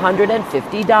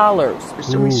 $250.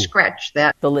 So we scratched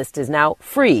that. The list is now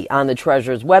free on the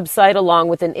Treasurer's website, along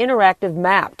with an interactive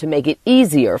map to make it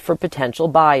easier for potential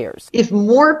buyers. If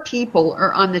more people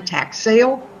are on the tax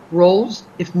sale rolls,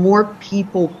 if more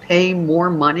people pay more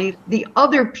money, the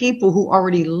other people who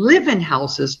already live in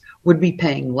houses would be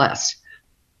paying less.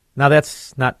 Now,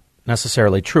 that's not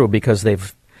necessarily true, because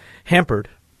they've hampered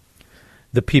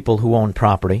the people who own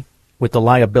property with the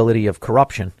liability of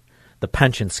corruption, the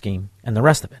pension scheme, and the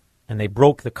rest of it. And they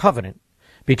broke the covenant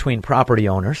between property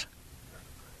owners.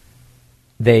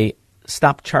 They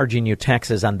stopped charging you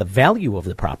taxes on the value of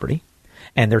the property,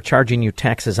 and they're charging you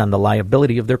taxes on the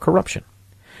liability of their corruption,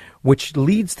 which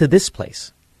leads to this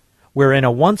place, where in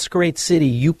a once great city,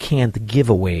 you can't give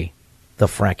away the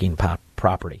fracking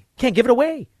property. Can't give it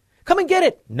away. Come and get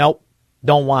it. Nope,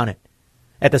 don't want it.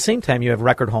 At the same time, you have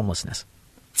record homelessness.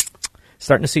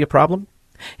 Starting to see a problem?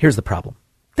 Here's the problem.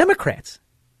 Democrats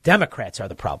are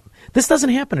the problem. This doesn't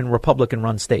happen in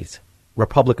Republican-run states.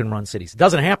 Republican-run cities. It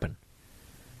doesn't happen.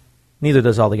 Neither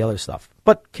does all the other stuff.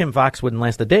 But Kim Foxx wouldn't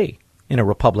last a day in a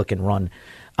Republican-run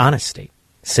honest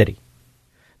city.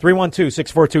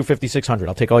 312-642-5600.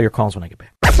 I'll take all your calls when I get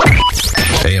back.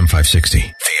 AM 560. The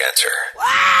Answer. Wow,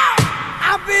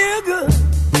 I feel good.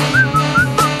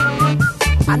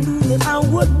 I knew that I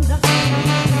wouldn't.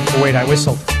 Oh, wait, I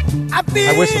whistled. I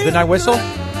whistled. Didn't I whistle?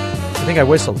 I think I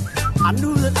whistled. I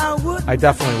knew that I would. I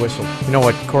definitely whistled. You know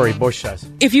what Corey Bush says?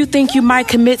 If you think you might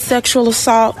commit sexual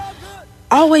assault,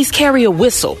 always carry a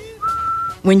whistle.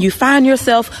 When you find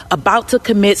yourself about to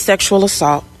commit sexual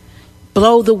assault,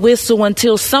 blow the whistle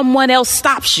until someone else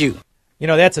stops you. You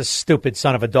know, that's a stupid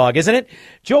son of a dog, isn't it?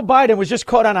 Joe Biden was just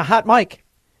caught on a hot mic.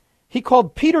 He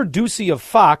called Peter Doocy of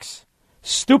Fox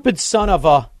stupid son of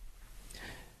a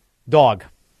dog.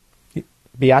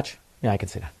 Biatch? Yeah, I can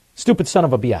say that. Stupid son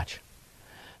of a biatch.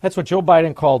 That's what Joe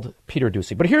Biden called Peter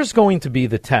Doocy. But here's going to be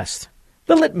the test,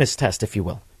 the litmus test, if you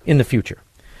will, in the future.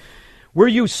 Were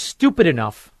you stupid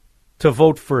enough to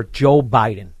vote for Joe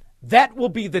Biden? That will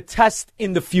be the test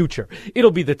in the future.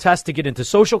 It'll be the test to get into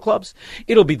social clubs.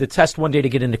 It'll be the test one day to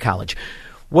get into college.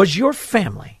 Was your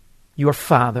family, your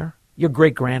father, your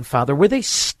great-grandfather, were they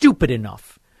stupid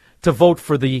enough to vote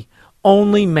for the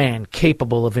only man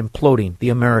capable of imploding the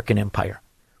American empire?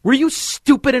 Were you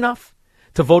stupid enough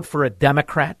to vote for a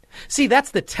Democrat? See, that's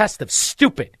the test of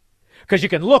stupid, because you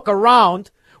can look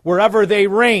around wherever they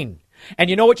reign.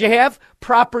 And you know what you have?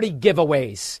 Property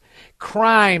giveaways,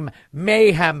 crime,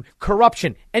 mayhem,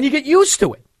 corruption. And you get used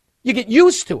to it. You get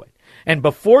used to it. And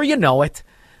before you know it,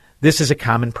 this is a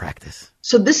common practice.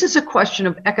 So this is a question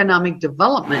of economic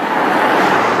development.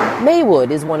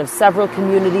 Maywood is one of several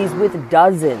communities with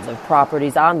dozens of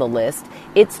properties on the list.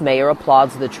 Its mayor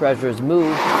applauds the treasurer's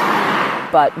move.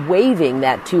 But waiving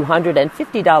that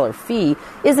 $250 fee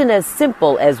isn't as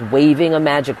simple as waving a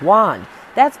magic wand.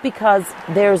 That's because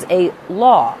there's a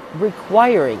law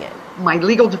requiring it. My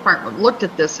legal department looked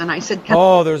at this and I said,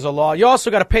 there's a law. You also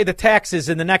got to pay the taxes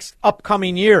in the next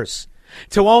upcoming years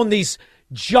to own these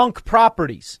junk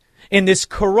properties in this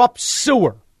corrupt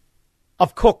sewer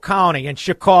of Cook County and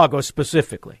Chicago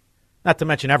specifically. Not to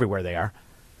mention everywhere they are.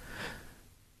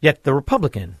 Yet the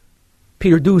Republican,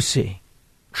 Peter Doocy,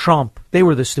 Trump, they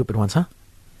were the stupid ones, huh?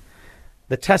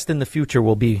 The test in the future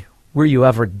will be, were you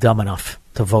ever dumb enough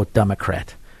to vote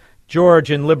Democrat? George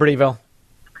in Libertyville.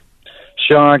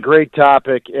 Sean, great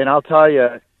topic. And I'll tell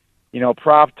you,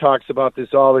 Prof talks about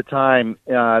this all the time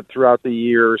throughout the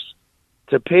years.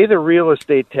 To pay the real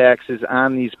estate taxes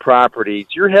on these properties,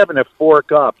 you're having to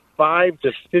fork up 5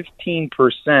 to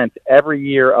 15% every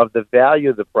year of the value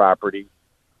of the property.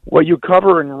 What you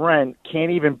cover in rent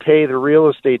can't even pay the real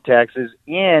estate taxes,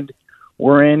 and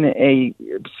we're in a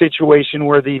situation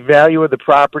where the value of the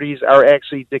properties are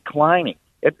actually declining.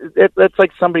 That's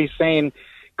like somebody saying,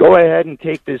 go ahead and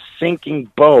take this sinking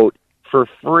boat for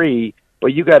free,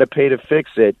 but you got to pay to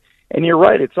fix it. And you're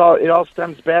right, it all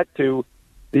stems back to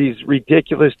these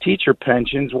ridiculous teacher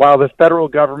pensions, while the federal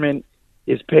government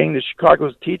is paying the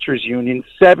Chicago Teachers Union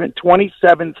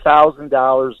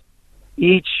 $27,000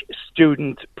 each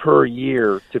student per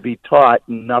year to be taught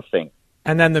nothing.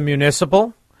 And then the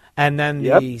municipal, and then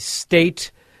the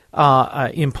state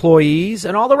employees,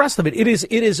 and all the rest of it. It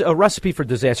is a recipe for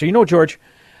disaster. You know, George,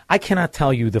 I cannot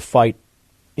tell you the fight.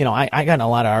 I got in a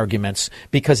lot of arguments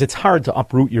because it's hard to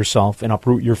uproot yourself and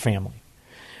uproot your family.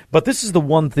 But this is the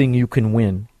one thing you can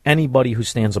win, anybody who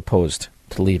stands opposed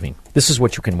to leaving. This is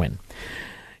what you can win.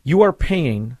 You are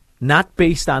paying not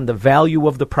based on the value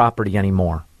of the property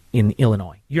anymore in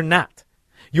Illinois. You're not.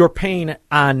 You're paying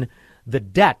on the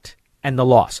debt and the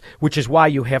loss, which is why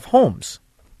you have homes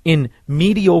in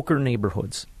mediocre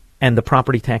neighborhoods, and the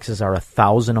property taxes are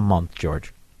 $1,000 a month,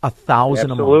 George. $1,000 a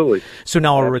month. So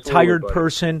now a retired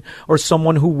person or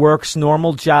someone who works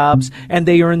normal jobs and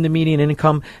they earn the median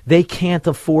income, they can't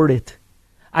afford it.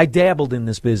 I dabbled in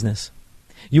this business.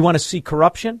 You want to see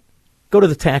corruption? Go to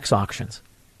the tax auctions.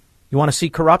 You want to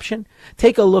see corruption?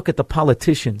 Take a look at the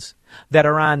politicians that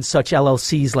are on such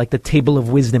LLCs like the Table of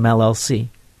Wisdom LLC.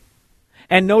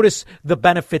 And notice the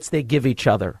benefits they give each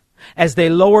other as they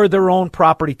lower their own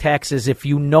property taxes if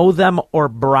you know them or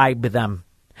bribe them.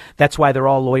 That's why they're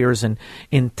all lawyers and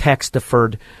in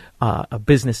tax-deferred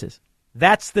businesses.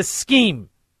 That's the scheme,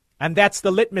 and that's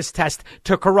the litmus test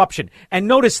to corruption. And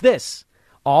notice this.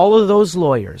 All of those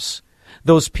lawyers,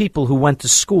 those people who went to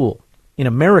school in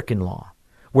American law,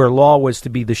 where law was to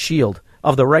be the shield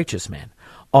of the righteous man,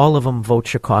 all of them vote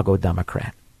Chicago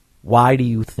Democrat. Why do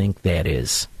you think that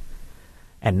is?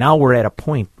 And now we're at a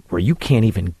point where you can't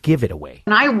even give it away.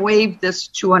 And I waived this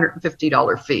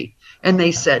 $250 fee. And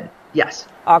they said, Yes.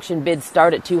 Auction bids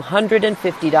start at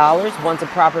 $250. Once a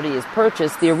property is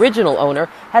purchased, the original owner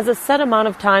has a set amount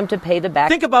of time to pay the back.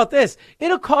 Think about this.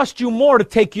 It'll cost you more to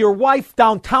take your wife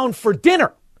downtown for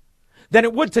dinner than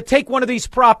it would to take one of these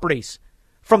properties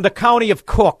from the county of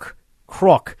Crook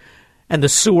and the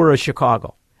sewer of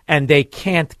Chicago. And they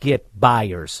can't get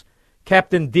buyers.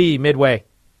 Captain D, Midway.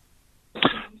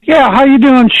 Yeah, how you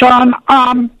doing, Sean?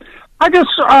 I just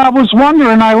was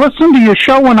wondering, I listen to your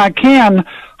show when I can.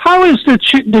 How is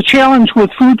the challenge with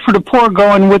Food for the Poor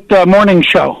going with the morning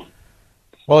show?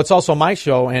 Well, it's also my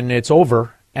show, and it's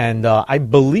over. And I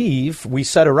believe we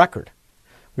set a record.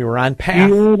 We were on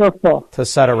path to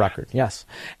set a record, yes.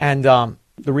 And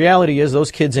the reality is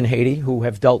those kids in Haiti who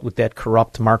have dealt with that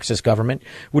corrupt Marxist government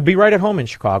would be right at home in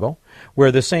Chicago,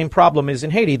 where the same problem is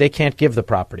in Haiti. They can't give the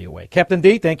property away. Captain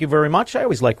D, thank you very much. I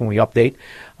always like when we update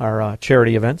our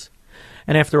charity events.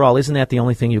 And after all, isn't that the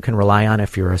only thing you can rely on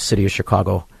if you're a City of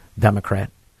Chicago Democrat?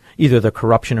 Either the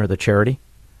corruption or the charity?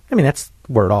 I mean, that's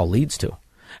where it all leads to.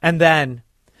 And then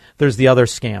there's the other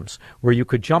scams where you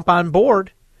could jump on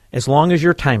board as long as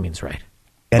your timing's right.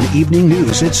 And evening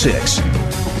news at 6.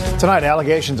 Tonight,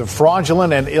 allegations of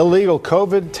fraudulent and illegal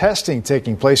COVID testing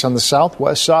taking place on the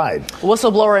Southwest Side. A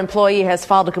whistleblower employee has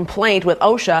filed a complaint with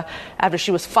OSHA after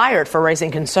she was fired for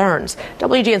raising concerns.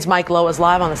 WGN's Mike Lowe is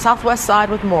live on the Southwest Side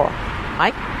with more.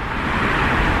 Mike?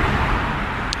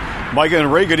 Micah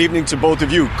and Ray, good evening to both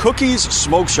of you. Cookies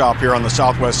Smoke Shop here on the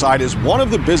Southwest Side is one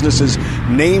of the businesses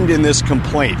named in this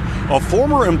complaint. A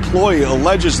former employee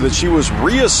alleges that she was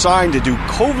reassigned to do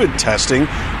COVID testing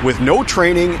with no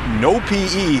training, no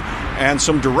PE, and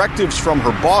some directives from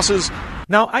her bosses.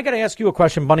 Now, I got to ask you a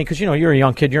question, Bunny, because, you know, you're a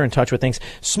young kid. You're in touch with things.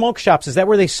 Smoke shops, is that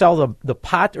where they sell the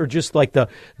pot or just like the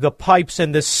pipes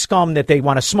and the scum that they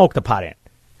want to smoke the pot in?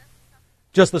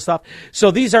 Just the stuff. So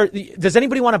these are, does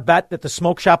anybody want to bet that the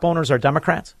smoke shop owners are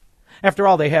Democrats? After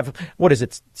all, they have,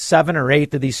 7 or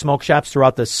 8 of these smoke shops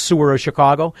throughout the sewer of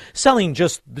Chicago selling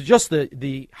just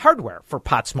the hardware for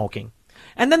pot smoking.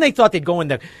 And then they thought they'd go in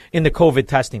the COVID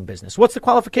testing business. What's the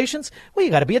qualifications? Well,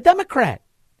 you got to be a Democrat.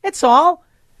 That's all.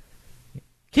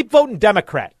 Keep voting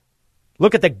Democrat.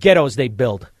 Look at the ghettos they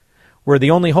build, where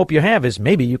the only hope you have is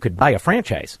maybe you could buy a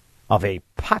franchise of a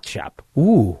pot shop.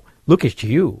 Ooh. Look at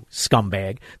you,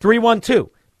 scumbag.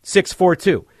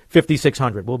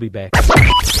 312-642-5600. We'll be back.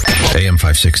 AM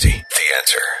 560. The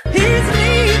Answer. He's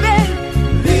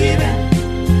leaving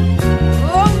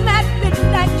on that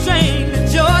midnight train to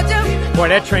Georgia. Boy,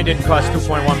 that train didn't cost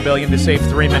 $2.1 billion to save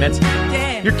 3 minutes.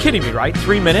 You're kidding me, right?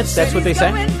 3 minutes? That's what they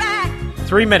say?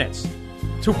 3 minutes.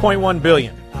 $2.1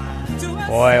 billion.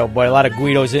 Boy, oh boy, a lot of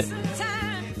Guidos.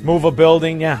 Move a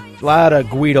building, yeah. A lot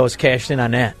of Guidos cashed in on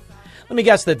that. Let me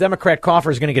guess, the Democrat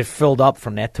coffer is going to get filled up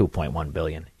from that $2.1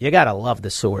 billion. You got to love the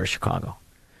sewer of Chicago.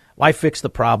 Why fix the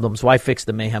problems? Why fix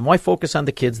the mayhem? Why focus on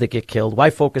the kids that get killed? Why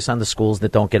focus on the schools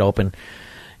that don't get open?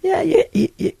 Yeah,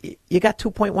 you got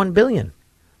 $2.1 billion.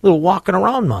 Little walking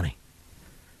around money.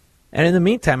 And in the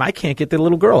meantime, I can't get the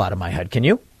little girl out of my head. Can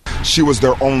you? She was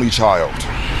their only child.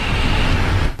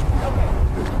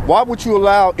 Why would you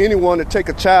allow anyone to take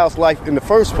a child's life in the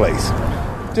first place?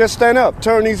 Just stand up.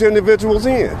 Turn these individuals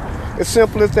in. As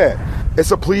simple as that.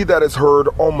 It's a plea that is heard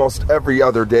almost every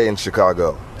other day in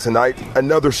Chicago. Tonight,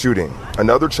 another shooting,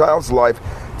 another child's life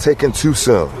taken too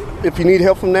soon. If you need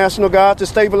help from National Guard to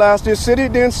stabilize this city,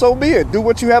 then so be it. Do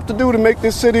what you have to do to make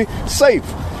this city safe.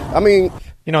 I mean...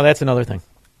 You know, that's another thing.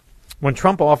 When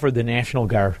Trump offered the National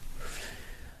Guard,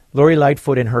 Lori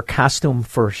Lightfoot in her costume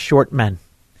for short men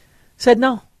said,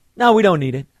 no, we don't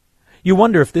need it. You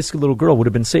wonder if this little girl would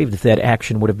have been saved if that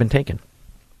action would have been taken.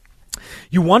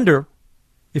 You wonder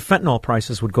if fentanyl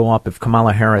prices would go up if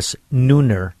Kamala Harris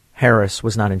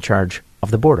was not in charge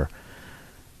of the border.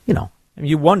 You know,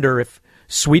 you wonder if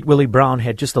Sweet Willie Brown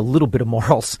had just a little bit of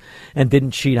morals and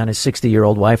didn't cheat on his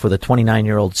 60-year-old wife with a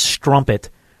 29-year-old strumpet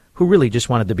who really just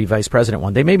wanted to be vice president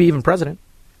one day, maybe even president.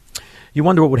 You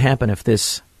wonder what would happen if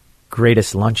this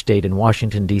greatest lunch date in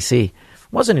Washington, D.C.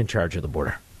 wasn't in charge of the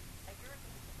border.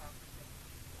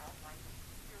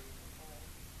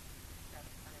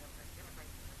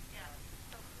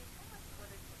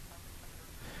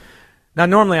 Now,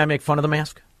 normally I make fun of the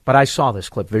mask, but I saw this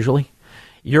clip visually.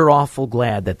 You're awful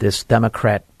glad that this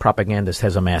Democrat propagandist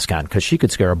has a mask on, because she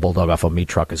could scare a bulldog off a meat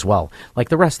truck as well, like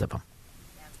the rest of them.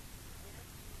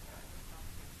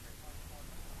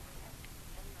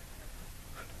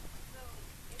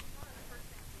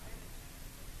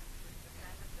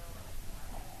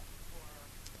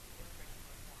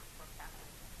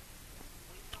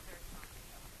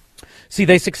 See,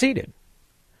 they succeeded.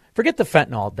 Forget the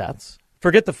fentanyl deaths.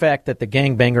 Forget the fact that the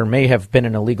gangbanger may have been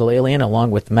an illegal alien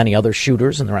along with many other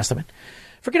shooters and the rest of it.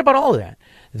 Forget about all of that.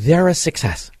 They're a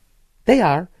success. They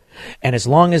are. And as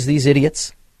long as these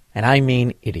idiots, and I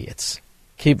mean idiots,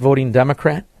 keep voting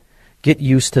Democrat, get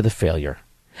used to the failure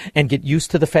and get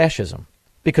used to the fascism.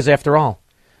 Because after all,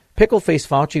 Pickle-Face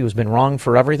Fauci, who's been wrong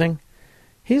for everything,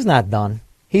 he's not done.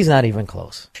 He's not even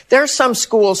close. There are some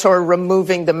schools who are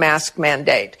removing the mask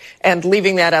mandate and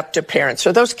leaving that up to parents.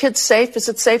 Are those kids safe? Is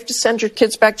it safe to send your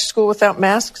kids back to school without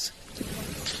masks?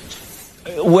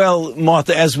 Well,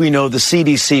 Martha, as we know, the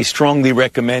CDC strongly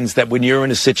recommends that when you're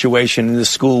in a situation in the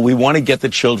school, we want to get the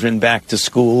children back to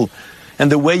school.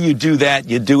 And the way you do that,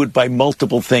 you do it by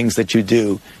multiple things that you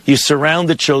do. You surround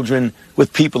the children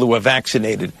with people who are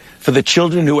vaccinated. For the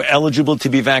children who are eligible to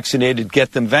be vaccinated,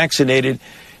 get them vaccinated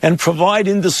and provide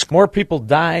in the school. More people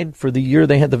died for the year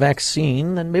they had the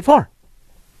vaccine than before.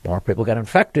 More people got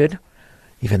infected,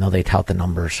 even though they tout the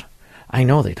numbers. I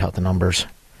know they tout the numbers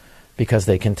because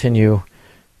they continue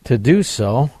to do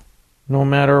so no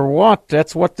matter what.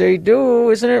 That's what they do.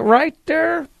 Isn't it right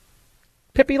there,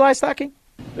 Pippi Lystocking?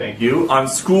 Thank you. On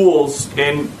schools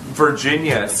in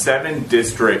Virginia, 7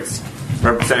 districts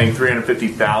representing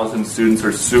 350,000 students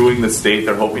are suing the state.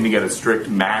 They're hoping to get a strict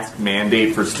mask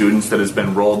mandate for students that has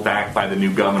been rolled back by the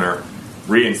new governor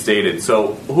reinstated.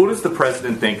 So who does the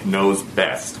president think knows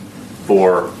best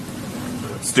for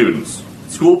students?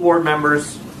 School board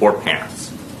members or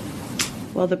parents?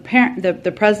 Well, the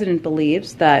president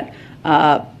believes that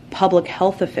public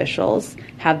health officials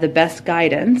have the best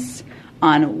guidance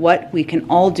on what we can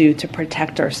all do to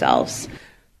protect ourselves.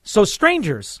 So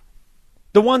strangers,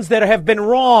 the ones that have been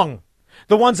wrong,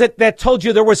 the ones that told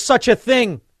you there was such a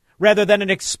thing, rather than an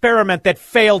experiment that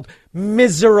failed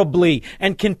miserably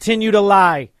and continue to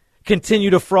lie,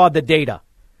 continue to fraud the data.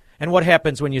 And what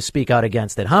happens when you speak out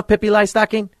against it, huh, Pippi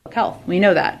Lystocking? Health, we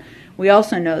know that. We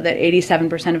also know that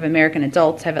 87% of American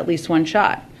adults have at least one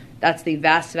shot. That's the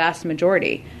vast, vast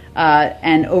majority.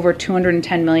 And over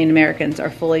 210 million Americans are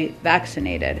fully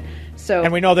vaccinated.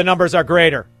 And we know the numbers are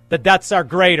greater. The deaths are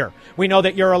greater. We know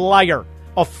that you're a liar,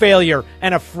 a failure,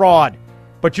 and a fraud.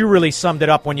 But you really summed it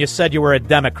up when you said you were a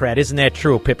Democrat. Isn't that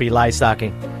true, Pippi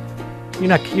Lystocking?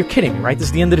 You're kidding me, right? This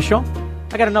is the end of the show?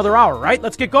 I got another hour, right?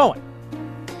 Let's get going.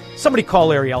 Somebody call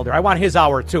Larry Elder. I want his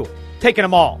hour, too. Taking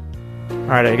them all. All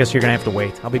right, I guess you're going to have to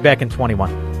wait. I'll be back in 21.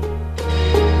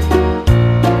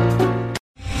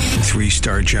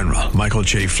 3-star General Michael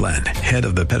J. Flynn, head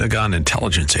of the Pentagon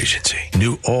Intelligence Agency,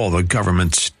 knew all the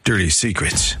government's dirty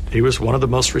secrets. He was one of the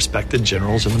most respected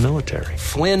generals in the military.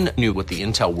 Flynn knew what the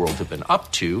intel world had been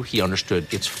up to. He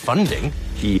understood its funding.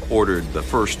 He ordered the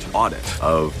first audit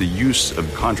of the use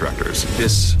of contractors.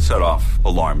 This set off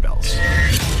alarm bells.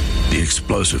 The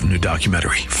explosive new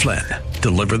documentary, Flynn,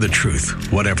 Deliver the Truth,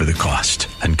 Whatever the Cost,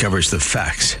 uncovers the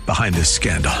facts behind this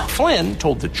scandal. Flynn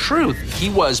told the truth. He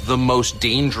was the most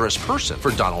dangerous person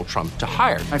for Donald Trump to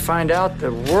hire. I find out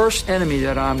the worst enemy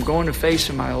that I'm going to face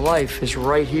in my life is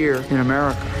right here in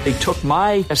America. They took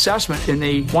my assessment and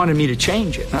they wanted me to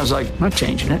change it. And I was like, I'm not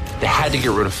changing it. They had to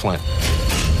get rid of Flynn.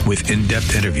 With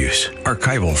in-depth interviews,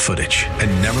 archival footage,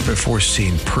 and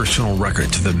never-before-seen personal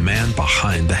records of the man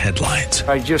behind the headlines.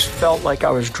 I just felt like I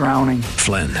was drowning.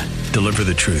 Flynn, Deliver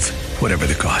the Truth, Whatever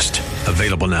the Cost.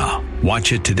 Available now.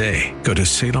 Watch it today. Go to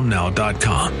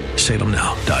salemnow.com.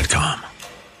 salemnow.com.